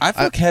pie. I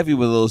fuck heavy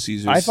with Little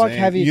Caesars. I fuck Same.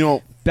 heavy. You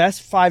know,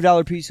 Best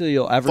 $5 pizza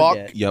you'll ever fuck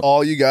get. Yep.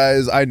 all you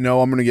guys. I know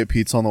I'm gonna get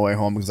pizza on the way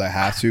home because I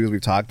have to because we've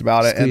talked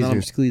about it. And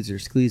then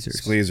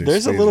Squeezers.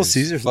 There's a Little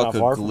Caesars Fuck not a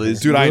far from here.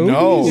 glizzy. Dude, I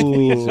know.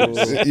 Ooh.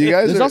 You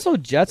guys There's are. also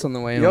Jets on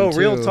the way Yo, home,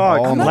 real too. talk.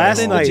 Oh, my last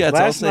God. night, Jets,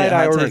 I'll last say night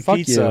high I ordered take. Fuck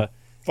pizza,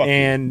 Fuck you.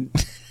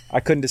 and I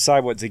couldn't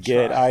decide what to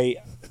get. I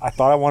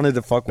thought I wanted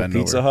to fuck with Bend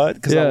Pizza over. Hut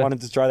because Yeah. I wanted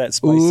to try that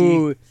spicy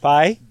Ooh.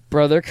 pie.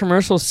 Bro, their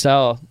commercials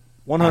sell.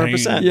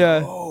 100%.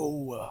 Yeah.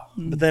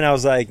 But then I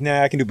was like,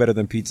 nah, I can do better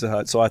than Pizza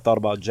Hut. So I thought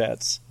about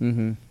Jets.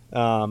 Mm-hmm.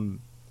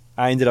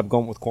 I ended up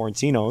going with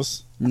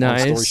Quarantinos.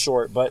 Nice. Long story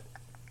short, but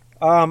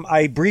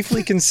I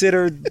briefly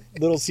considered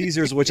Little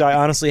Caesars, which I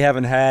honestly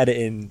haven't had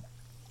in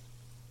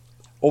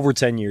over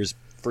 10 years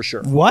for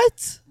sure.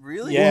 What?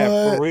 Really? Yeah,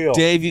 What? for real.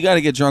 Dave, you got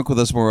to get drunk with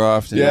us more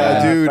often.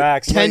 Yeah, dude.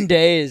 Facts. 10 Like,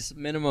 days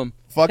minimum.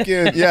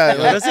 Fucking yeah.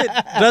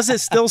 does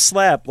it still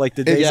slap like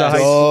the days Yeah. of high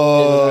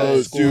school?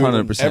 does, dude.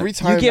 100%. Every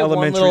time You get one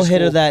elementary little hit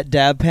school. of that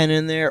dab pen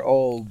in there.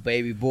 Oh,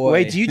 baby boy.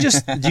 Wait, do you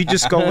just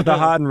go with the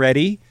hot and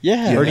ready,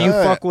 Yeah. or do you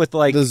Yeah. fuck with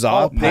like the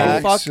Zop I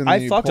packs, fuck- and I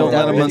you fuck pour with it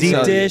that on one. The deep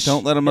inside. dish?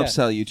 Don't let them Yeah.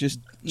 upsell you. Just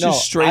No,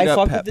 straight I up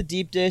fuck pep. with the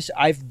deep dish.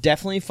 I've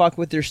definitely fucked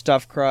with their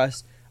stuffed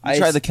crust. You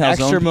tried the calzone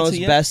extra pizza most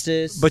yet?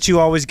 bestest. But you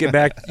always get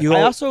back. You go,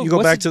 I also- you go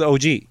what's back the- to the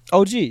OG.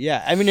 OG,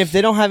 yeah. I mean, if they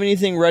don't have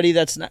anything ready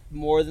that's not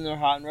more than their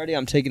hot and ready,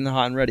 I'm taking the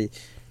hot and ready.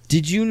 Do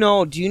you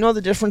know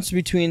the difference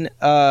between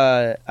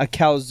a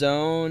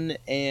calzone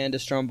and a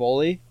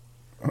stromboli?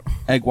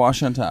 Egg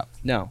wash on top.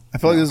 No. I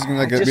feel like this is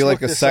gonna just be like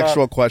looked a this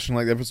sexual up. question,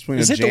 like the difference between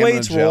Is a it the jam way and a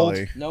it's rolled?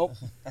 jelly. Nope.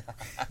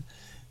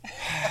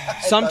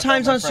 I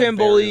Sometimes thought on my friend Barry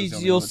Stromboli, was the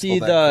only you'll one that see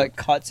told that the joke.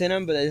 cuts in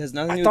them, but it has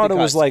nothing to I do thought with it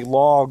the was cuts. like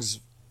logs.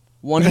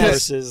 One has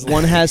versus-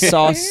 one has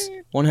sauce.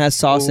 One has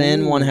sauce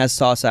in. One has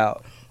sauce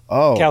out.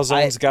 Oh,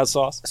 Calzones got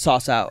sauce.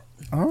 Sauce out.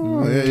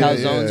 oh, yeah, yeah,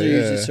 Calzones yeah, are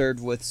usually yeah.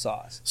 served with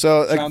sauce.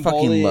 So, like, Stromboli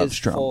fucking love is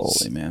full-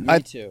 Stromboli, man. Me I-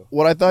 too.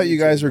 what I thought Me you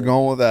guys too, were bro.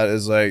 going with that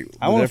is like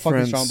I the want a fucking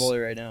difference- Stromboli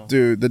right now.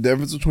 Dude, the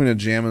difference between a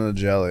jam and a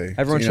jelly.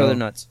 Everyone Do you show know- their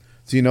nuts.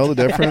 Do you know the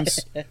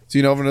difference? Do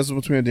you know the difference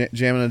between a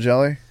jam and a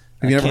jelly?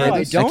 Have you never can't- heard I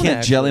this? don't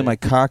can't jelly actually. my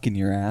cock in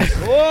your ass.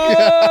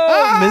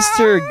 Whoa,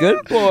 Mr.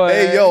 Good Boy.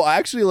 Hey, yo,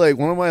 actually, like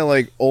one of my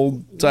like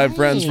old time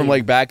friends from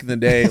like back in the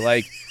day,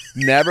 like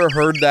never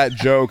heard that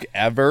joke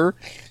ever,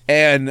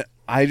 and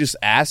I just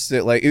asked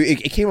it. Like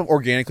it came up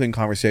organically in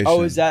conversation.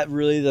 Oh, is that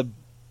really the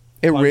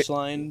it re-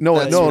 punchline? No,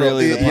 That's no,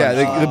 really no. the Yeah,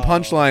 punchline. the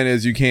punchline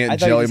is you I can't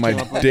thought you jelly just my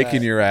came up with dick that.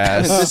 in your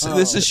ass.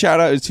 this is shout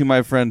out to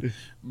my friend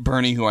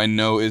Bernie, who I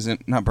know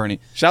isn't not Bernie.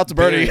 Shout out to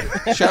Bernie.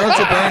 Shout out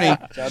to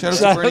Bernie. Shout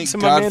out to Bernie, to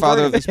my man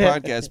godfather of Bernie. this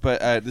podcast.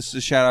 But this is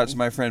a shout out to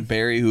my friend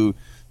Barry, who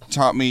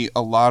taught me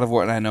a lot of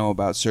what I know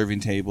about serving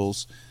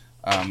tables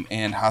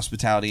and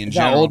hospitality in Is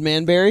that general. Old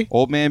Man Barry?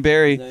 Old Man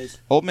Barry. Nice.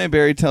 Old Man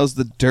Barry tells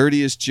the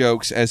dirtiest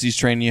jokes as he's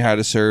training you how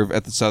to serve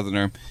at the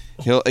Southerner.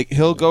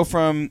 He'll go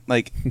from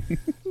like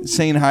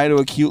saying hi to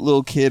a cute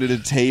little kid at a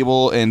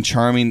table and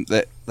charming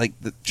the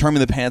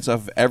pants off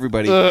of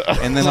everybody,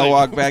 and then he'll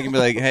walk back and be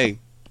like, "Hey,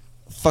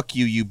 fuck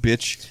you, you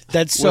bitch."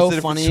 That's What's so the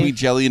difference funny. between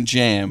jelly and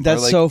jam? That's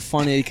Or, like, so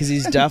funny because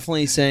he's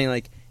definitely saying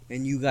like,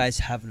 "And you guys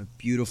having a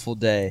beautiful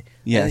day."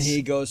 Yes. And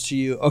he goes to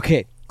you.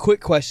 Okay,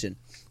 quick question.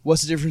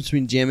 What's the difference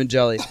between jam and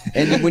jelly?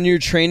 And when you're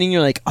training,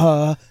 you're like,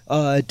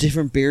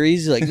 different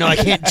berries. You're like, no, I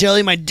can't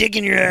jelly my dick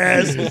in your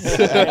ass.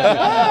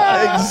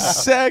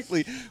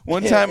 exactly.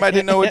 One time I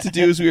didn't know what to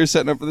do as we were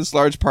setting up for this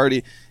large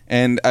party,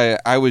 and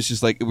I was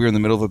just like, we were in the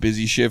middle of a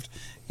busy shift,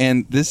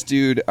 and this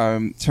dude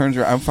turns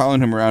around. I'm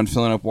following him around,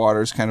 filling up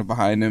waters kind of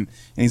behind him,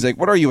 and he's like,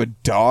 "What are you, a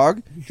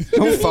dog?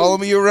 Don't follow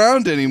me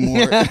around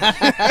anymore."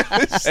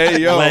 Hey,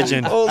 yo,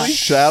 Legend. Holy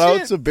shout out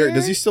shit, to Barry.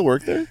 Does he still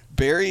work there?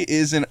 Barry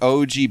is an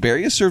OG.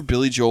 Barry has served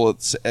Billy Joel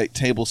at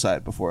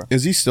tableside before.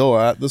 Is he still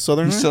at the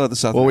Southern? He's still at the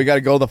Southerner. Well, we got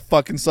to go to the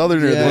fucking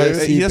Southerner. Yeah.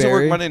 dude. He doesn't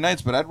Barry. work Monday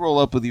nights, but I'd roll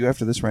up with you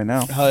after this right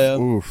now. Hell yeah.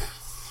 Oof.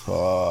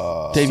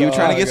 Dave, you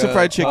trying to get some good.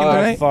 fried chicken I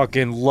tonight?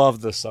 fucking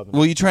love the Southern.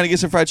 Well, you trying to get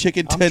some fried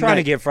chicken I'm tonight? trying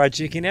to get fried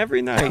chicken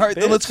every night. All right,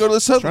 then bitch. let's go to the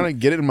Trying Southerner. to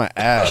get it in my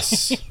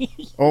ass.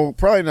 Oh,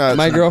 probably not.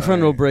 My tonight.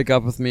 girlfriend will break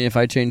up with me if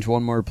I change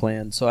one more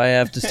plan, so I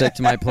have to stick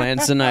to my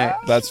plans tonight.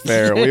 That's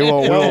fair. We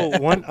won't. Yo,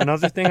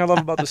 another thing I love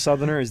about the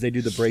Southerner is they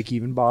do the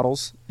break-even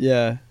bottles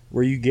Yeah.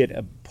 where you get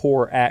a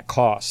pour at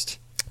cost.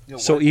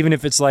 So even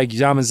if it's like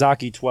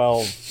Yamazaki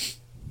 12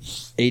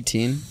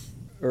 18.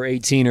 or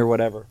 18 or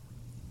whatever.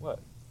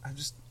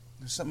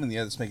 There's something in the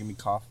air that's making me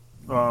cough.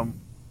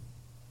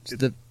 It's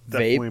the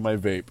Definitely vape. my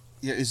vape.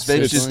 Yeah, his It's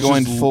vape's just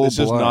going full It's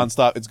just blown.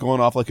 nonstop. It's going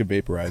off like a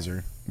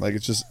vaporizer. Like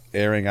it's just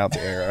airing out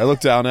the air. I look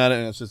down at it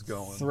and it's just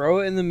going.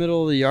 Throw it in the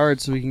middle of the yard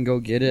so we can go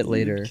get it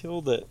later.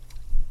 Killed it.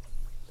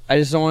 I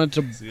just don't want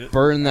it to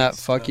burn that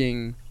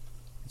fucking.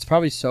 It's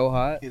probably so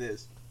hot. It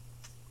is.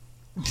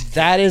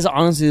 That is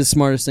honestly the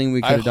smartest thing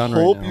we could I have done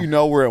hope right now. you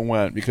know where it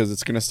went because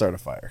it's gonna start a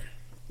fire.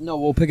 No,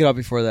 we'll pick it up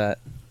before that.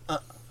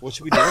 What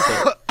should we do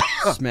with it?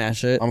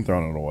 Smash it. I'm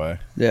throwing it away.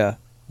 Yeah.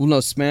 Well, no,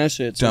 smash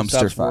it. So it Dumpster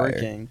stops fire.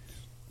 working.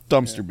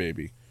 Dumpster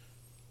baby.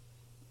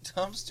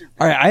 Dumpster.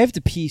 All right, I have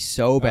to pee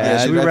so Yeah,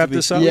 bad. should we wrap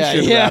this up? Yeah,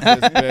 Should yeah. wrap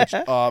this bitch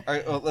up. All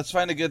right, well, let's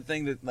find a good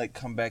thing to like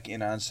come back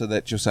in on so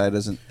that Josiah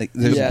doesn't. Like,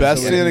 there's Yeah,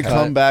 Best so thing we to can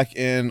come cut. back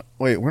in.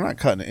 Wait, we're not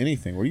cutting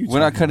anything. What are you? we're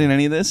not talking cutting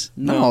any of this. about?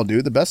 No,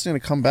 dude. The best thing to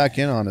come back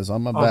in on is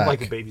on my Oh, back.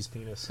 like a baby's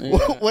penis. Yeah.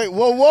 Wait,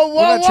 whoa!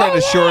 We're not trying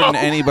to shorten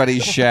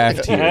anybody's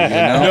shaft here. You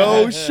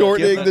know. No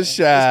shortening the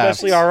shaft.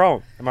 Especially our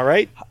own. Am I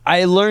right?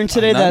 I learned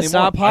today Not that's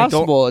anymore. not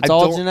possible. It's I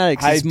all don't-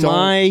 genetics. I It's don't-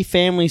 my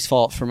family's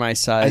fault for my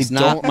size, I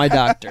not don't- my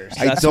doctor's.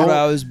 I That's don't- what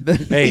I was.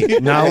 Hey,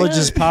 knowledge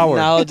is power.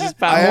 Knowledge is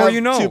power. I The more have-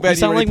 you know. Too bad You you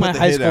sound already like my put the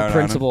high hit school out on him.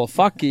 principal.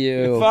 Fuck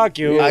you. Fuck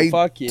you. I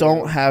fuck you.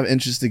 don't have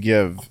inches to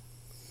give,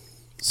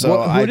 so Who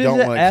I did don't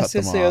it want to ask cut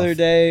us them the off. other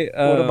day?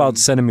 What about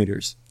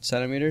centimeters?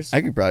 centimeters?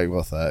 I could probably go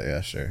with that.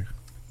 Yeah, sure.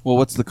 Well,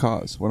 what's the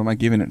cause? What am I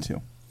giving it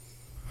to?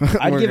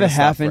 I'd We're give gonna a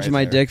half stop inch right of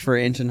my there. dick for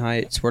an inch in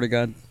height. Swear to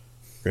God,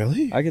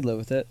 Really? I could live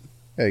with it.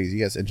 Yeah, you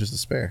guys inches to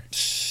spare.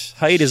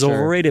 Height is Sure.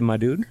 overrated, my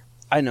dude.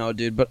 I know,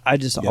 dude, but I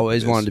just Yep,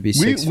 always it is. wanted to be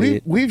 6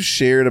 feet. We've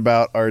shared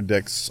about our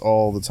dicks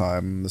all the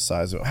time. The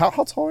size of how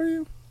tall are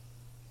you?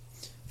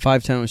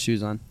 5'10" with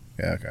shoes on.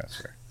 Yeah, okay, that's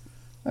fair.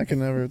 I can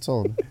never. It's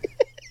old.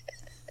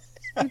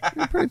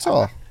 You're pretty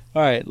tall.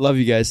 All right, love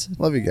you guys.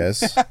 Love you guys.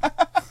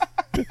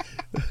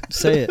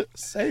 Say it.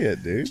 Say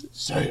it, dude.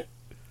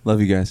 Love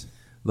you guys.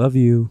 Love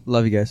you.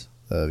 Love you guys.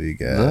 Love you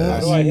How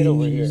guys. do I hit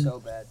over here? So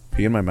bad.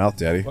 Pee in my mouth,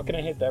 daddy. What can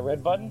I hit? That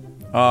red button?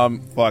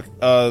 Fuck.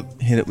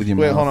 Hit it with your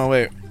Wait, mouth. hold on,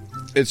 wait.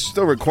 It's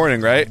still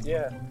recording, right?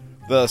 Yeah.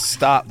 The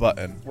stop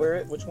button.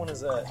 Which one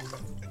is that?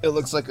 It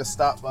looks like a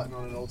stop button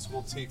on an old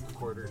school tape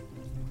recorder.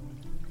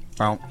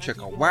 Bow,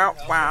 chicka, wow,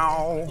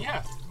 wow.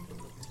 Yeah.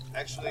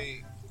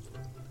 Actually,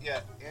 yeah.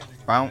 Andrew,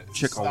 Bow,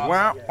 chicka,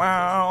 wow,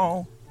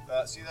 wow.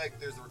 See, like,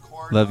 there's a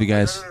record. Love you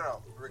guys.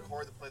 No.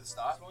 Record to play the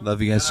stop.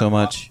 Love you guys so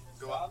much.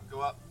 Go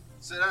up.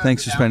 Sit down,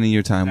 Thanks for down, spending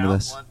your time down with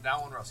us.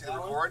 Down one row. See the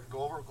record?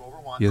 Go over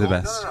one. You're the Go-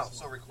 best. No.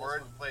 So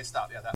record, play, stop. Yeah, that.